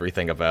love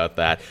everything about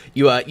that.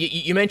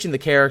 You mentioned the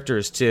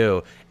characters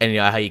too, and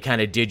how you kind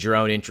of did your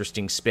own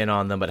interesting spin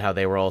on them, but how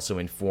they were also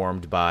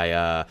informed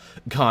by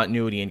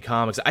continuity in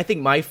comics. I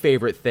think my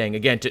favorite thing,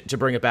 again, to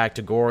bring it back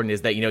to Gordon,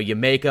 is that you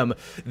make him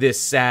this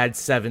sad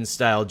Seven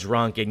style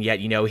drunk, and yet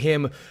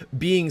him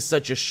being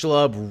such a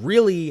schlub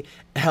really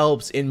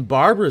helps in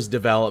Barbara's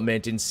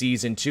development in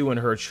season 2 and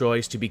her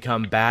choice to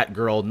become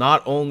Batgirl,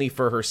 not only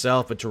for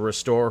herself but to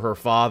restore her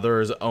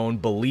father's own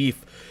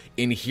belief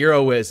in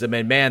heroism.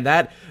 And man,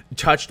 that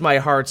touched my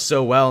heart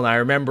so well. And I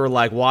remember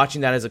like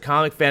watching that as a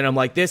comic fan. I'm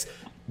like, this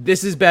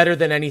is better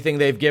than anything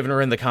they've given her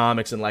in the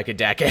comics in like a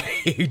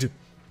decade.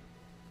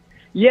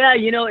 Yeah,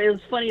 it was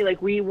funny.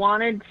 Like we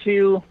wanted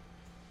to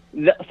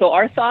so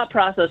our thought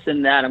process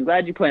in that, I'm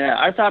glad you pointed out,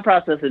 our thought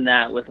process in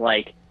that was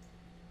like,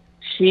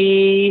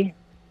 she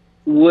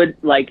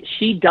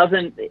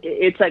doesn't,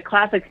 it's a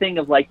classic thing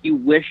of like, you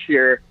wish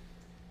your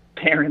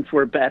parents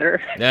were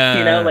better. You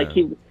know,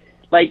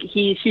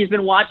 she's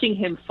been watching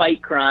him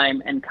fight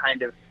crime and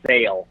kind of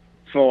fail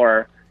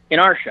in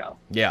our show.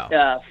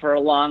 Yeah. For a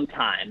long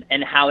time,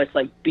 and how it's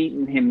like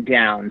beaten him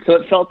down. So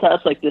it felt to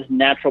us like this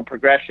natural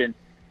progression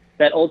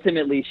that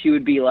ultimately she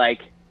would be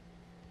like,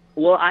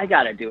 well, I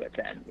got to do it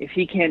then. If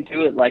he can't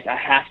do it, like, I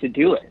have to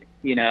do it,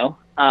 you know?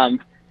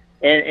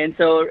 And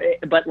so,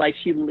 but like,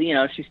 she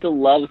still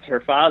loves her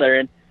father.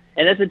 And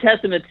it's a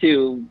testament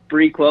to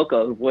Brie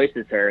Cuoco, who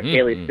voices her,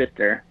 Haley's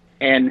sister,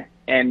 and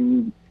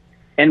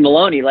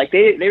Maloney. Like,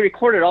 they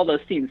recorded all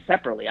those scenes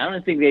separately. I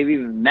don't think they've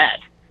even met.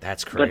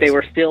 That's crazy. But they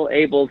were still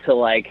able to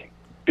like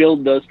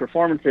build those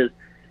performances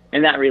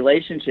in that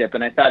relationship,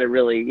 and I thought it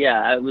really,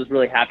 I was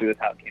really happy with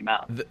how it came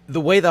out. The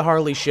way the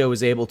Harley show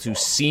is able to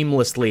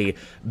seamlessly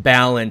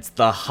balance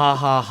the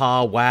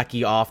ha-ha-ha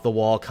wacky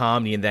off-the-wall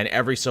comedy, and then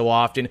every so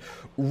often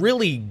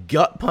really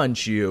gut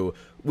punch you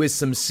with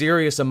some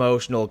serious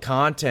emotional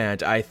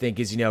content, I think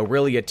is,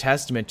 really a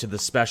testament to the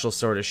special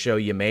sort of show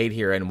you made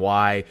here and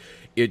why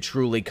it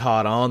truly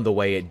caught on the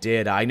way it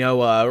did. I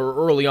know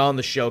early on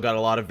the show got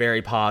a lot of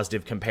very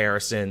positive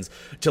comparisons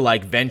to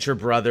like Venture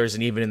Brothers,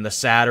 and even in the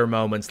sadder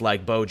moments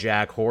like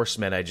BoJack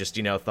Horseman. I just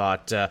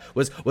thought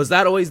was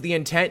that always the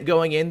intent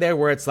going in there,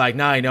 where it's like,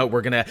 nah,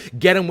 we're gonna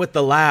get him with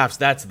the laughs,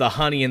 that's the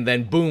honey, and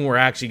then boom, we're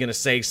actually gonna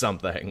say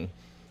something.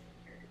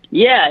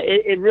 Yeah,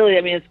 it really,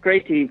 I mean, it's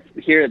great to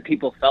hear that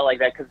people felt like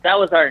that, because that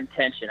was our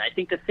intention. I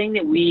think the thing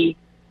that we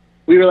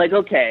were like,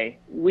 okay,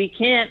 we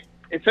can't,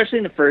 especially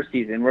in the first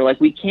season, we're like,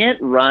 we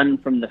can't run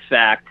from the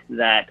fact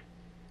that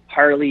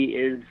Harley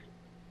is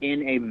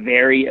in a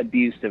very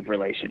abusive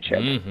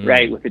relationship,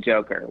 right, with the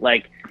Joker.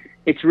 Like,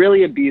 it's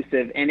really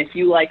abusive, and if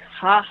you like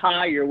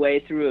ha-ha your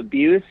way through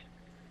abuse,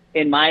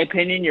 in my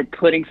opinion, you're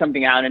putting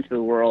something out into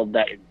the world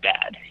that is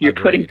bad. You're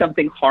putting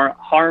something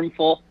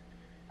harmful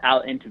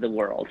out into the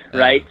world,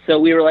 right? So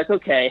we were like,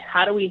 okay,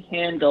 how do we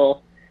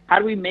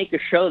make a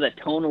show that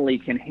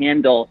tonally can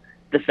handle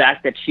the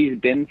fact that she's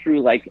been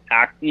through like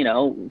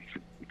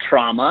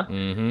trauma,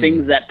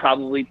 things that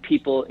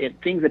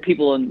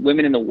people and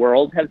women in the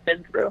world have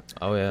been through.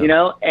 Oh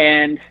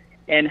yeah.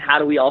 And how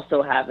do we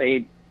also have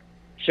a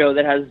show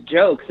that has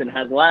jokes and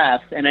has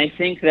laughs? And I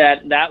think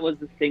that was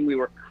the thing we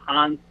were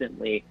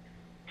constantly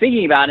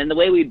thinking about. And the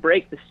way we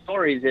break the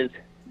stories is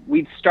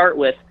we'd start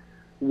with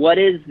what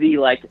is the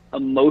like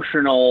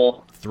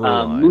emotional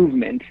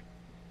movement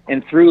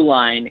and through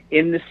line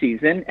in the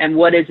season, and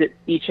what is it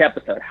each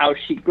episode? How is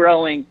she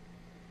growing?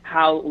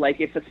 How, like,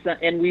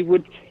 and we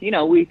would,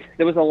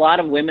 there was a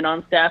lot of women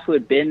on staff who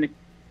had been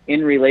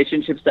in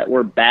relationships that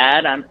were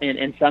bad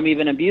and some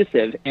even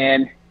abusive.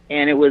 And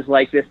it was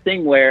like this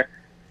thing where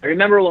I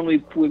remember when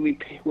we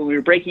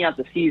were breaking out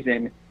the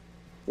season,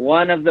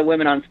 one of the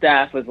women on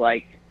staff was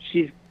like,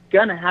 she's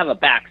going to have a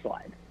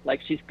backslide. Like,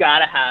 she's got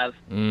to have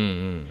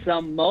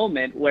some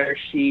moment where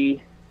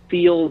she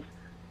feels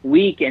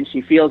weak and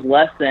she feels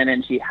less than,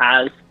 and she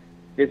has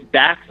this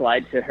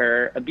backslide to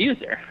her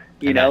abuser.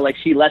 Like,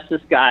 she lets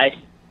this guy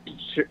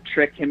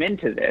trick him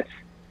into this.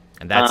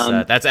 And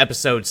that's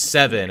episode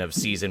 7 of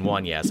season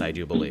 1. Yes, I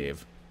do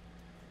believe.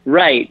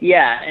 Right.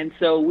 Yeah. And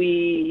so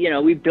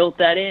we built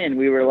that in.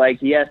 We were like,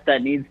 yes,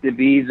 that needs to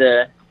be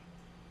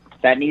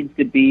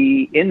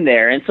in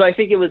there. And so I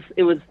think it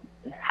was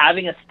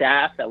having a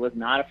staff that was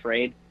not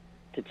afraid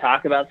to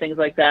talk about things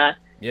like that.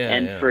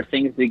 Yeah. For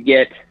things to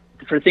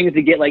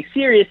get like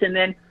serious. And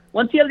then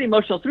once you have the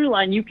emotional through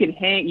line, you can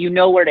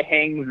where to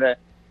hang the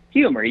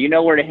humor,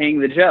 where to hang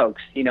the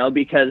jokes,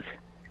 because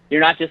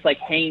you're not just like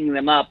hanging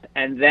them up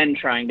and then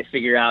trying to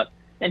figure out,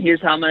 and here's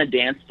how I'm going to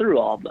dance through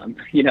all of them.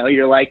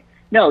 You're like,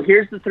 no,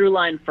 here's the through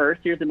line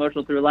first, here's the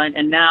emotional through line,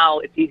 and now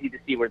it's easy to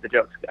see where the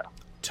jokes go.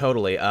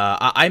 Totally.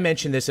 I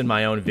mentioned this in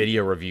my own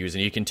video reviews,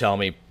 and you can tell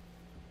me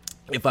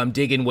if I'm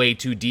digging way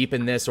too deep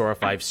in this or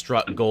if I've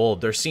struck gold.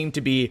 There seemed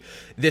to be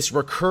this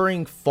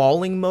recurring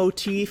falling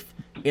motif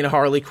in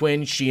Harley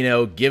Quinn. She,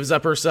 gives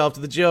up herself to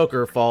the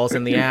Joker, falls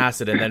in the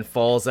acid, and then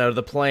falls out of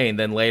the plane.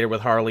 Then later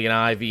with Harley and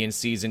Ivy in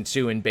season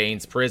 2 in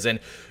Bane's prison,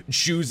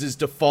 chooses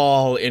to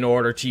fall in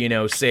order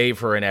to, save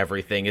her and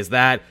everything.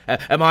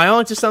 Am I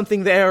onto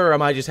something there, or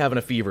am I just having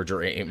a fever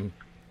dream?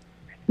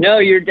 No,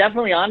 you're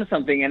definitely onto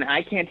something, and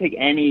I can't take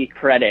any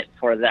credit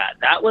for that.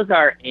 That was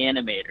our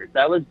animators.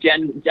 That was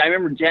I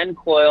remember Jen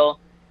Coyle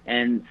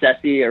and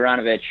Ceci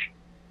Aronovich.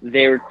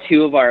 They were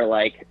two of our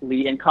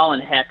lead, and Colin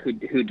Heck,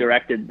 who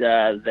directed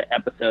the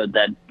episode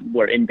that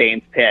were in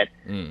Bane's Pit.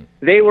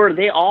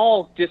 They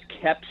all just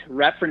kept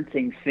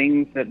referencing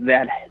things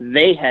that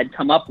they had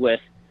come up with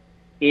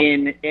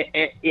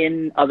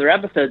in other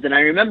episodes. And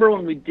I remember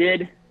when we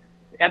did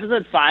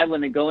episode 5,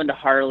 when they go into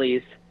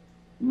Harley's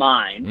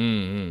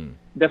mind.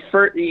 The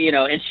first,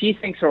 and she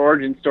thinks her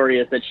origin story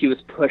is that she was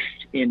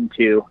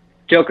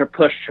Joker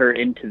pushed her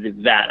into the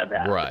vat of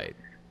acid.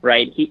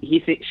 Right.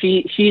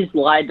 She's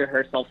lied to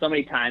herself so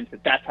many times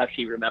that that's how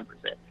she remembers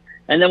it.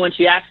 And then when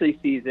she actually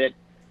sees it,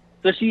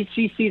 so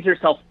she sees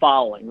herself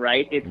falling,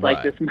 right? It's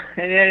like this,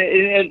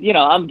 and, you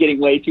know, I'm getting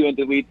way too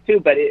into the weeds too,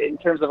 but in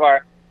terms of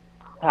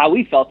how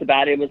we felt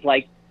about it, it was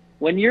like,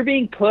 when you're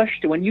being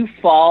pushed, when you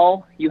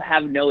fall, you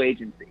have no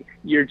agency.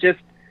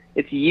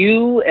 It's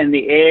you and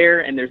the air,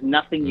 and there's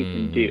nothing you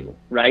can do,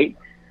 right?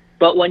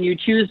 But when you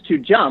choose to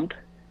jump,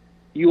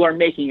 you are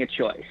making a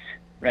choice,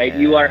 right?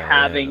 You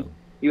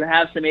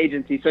have some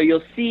agency. So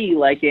you'll see,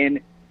 like, and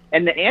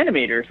the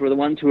animators were the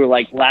ones who were,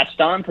 like, latched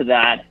onto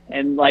that.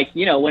 And, like,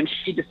 you know, when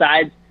she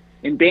decides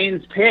in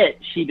Bane's pit,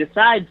 she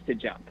decides to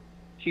jump.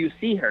 You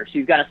see her.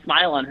 She's got a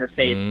smile on her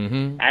face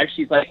as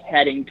she's, like,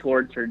 heading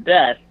towards her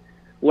death.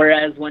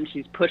 Whereas when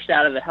she's pushed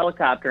out of the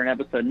helicopter in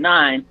episode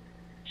 9,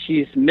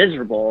 she's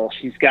miserable.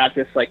 She's got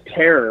this, like,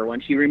 terror.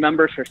 When she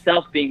remembers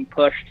herself being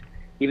pushed,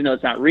 even though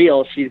it's not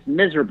real, she's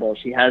miserable.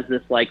 She has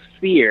this, like,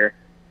 fear,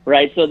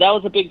 right? So that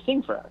was a big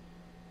thing for us.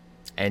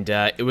 And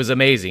it was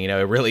amazing, you know,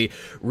 it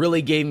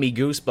really gave me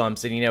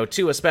goosebumps. And, you know,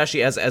 too,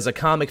 especially as a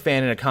comic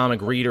fan and a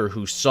comic reader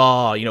who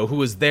saw, you know, who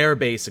was there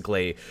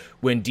basically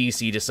when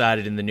DC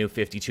decided in the New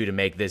 52 to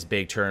make this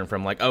big turn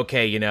from, like,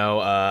 okay, you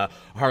know,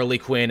 Harley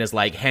Quinn is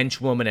like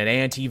henchwoman and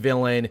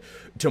anti-villain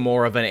to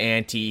more of an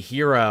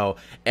anti-hero.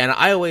 And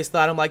I always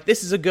thought, I'm like,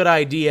 this is a good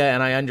idea,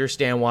 and I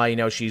understand why, you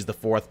know, she's the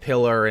fourth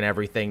pillar and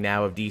everything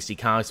now of DC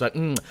Comics. But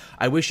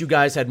I wish you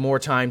guys had more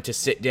time to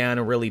sit down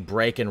and really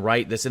break and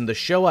write this. In the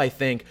show, I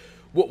think,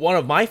 one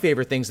of my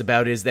favorite things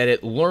about it is that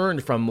it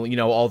learned from, you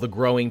know, all the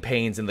growing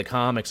pains in the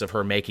comics of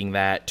her making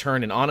that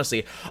turn. And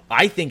honestly,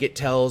 I think it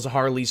tells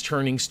Harley's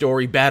turning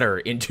story better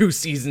in 2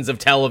 seasons of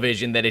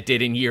television than it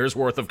did in years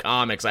worth of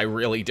comics. I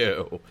really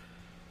do.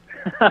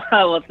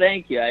 Well,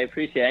 thank you. I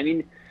appreciate it. I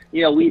mean,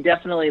 you know, we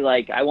definitely,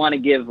 like, I want to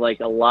give, like,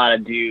 a lot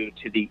of due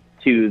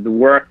to the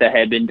work that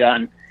had been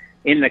done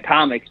in the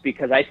comics,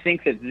 because I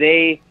think that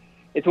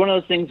it's one of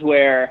those things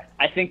where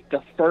I think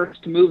the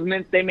first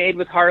movement they made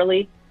with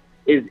Harley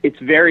it's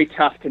very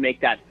tough to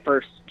make that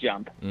first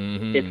jump.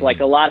 It's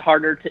like a lot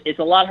harder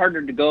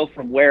to go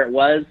from where it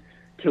was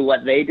to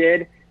what they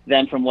did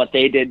than from what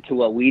they did to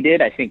what we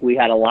did. I think we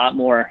had a lot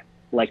more,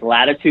 like,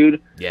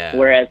 latitude. Yeah.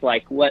 Whereas,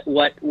 like, what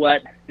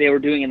they were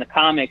doing in the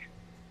comics,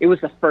 it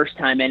was the first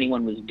time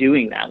anyone was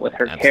doing that with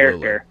her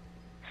character.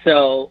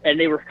 So, and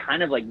they were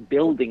kind of, like,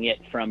 building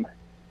it from,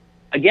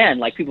 again,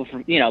 like, people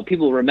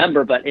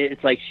remember, but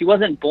it's like she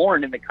wasn't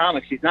born in the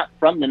comics. She's not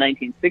from the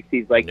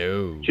 1960s. Like,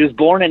 no. She was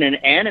born in an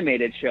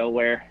animated show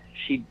where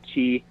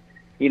she,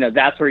 you know,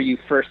 that's where you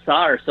first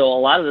saw her. So a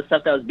lot of the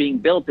stuff that was being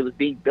built, it was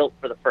being built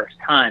for the first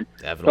time.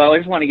 Definitely. So I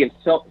just want to give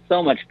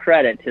so much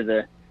credit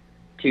to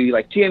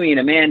like Jimmy and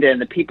Amanda and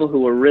the people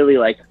who were really,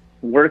 like,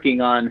 working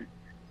on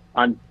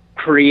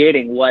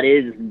creating what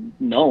is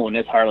known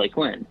as Harley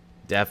Quinn.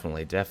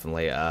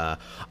 Definitely. I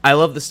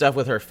love the stuff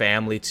with her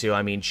family too.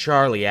 I mean,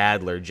 Charlie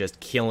Adler just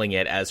killing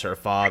it as her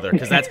father,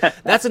 because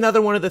that's another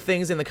one of the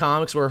things in the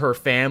comics where her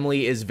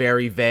family is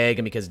very vague,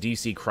 and because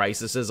DC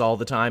crises all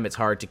the time, it's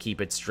hard to keep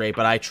it straight.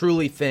 But I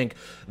truly think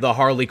the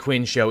Harley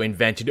Quinn show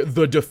invented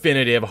the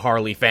definitive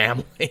Harley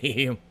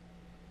family.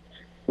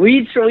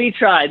 We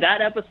tried. That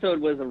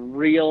episode was a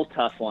real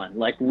tough one.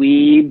 Like,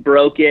 we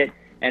broke it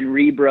and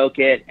rebroke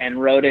it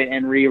and wrote it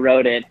and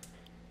rewrote it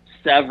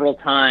several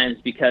times,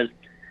 because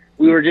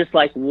we were just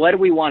like, what do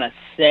we want to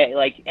say?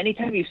 Like,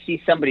 anytime you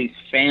see somebody's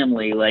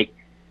family, like,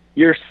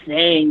 you're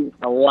saying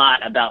a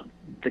lot about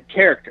the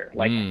character.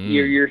 Like,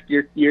 you're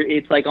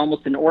it's like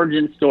almost an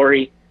origin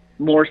story,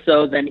 more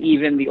so than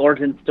even the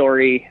origin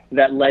story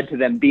that led to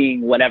them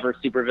being whatever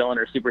supervillain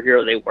or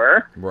superhero they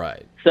were.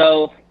 Right.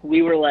 So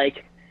we were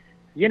like,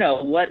 you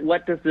know,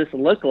 what does this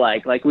look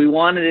like? Like, we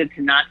wanted it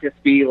to not just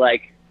be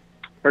like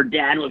her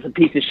dad was a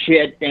piece of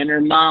shit and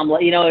her mom,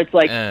 you know, it's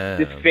like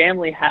this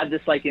family had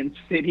this, like,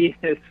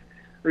 insidious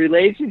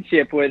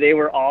relationship where they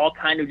were all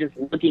kind of just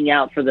looking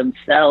out for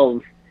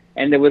themselves,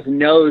 and there was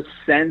no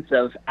sense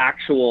of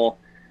actual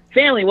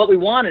family. What we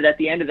wanted at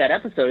the end of that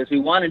episode is we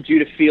wanted you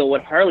to feel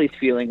what Harley's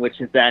feeling, which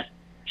is that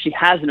she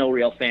has no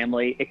real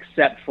family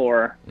except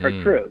for her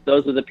crew.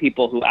 Those are the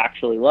people who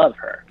actually love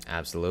her.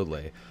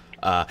 Absolutely.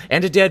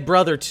 And a dead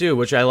brother too,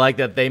 which I like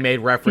that they made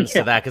reference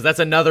to that, because that's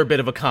another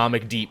bit of a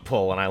comic deep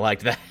pull, and I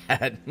liked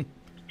that.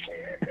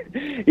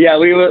 Yeah,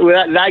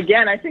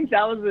 again, I think it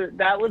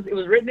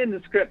was written in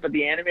the script, but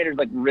the animators,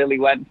 like, really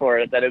went for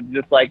it. That it was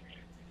just like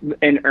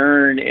an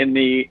urn in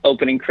the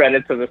opening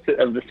credits of the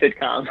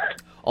sitcom.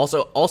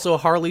 Also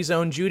Harley's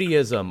own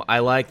Judaism. I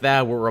like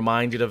that. We're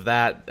reminded of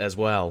that as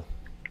well.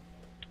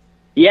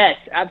 Yes,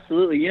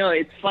 absolutely. You know,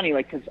 it's funny,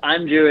 like, because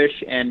I'm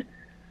Jewish and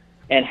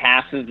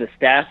half of the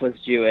staff was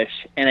Jewish,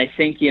 and I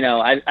think, you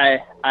know,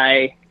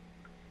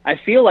 I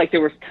feel like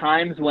there was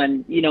times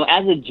when, you know,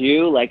 as a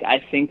Jew, like,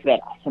 I think that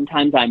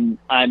sometimes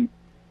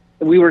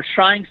we were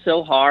trying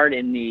so hard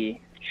in the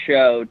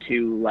show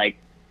to, like,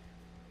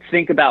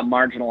 think about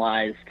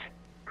marginalized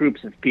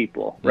groups of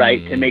people,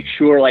 right? To make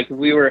sure, like,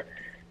 we were,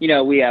 you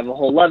know, we have a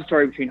whole love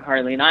story between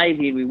Harley and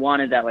Ivy, and we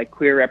wanted that, like,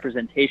 queer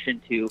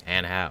representation to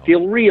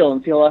feel real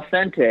and feel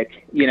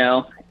authentic, you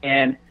know?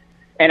 And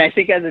I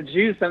think as a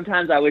Jew,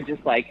 sometimes I would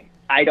just, like,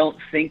 I don't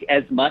think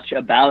as much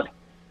about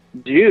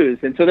Jews.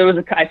 And so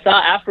I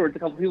saw afterwards a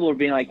couple people were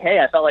being like, hey,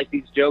 I felt like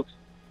these jokes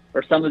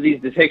or some of these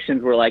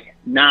depictions were like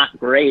not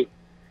great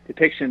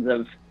depictions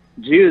of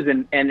Jews,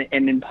 and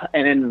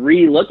then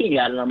re-looking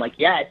at it, I'm like,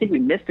 yeah, I think we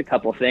missed a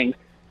couple things.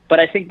 But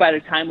I think by the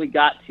time we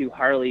got to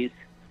Harley's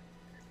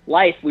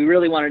life, we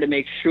really wanted to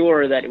make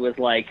sure that it was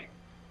like,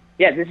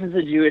 yeah, this is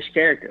a Jewish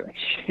character.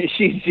 Like,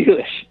 she's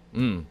Jewish.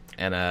 And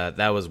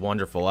that was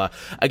wonderful.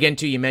 Again,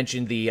 too, you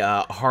mentioned the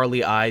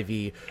Harley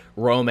Ivy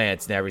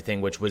romance and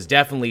everything, which was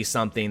definitely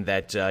something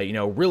that,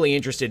 really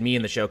interested me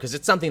in the show, because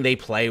it's something they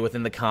play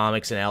within the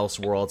comics and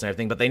Elseworlds and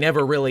everything, but they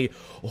never really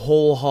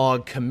whole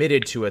hog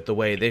committed to it the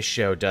way this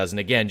show does. And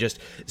again, just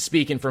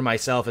speaking for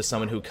myself as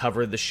someone who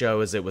covered the show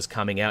as it was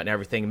coming out and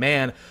everything,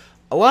 man,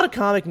 a lot of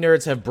comic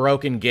nerds have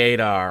broken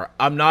gaydar.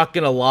 I'm not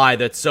going to lie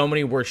that so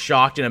many were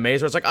shocked and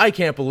amazed where it's like, I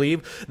can't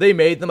believe they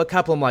made them a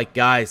couple. I'm like,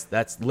 guys,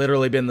 that's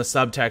literally been the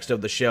subtext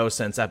of the show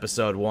since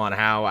episode 1.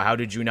 How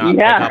did you not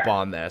pick up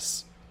on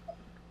this?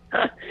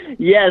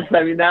 Yes,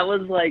 I mean, that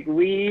was like,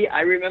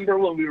 I remember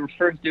when we were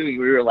first doing it,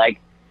 we were like,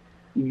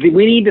 we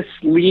need to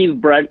leave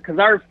bread, because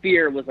our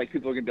fear was like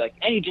people were going to be like,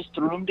 hey, you just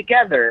threw them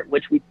together,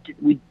 which we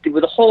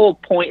the whole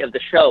point of the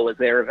show was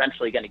they were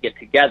eventually going to get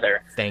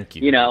together. Thank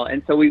you.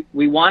 And so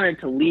we wanted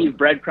to leave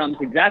breadcrumbs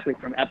exactly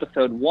from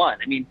episode 1.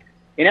 I mean,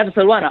 in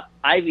episode 1,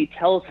 Ivy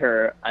tells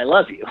her, I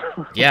love you.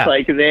 Yeah.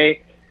 Like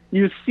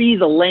you see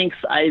the lengths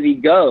Ivy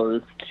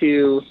goes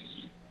to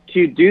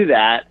do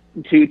that,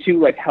 to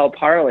like help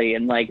Harley,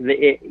 and like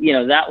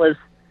that was,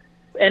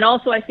 and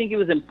also I think it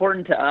was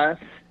important to us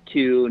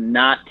to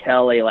not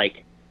tell we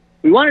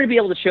wanted to be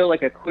able to show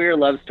like a queer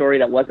love story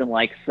that wasn't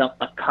like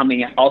a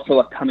coming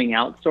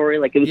out story.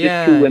 Like it was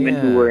just two women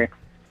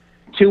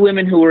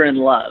who were in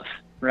love,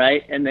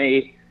 right? And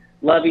they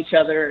love each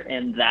other,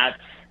 and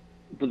that's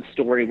the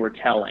story we're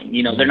telling.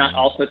 They're not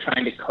also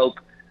trying to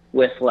cope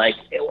with like,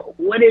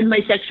 what is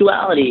my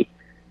sexuality?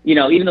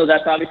 Even though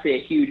that's obviously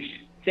a huge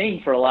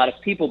thing for a lot of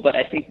people, but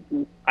I think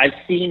I've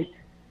seen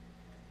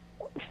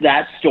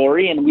that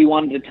story, and we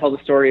wanted to tell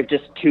the story of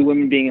just two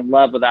women being in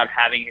love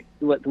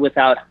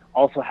without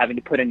also having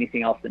to put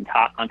anything else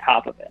on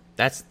top of it.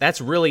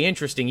 That's really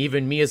interesting.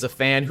 Even me as a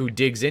fan who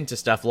digs into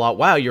stuff a lot.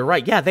 Wow, you're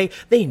right. Yeah,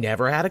 they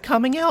never had a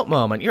coming out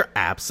moment. You're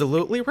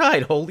absolutely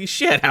right. Holy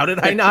shit! How did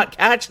I not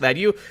catch that?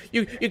 You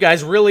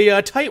guys really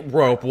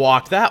tightrope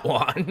walked that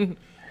one.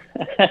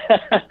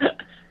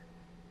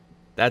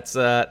 That's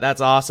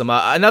awesome.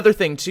 Another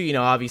thing too,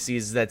 obviously,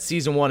 is that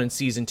season 1 and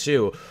season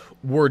 2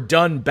 were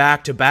done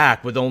back to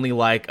back with only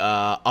like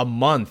a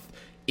month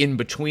in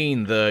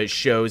between the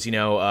shows,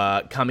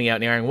 coming out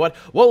and airing. What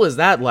was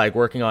that like,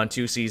 working on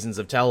 2 seasons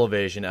of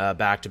television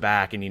back to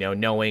back, and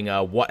knowing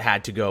what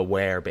had to go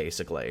where,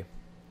 basically?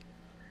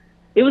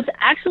 It was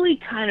actually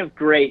kind of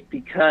great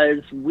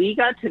because we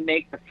got to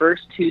make the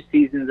first 2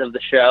 seasons of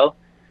the show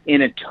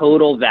in a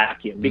total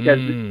vacuum, because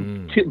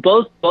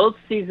both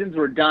seasons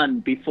were done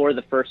before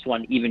the first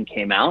one even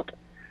came out,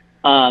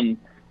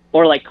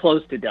 or like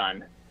close to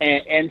done.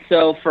 And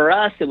so for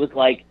us, it was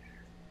like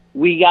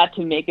we got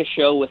to make a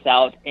show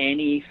without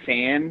any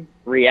fan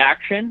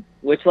reaction,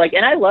 which like,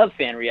 and I love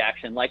fan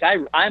reaction. Like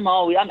I'm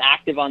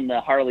active on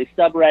the Harley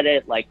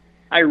subreddit. Like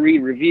I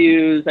read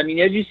reviews. I mean,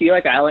 as you see,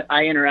 like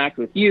I interact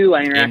with you,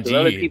 I interact with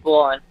other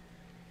people, and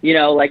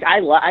like I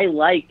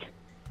like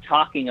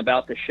talking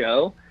about the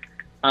show.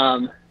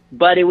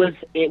 But it was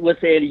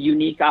a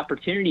unique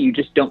opportunity. You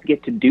just don't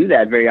get to do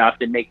that very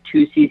often. Make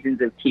 2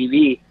 seasons of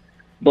TV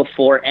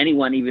before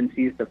anyone even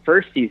sees the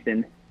first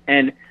season.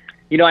 And,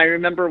 I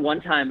remember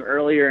one time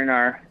earlier in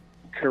our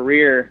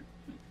career,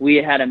 we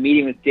had a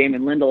meeting with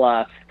Damon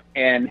Lindelof,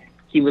 and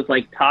he was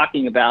like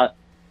talking about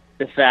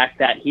the fact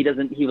that he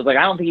was like,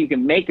 I don't think you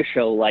can make a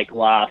show like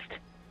Lost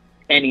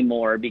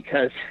anymore,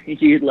 because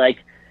you'd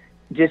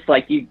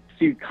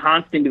you'd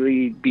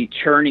constantly be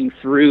churning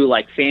through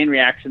like fan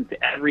reactions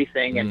to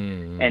everything,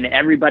 and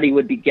everybody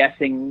would be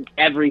guessing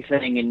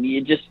everything, and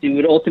it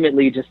would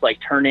ultimately just like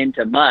turn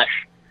into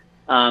mush.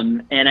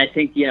 And I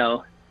think,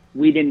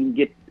 we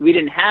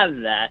didn't have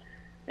that.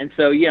 And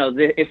so,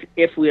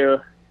 if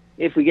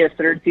we get a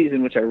 3rd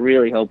season, which I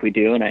really hope we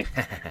do, and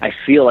I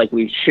feel like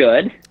we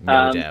should,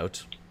 no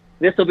doubt,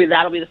 that'll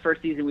be the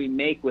first season we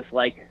make with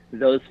like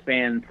those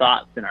fan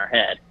thoughts in our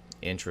head.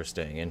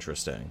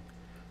 Interesting.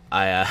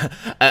 I,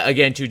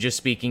 again, too, just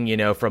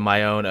speaking, from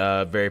my own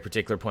very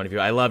particular point of view,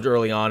 I loved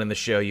early on in the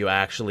show you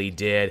actually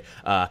did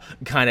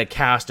kind of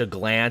cast a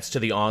glance to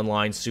the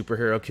online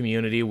superhero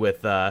community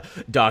with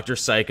Dr.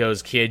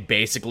 Psycho's kid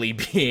basically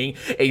being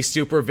a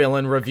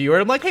supervillain reviewer.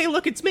 I'm like, hey,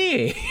 look, it's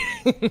me.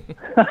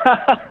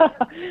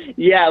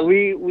 Yeah,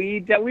 we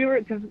were,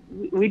 because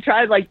we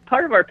tried, like,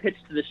 part of our pitch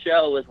to the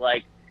show was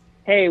like,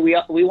 hey,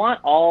 we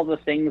want all the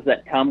things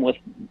that come with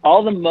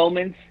all the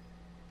moments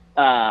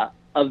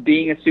of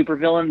being a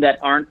supervillain that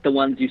aren't the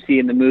ones you see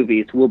in the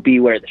movies will be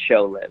where the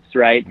show lives,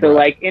 right? So,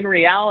 like, in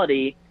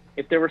reality,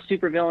 if there were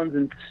supervillains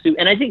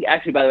and I think,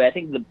 actually, by the way, I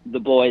think the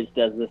Boys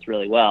does this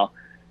really well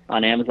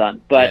on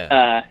Amazon. But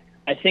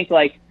I think,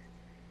 like,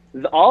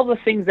 all the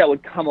things that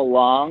would come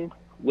along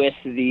with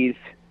these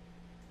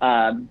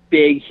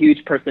big,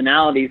 huge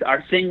personalities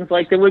are things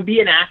like there would be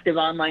an active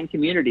online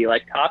community,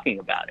 like talking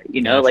about it,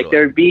 Naturally. like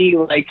there'd be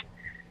like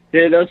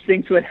those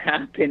things would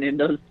happen,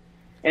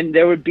 and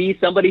there would be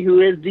somebody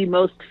who is the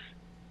most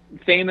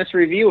famous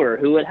reviewer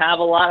who would have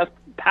a lot of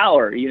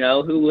power,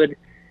 who would,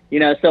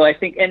 so I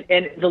think,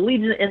 and the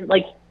Legion, and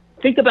like,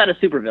 think about a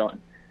supervillain.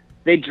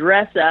 They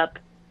dress up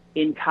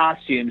in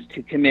costumes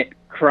to commit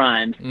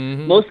crimes.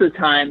 Mm-hmm. Most of the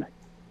time,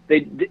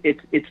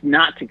 it's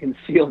not to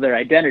conceal their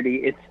identity.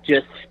 It's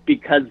just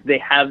because they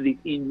have these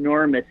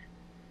enormous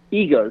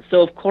egos.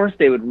 So of course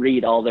they would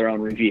read all their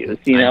own reviews.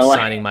 I'm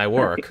signing my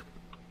work.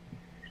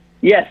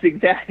 Yes,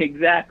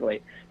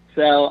 exactly.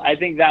 So I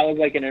think that was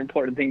like an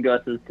important thing to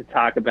us, is to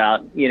talk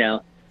about,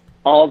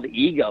 all the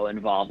ego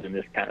involved in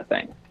this kind of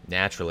thing.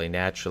 Naturally.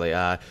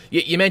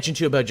 You mentioned,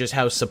 too, about just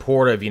how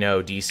supportive,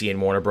 DC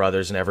and Warner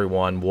Brothers and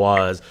everyone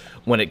was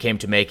when it came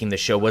to making the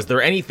show. Was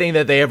there anything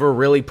that they ever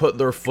really put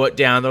their foot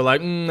down? They're like,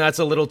 that's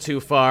a little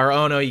too far.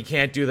 Oh, no, you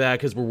can't do that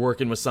because we're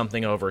working with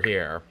something over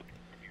here.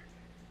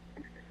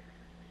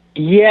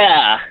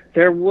 Yeah,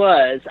 there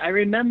was. I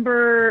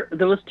remember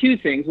there was two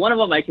things. One of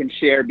them I can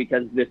share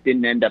because this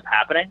didn't end up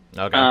happening.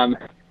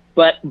 Okay.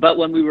 But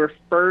when we were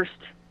first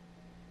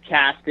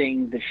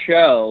casting the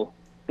show,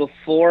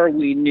 before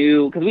we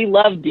knew, because we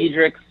loved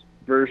Diedrich's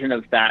version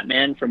of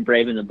Batman from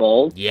Brave and the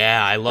Bold.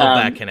 Yeah, I love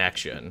that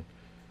connection.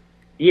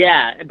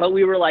 Yeah, but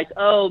we were like,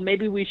 oh,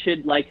 maybe we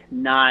should like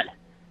not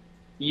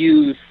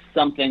use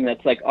something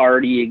that's like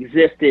already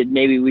existed.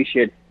 Maybe we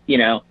should,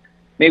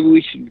 maybe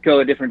we should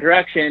go a different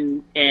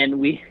direction. And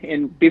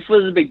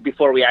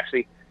before we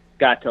actually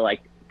got to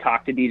like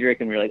talk to Diedrich,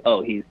 and we were like,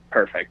 oh, he's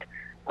perfect.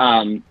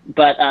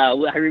 But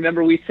I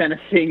remember we sent a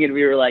thing, and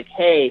we were like,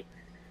 hey,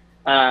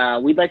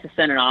 we'd like to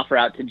send an offer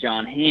out to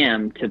John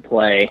Hamm to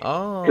play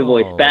to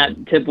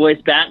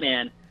voice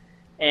Batman,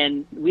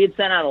 and we had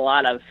sent out a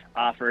lot of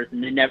offers,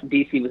 and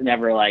DC was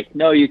never like,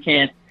 no, you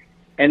can't,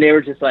 and they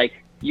were just like,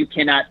 you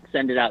cannot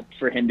send it out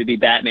for him to be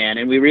Batman,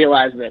 and we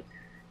realized that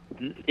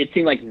it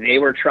seemed like they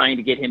were trying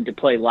to get him to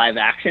play live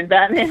action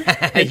Batman.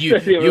 you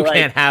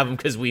can't have him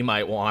because we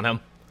might want him.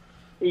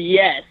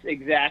 Yes,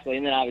 exactly,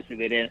 and then obviously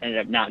they ended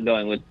up not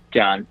going with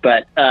John,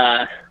 but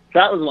so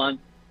that was one.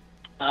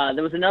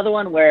 There was another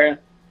one where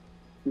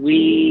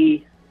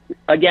we,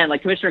 again,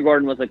 like Commissioner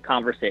Gordon was a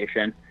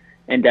conversation,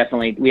 and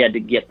definitely we had to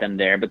get them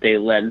there,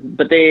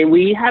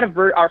 we had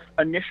our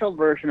initial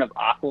version of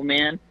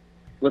Aquaman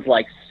was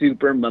like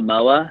super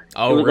Momoa.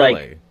 Oh, it was really?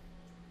 Like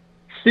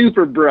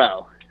super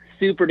bro,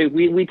 super dude.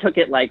 We took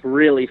it like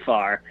really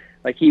far.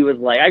 Like he was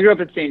like, I grew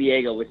up in San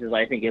Diego, which is,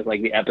 I think, is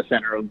like the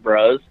epicenter of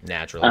bros.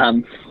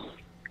 Naturally.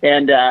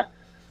 And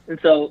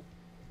so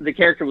the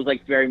character was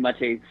like very much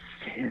a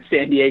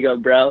San Diego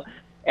bro.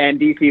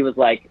 And DC was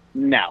like,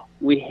 no,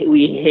 we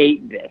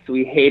hate this.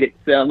 We hate it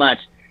so much.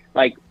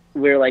 Like,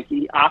 we're like,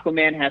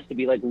 Aquaman has to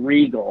be like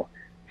regal.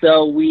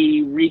 So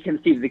we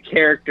reconceived the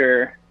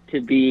character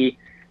to be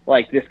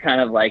like this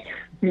kind of like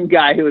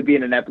guy who would be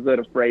in an episode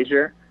of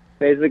Frasier,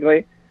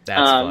 basically.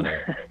 That's funny.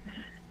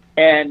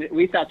 And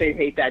we thought they'd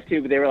hate that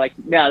too, but they were like,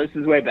 no, this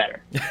is way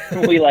better.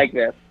 We like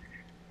this.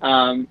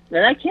 And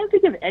I can't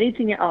think of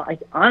anything else.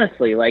 Like,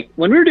 honestly, like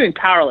when we were doing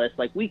Powerless,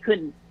 like we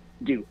couldn't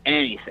do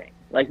anything.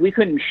 Like, we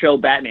couldn't show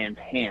Batman's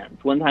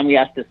hands. One time we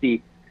asked to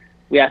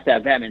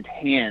have Batman's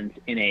hands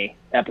in a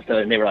episode,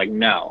 and they were like,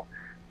 no.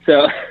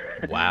 So,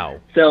 wow.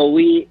 So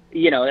we,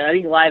 I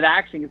think live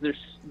action, because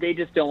they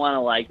just don't want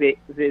to, like,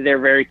 they're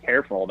very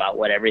careful about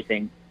what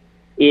everything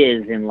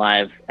is in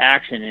live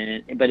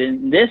action. But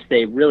in this,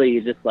 they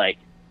really just, like,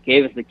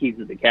 gave us the keys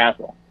to the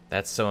castle.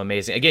 That's so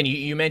amazing. Again,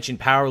 you mentioned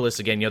Powerless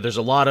again. There's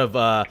a lot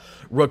of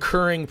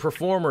recurring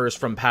performers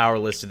from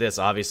Powerless to this.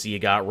 Obviously, you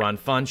got Ron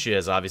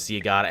Funches. Obviously,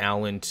 you got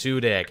Alan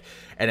Tudyk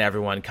and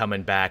everyone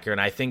coming back here.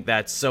 And I think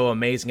that's so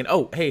amazing. And,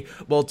 oh, hey,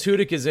 well,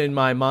 Tudyk is in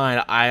my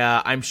mind.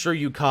 I'm sure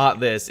you caught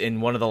this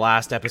in one of the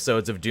last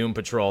episodes of Doom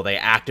Patrol. They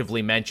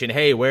actively mention,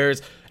 hey,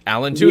 where's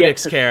Alan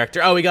Tudyk's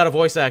character? Oh, we got a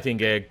voice acting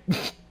gig.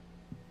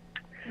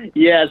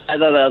 Yes, I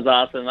thought that was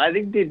awesome. I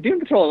think Doom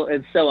Patrol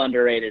is so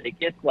underrated.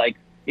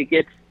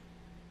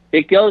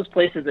 It goes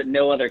places that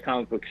no other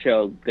comic book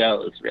show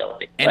goes,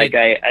 really. And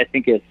I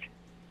think it's...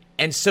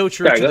 And so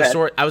true to the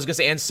source. I was gonna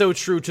say, and so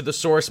true to the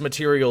source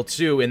material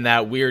too. In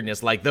that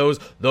weirdness, like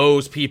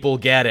those people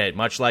get it,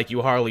 much like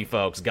you Harley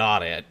folks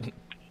got it.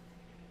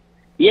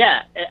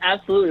 Yeah,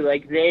 absolutely.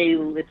 Like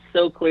it's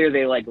so clear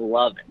they like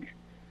love it.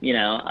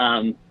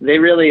 They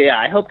really. Yeah,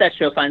 I hope that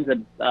show finds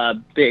a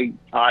big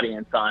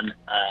audience on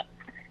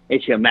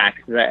HBO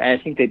Max. I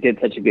think they did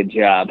such a good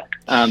job.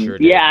 Sure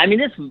did. Yeah, I mean,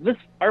 this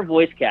our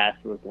voice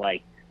cast was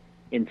like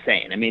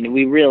insane. I mean,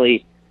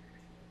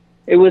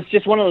 it was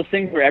just one of those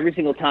things where every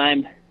single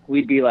time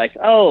we'd be like,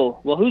 oh,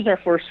 well, who's our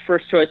first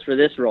choice for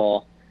this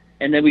role?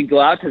 And then we'd go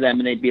out to them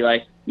and they'd be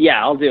like,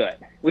 yeah, I'll do it,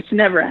 which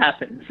never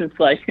happens. It's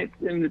like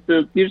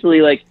it's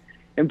usually like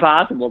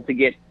impossible to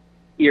get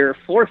your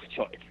fourth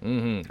choice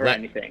for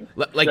anything.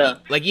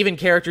 Like even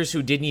characters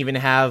who didn't even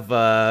have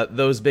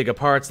those big of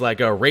parts, like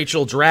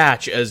Rachel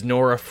Dratch as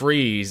Nora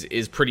Freeze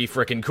is pretty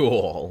freaking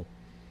cool.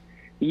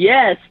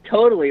 Yes,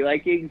 totally,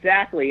 like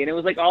exactly. And it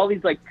was like all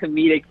these like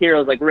comedic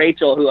heroes, like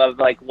Rachel, who I've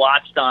like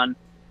watched on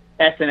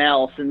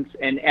SNL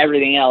and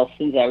everything else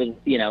since I was,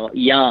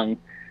 young.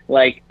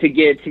 Like to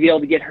be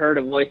able to get her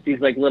to voice these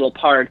like little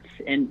parts,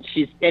 and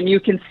you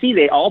can see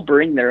they all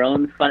bring their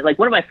own fun. Like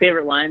one of my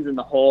favorite lines in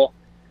the whole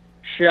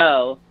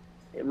show,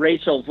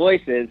 Rachel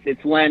voices.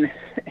 It's when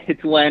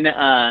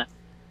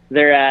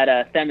they're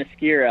at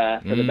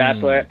Themyscira for the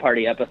bachelorette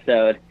party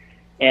episode,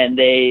 and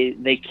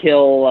they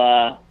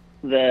kill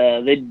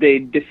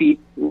they defeat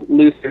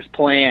Luther's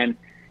plan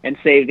and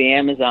save the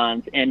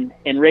Amazons, and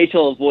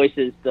Rachel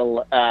voices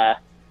the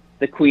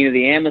Queen of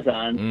the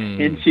Amazons,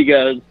 and she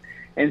goes.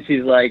 And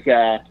she's like,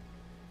 in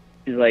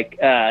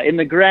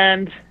the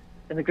grand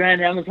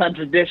Amazon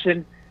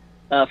tradition,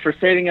 for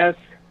saving us,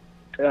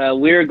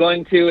 we're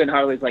going to. And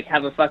Harley's like,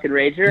 have a fucking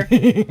rager,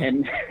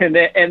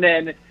 and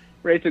then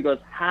Rachel goes,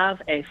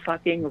 have a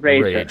fucking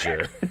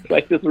rager. It's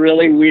like this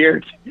really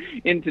weird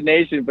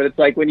intonation, but it's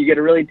like when you get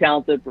a really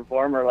talented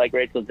performer like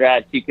Rachel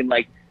Dratch,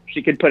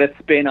 she could put a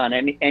spin on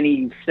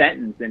any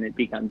sentence and it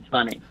becomes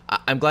funny.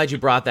 I'm glad you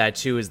brought that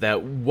too, is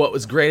that what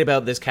was great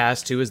about this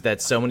cast too is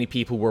that so many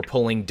people were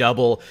pulling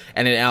double,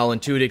 and in Alan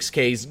Tudyk's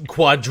case,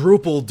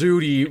 quadruple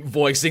duty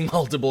voicing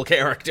multiple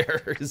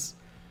characters.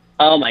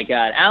 Oh my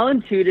God.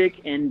 Alan Tudyk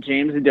and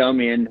James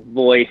Adomian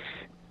voice,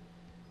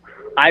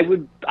 I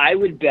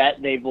would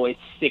bet they voice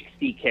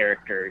 60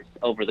 characters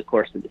over the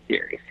course of the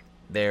series.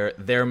 They're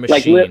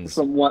machines.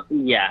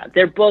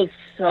 They're both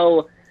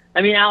so...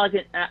 I mean,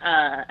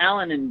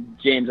 Alan and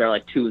James are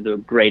like two of the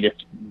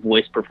greatest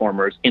voice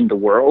performers in the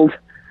world.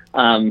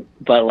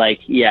 But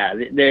like, yeah,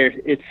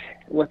 it's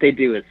what they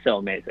do is so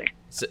amazing.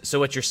 So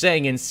what you're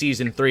saying in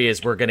season 3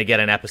 is we're going to get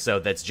an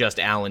episode that's just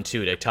Alan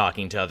Tudyk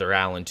talking to other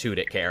Alan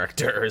Tudyk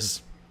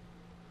characters.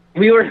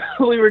 We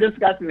were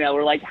discussing that.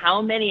 We're like,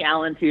 how many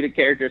Alan Tudyk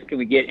characters can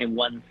we get in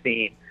one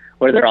scene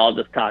where they're all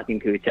just talking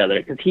to each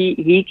other? Because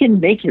he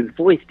can make his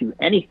voice do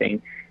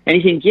anything. And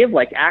he can give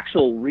like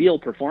actual real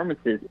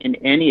performances in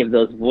any of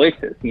those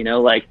voices,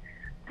 like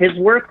his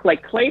work,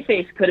 like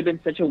Clayface could have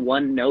been such a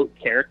one-note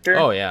character.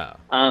 Oh yeah.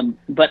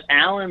 But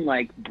Alan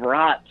like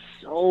brought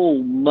so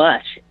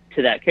much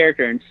to that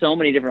character in so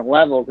many different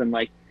levels, and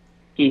like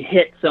he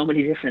hit so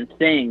many different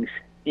things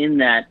in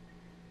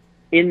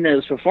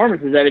those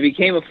performances that it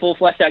became a full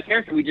fleshed out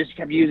character. We just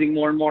kept using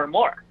more and more and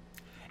more.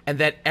 And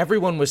that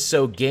everyone was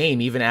so game,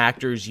 even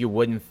actors you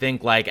wouldn't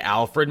think, like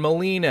Alfred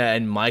Molina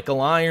and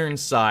Michael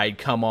Ironside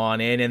come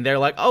on in, and they're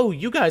like, oh,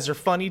 you guys are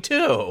funny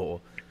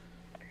too.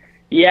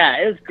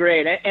 Yeah, it was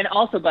great. And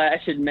also, but I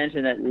should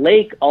mention that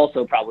Lake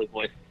also probably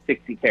voiced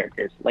 60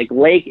 characters. Like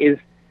Lake is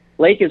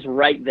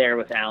right there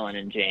with Alan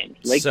and James.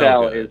 Lake so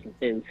Bell good.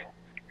 is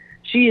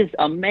she is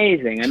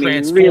amazing. I mean,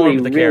 Transformed really,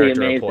 the really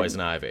character amazing. of Poison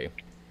Ivy.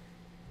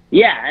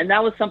 Yeah, and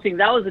that was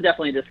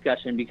definitely a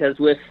discussion, because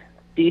with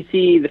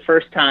DC, the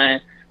first time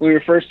we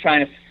were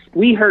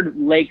we heard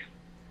Lake's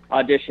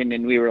audition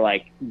and we were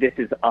like, this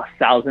is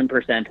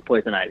 1,000%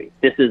 Poison Ivy.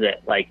 This is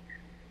it. Like,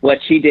 what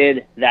she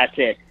did, that's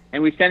it.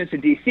 And we sent it to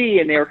DC,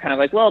 and they were kind of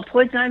like, well,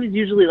 Poison Ivy is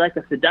usually like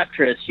a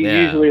seductress. She's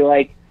usually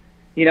like,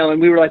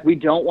 and we were like, we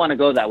don't want to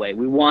go that way.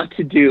 We want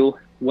to do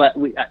what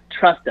we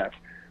trust us.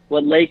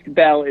 What Lake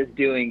Bell is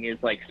doing is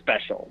like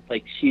special.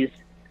 Like, she's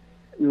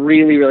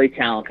really, really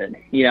talented,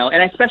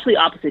 and especially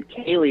opposite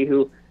Kaylee,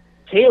 who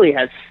Kaylee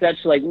has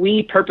such, like,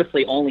 we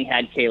purposely only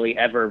had Kaylee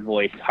ever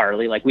voice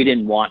Harley. Like, we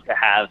didn't want to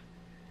have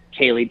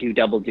Kaylee do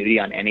double duty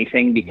on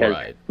anything,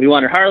 because we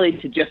wanted Harley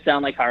to just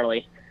sound like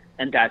Harley,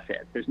 and that's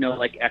it. There's no,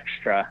 like,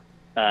 extra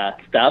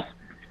stuff.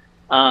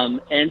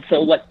 And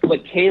so what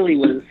Kaylee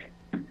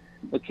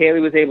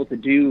was able to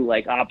do,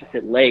 like,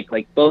 opposite Lake,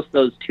 like, both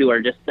those two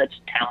are just such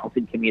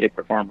talented comedic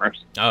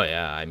performers. Oh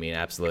yeah, I mean,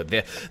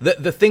 absolutely.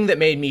 The thing that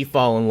made me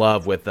fall in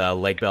love with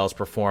Lake Bell's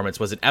performance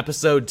was in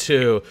episode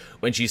 2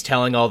 when she's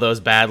telling all those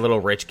bad little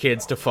rich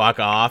kids to fuck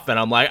off, and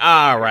I'm like,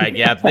 all right,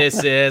 yep,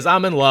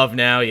 I'm in love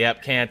now.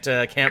 Yep,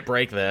 can't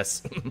break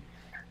this.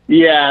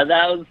 Yeah,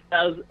 that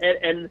was,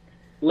 and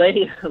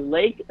Lake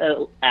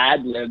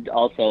ad-libbed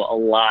also a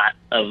lot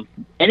of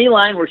any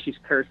line where she's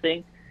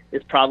cursing.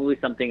 Is probably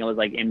something that was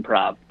like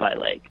improv by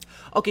Lake.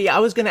 Okay, yeah, I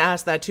was going to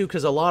ask that too,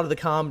 because a lot of the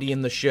comedy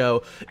in the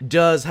show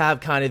does have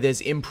kind of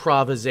this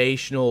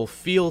improvisational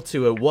feel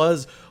to it.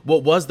 Was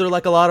there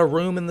like a lot of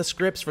room in the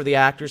scripts for the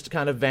actors to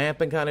kind of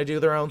vamp and kind of do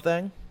their own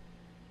thing?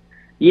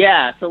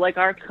 Yeah, so like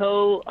our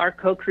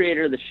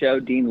co-creator of the show,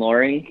 Dean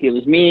Laurie, it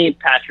was me,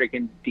 Patrick,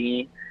 and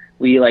Dean.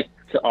 We like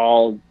to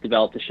all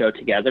develop the show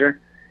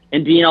together.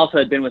 And Dean also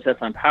had been with us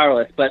on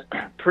Powerless, but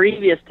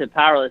previous to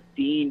Powerless,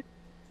 Dean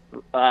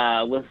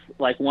was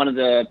like one of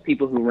the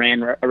people who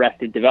ran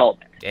Arrested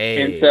Development.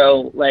 Hey. And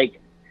so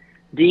like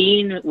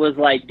Dean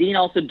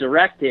also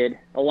directed,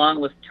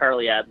 along with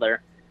Charlie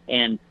Adler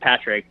and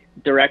Patrick,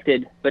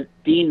 but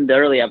Dean, the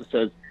early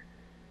episodes,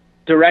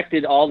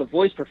 directed all the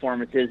voice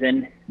performances.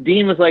 And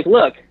Dean was like,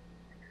 look,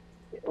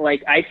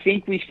 like, I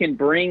think we can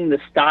bring the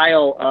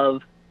style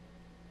of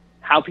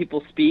how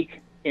people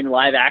speak in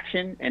live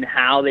action and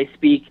how they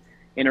speak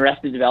in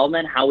Arrested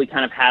Development, how we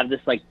kind of have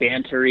this like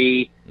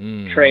bantery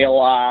trail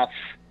off,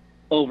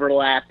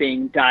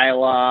 overlapping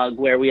dialogue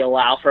where we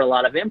allow for a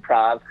lot of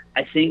improv,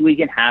 I think we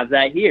can have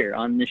that here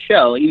on the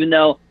show, even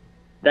though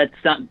that's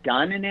not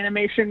done in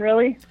animation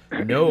really.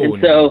 No.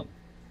 And so,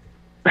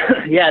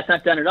 yeah, it's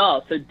not done at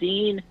all. So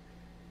Dean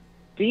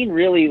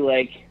really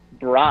like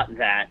brought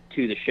that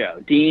to the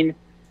show. Dean,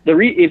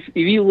 if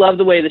you love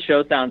the way the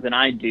show sounds, and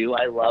I do,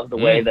 I love the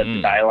way that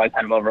the dialogue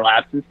kind of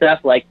overlaps and stuff.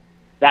 Like,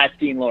 that's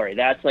Dean Lorey.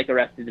 That's like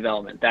Arrested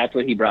Development. That's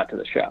what he brought to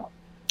the show.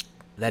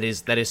 That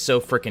is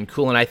so freaking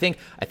cool, and I think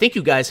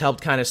you guys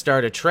helped kind of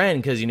start a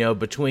trend, because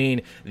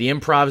between the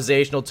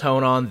improvisational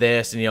tone on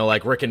this, and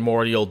like Rick and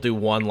Morty will do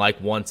one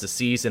like once a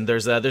season.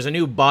 There's a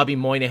new Bobby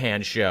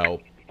Moynihan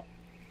show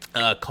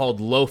called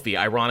Lofi,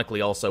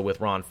 ironically also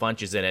with Ron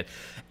Funches in it,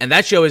 and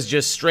that show is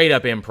just straight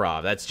up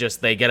improv. That's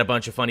just, they get a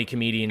bunch of funny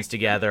comedians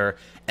together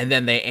and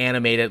then they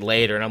animate it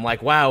later, and I'm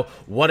like, wow,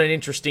 what an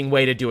interesting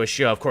way to do a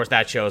show. Of course,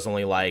 that show is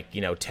only like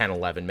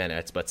 10-11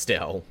 minutes, but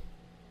still.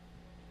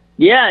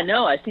 Yeah,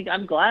 no, I think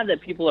I'm glad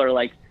that people are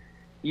like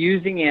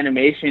using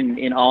animation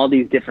in all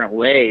these different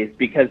ways,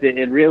 because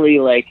it really,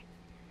 like,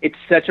 it's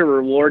such a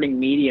rewarding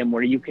medium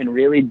where you can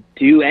really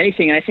do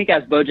anything. And I think,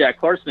 as BoJack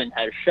Horseman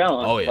has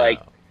shown, like,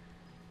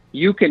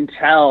 you can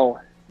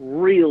tell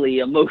really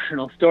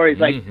emotional stories.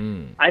 Like,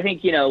 I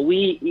think, in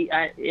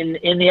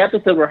the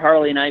episode where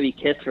Harley and Ivy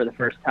kiss for the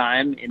first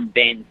time in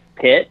Bane's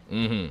pit,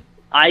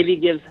 Ivy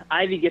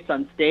gets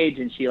on stage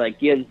and she like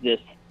gives this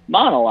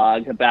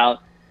monologue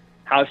about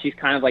how she's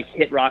kind of like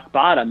hit rock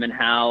bottom, and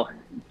how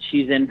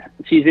she's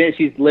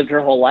lived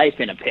her whole life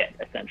in a pit,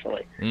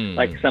 essentially,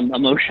 like some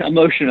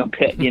emotional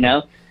pit,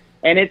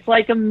 and it's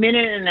like a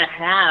minute and a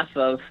half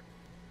of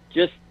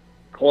just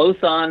close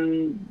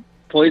on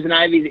Poison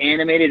Ivy's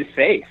animated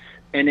face,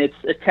 and it's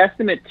a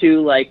testament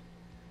to like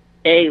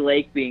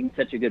Lake being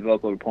such a good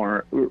vocal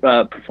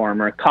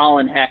performer,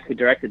 Colin Heck, who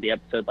directed the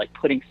episode, like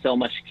putting so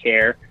much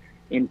care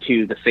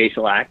into the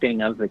facial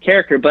acting of the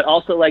character, but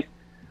also like,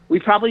 we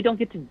probably don't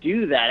get to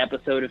do that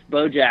episode if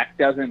BoJack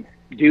doesn't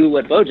do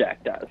what BoJack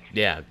does.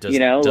 Yeah, does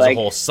a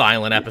whole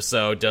silent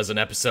episode, does an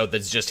episode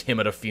that's just him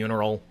at a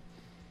funeral.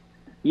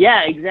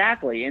 Yeah,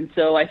 exactly. And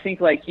so I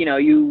think, like,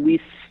 we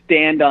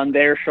stand on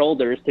their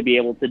shoulders to be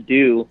able to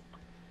do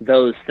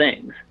those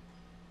things.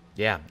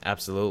 Yeah,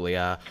 absolutely.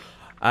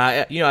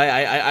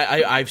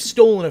 I've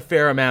stolen a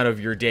fair amount of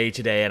your day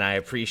today, and I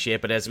appreciate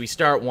it. But as we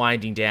start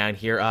winding down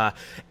here,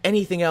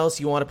 anything else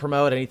you want to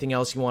promote? Anything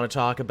else you want to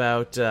talk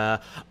about?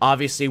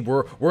 Obviously,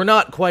 we're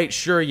not quite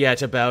sure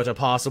yet about a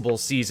possible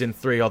season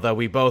 3, although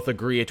we both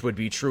agree it would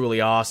be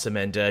truly awesome.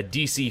 And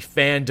DC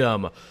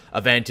Fandom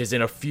event is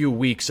in a few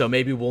weeks, so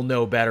maybe we'll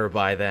know better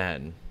by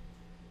then.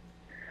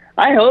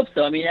 I hope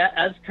so. I mean,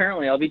 as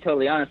currently, I'll be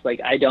totally honest. Like,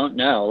 I don't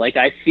know. Like,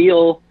 I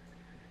feel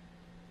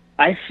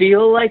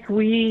like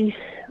we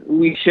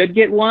should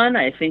get one.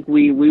 I think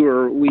we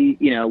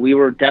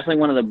were definitely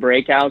one of the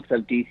breakouts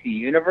of DC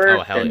Universe.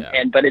 Oh, hell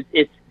yeah. But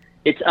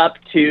it's up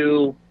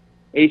to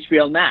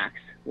HBO Max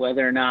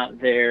whether or not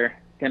they're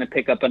going to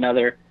pick up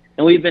another.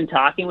 And we've been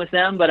talking with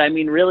them, but I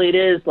mean, really, it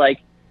is like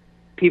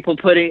people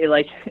putting,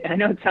 like, I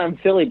know it sounds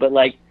silly, but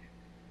like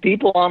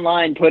people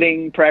online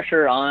putting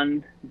pressure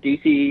on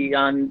DC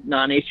on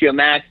HBO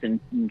Max and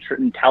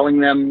telling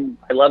them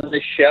I love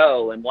this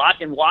show and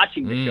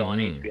watching the show on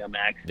HBO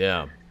Max.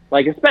 Yeah.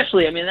 Like,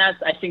 especially, I mean, I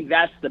think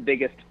that's the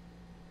biggest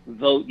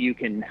vote you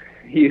can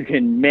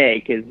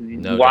make, is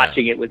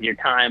watching it with your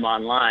time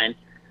online.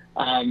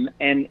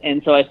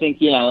 And so I think,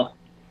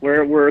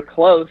 we're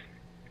close.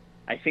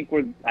 I think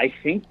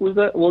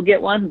we'll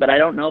get one, but I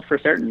don't know for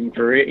certain,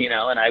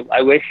 and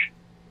I wish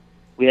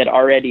we had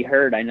already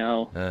heard. I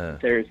know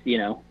there's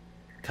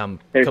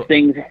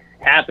things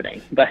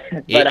happening, but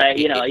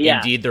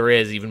Indeed there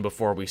is, even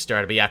before we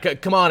started. But yeah,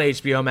 come on,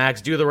 HBO Max,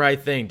 do the right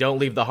thing. Don't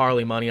leave the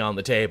Harley money on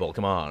the table.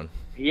 Come on.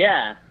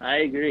 Yeah, I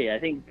agree. I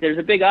think there's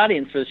a big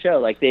audience for the show.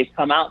 Like, they've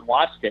come out and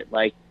watched it.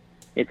 Like,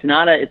 it's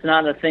not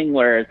a thing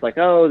where it's like,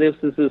 oh, this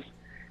is this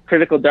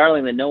critical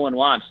darling that no one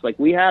watched. Like,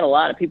 we had a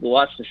lot of people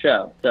watch the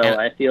show, so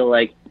I feel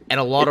like. And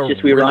a lot of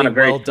really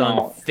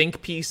well-done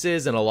think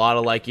pieces, and a lot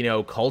of, like,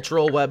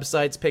 cultural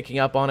websites picking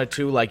up on it,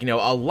 too. Like,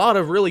 a lot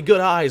of really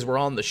good eyes were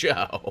on the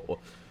show.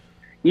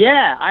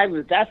 Yeah,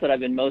 that's what I've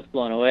been most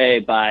blown away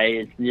by,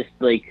 is just,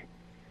 like,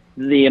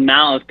 the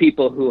amount of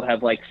people who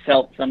have, like,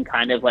 felt some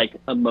kind of, like,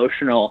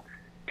 emotional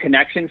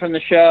connection from the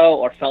show,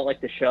 or felt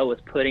like the show was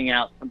putting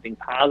out something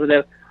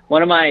positive.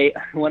 One of my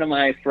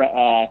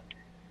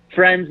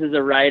friends is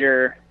a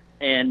writer,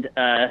 and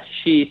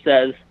she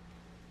says,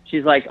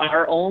 she's like,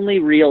 our only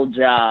real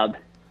job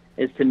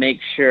is to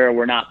make sure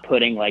we're not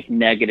putting, like,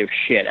 negative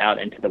shit out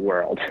into the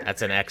world.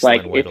 That's an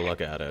excellent way to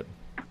look at it.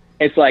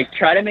 It's like,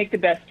 try to make the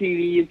best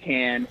TV you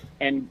can,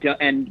 and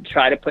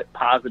try to put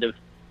positive,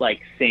 like,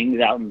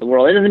 things out in the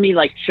world. It doesn't mean,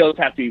 like, shows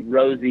have to be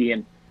rosy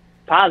and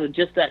positive,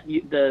 just that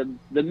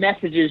the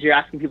messages you're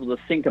asking people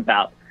to think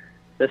about,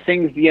 the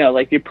things,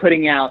 like, you're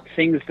putting out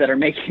things that are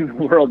making the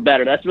world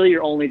better. That's really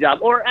your only job.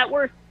 Or, at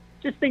worst,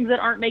 just things that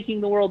aren't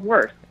making the world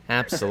worse.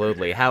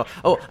 Absolutely. How?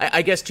 Oh,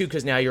 I guess too,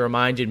 because now you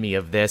reminded me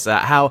of this.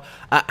 How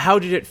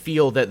did it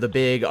feel that the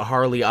big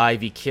Harley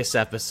Ivy kiss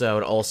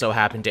episode also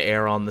happened to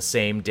air on the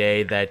same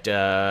day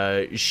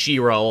that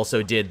She-Ra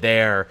also did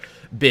their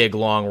big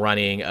long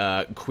running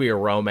queer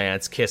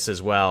romance kiss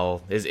as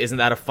well? Isn't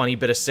that a funny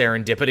bit of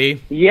serendipity?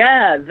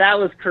 Yeah, that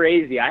was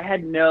crazy. I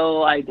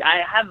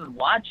haven't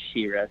watched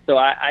She-Ra, so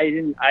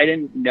I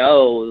didn't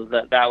know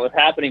that was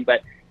happening,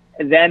 but.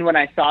 And then when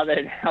I saw that,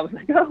 I was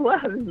like, oh, wow,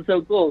 this is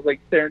so cool. It's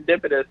like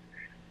serendipitous,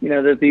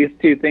 that these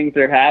two things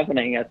are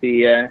happening at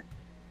the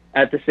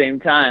same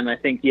time. I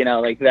think,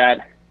 like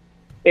that,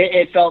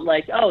 it felt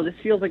like, oh, this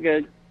feels like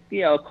a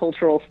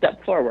cultural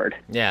step forward.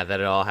 Yeah, that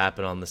it all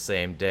happened on the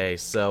same day.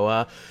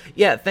 So,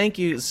 yeah, thank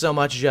you so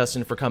much,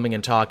 Justin, for coming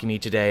and talking to me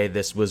today.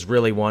 This was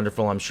really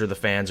wonderful. I'm sure the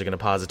fans are going to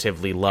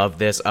positively love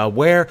this.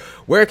 Where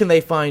can they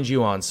find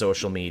you on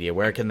social media?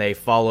 Where can they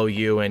follow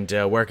you, and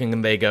where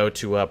can they go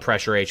to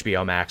pressure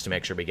HBO Max to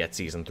make sure we get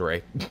season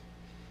 3?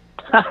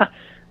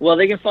 Well,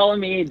 they can follow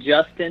me,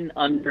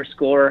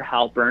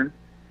 Justin_Halpern,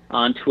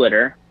 on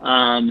Twitter.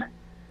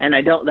 And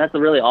that's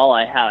really all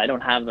I have. I don't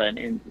have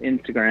an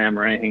Instagram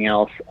or anything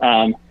else.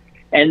 And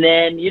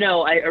then,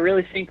 I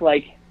really think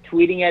like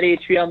tweeting at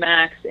HBO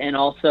Max and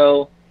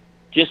also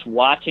just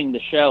watching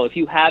the show. If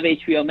you have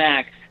HBO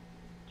Max,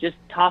 just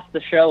toss the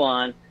show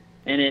on,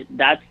 and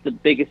that's the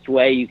biggest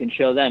way you can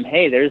show them,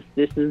 hey, this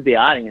is the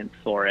audience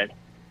for it.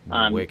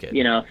 Wicked.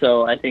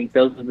 So I think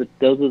those are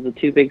the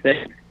two big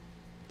things.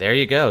 There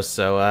you go.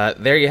 So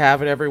there you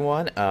have it,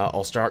 everyone.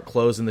 I'll start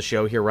closing the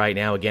show here right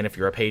now. Again, if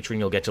you're a patron,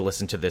 you'll get to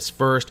listen to this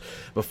first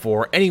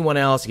before anyone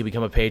else. You can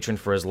become a patron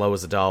for as low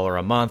as $1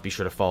 a month. Be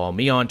sure to follow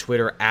me on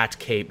Twitter at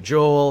Cape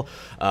Joel.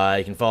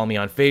 You can follow me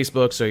on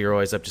Facebook, so you're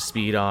always up to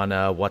speed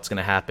on what's going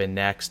to happen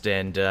next.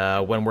 And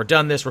when we're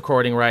done this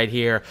recording right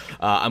here,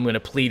 I'm going to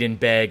plead and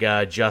beg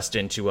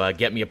Justin to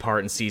get me a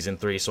part in season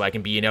 3 so I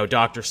can be,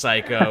 Dr.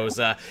 Psycho's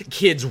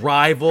kid's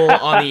rival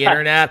on the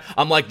internet.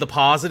 I'm like the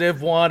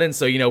positive one, and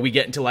so, we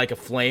get into like a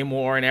flame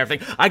war and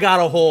everything. I got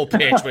a whole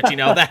pitch, but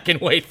that can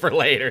wait for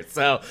later.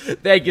 So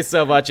thank you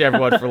so much,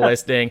 everyone, for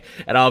listening,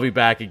 and I'll be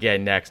back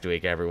again next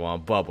week,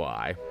 everyone.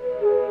 Bye-bye.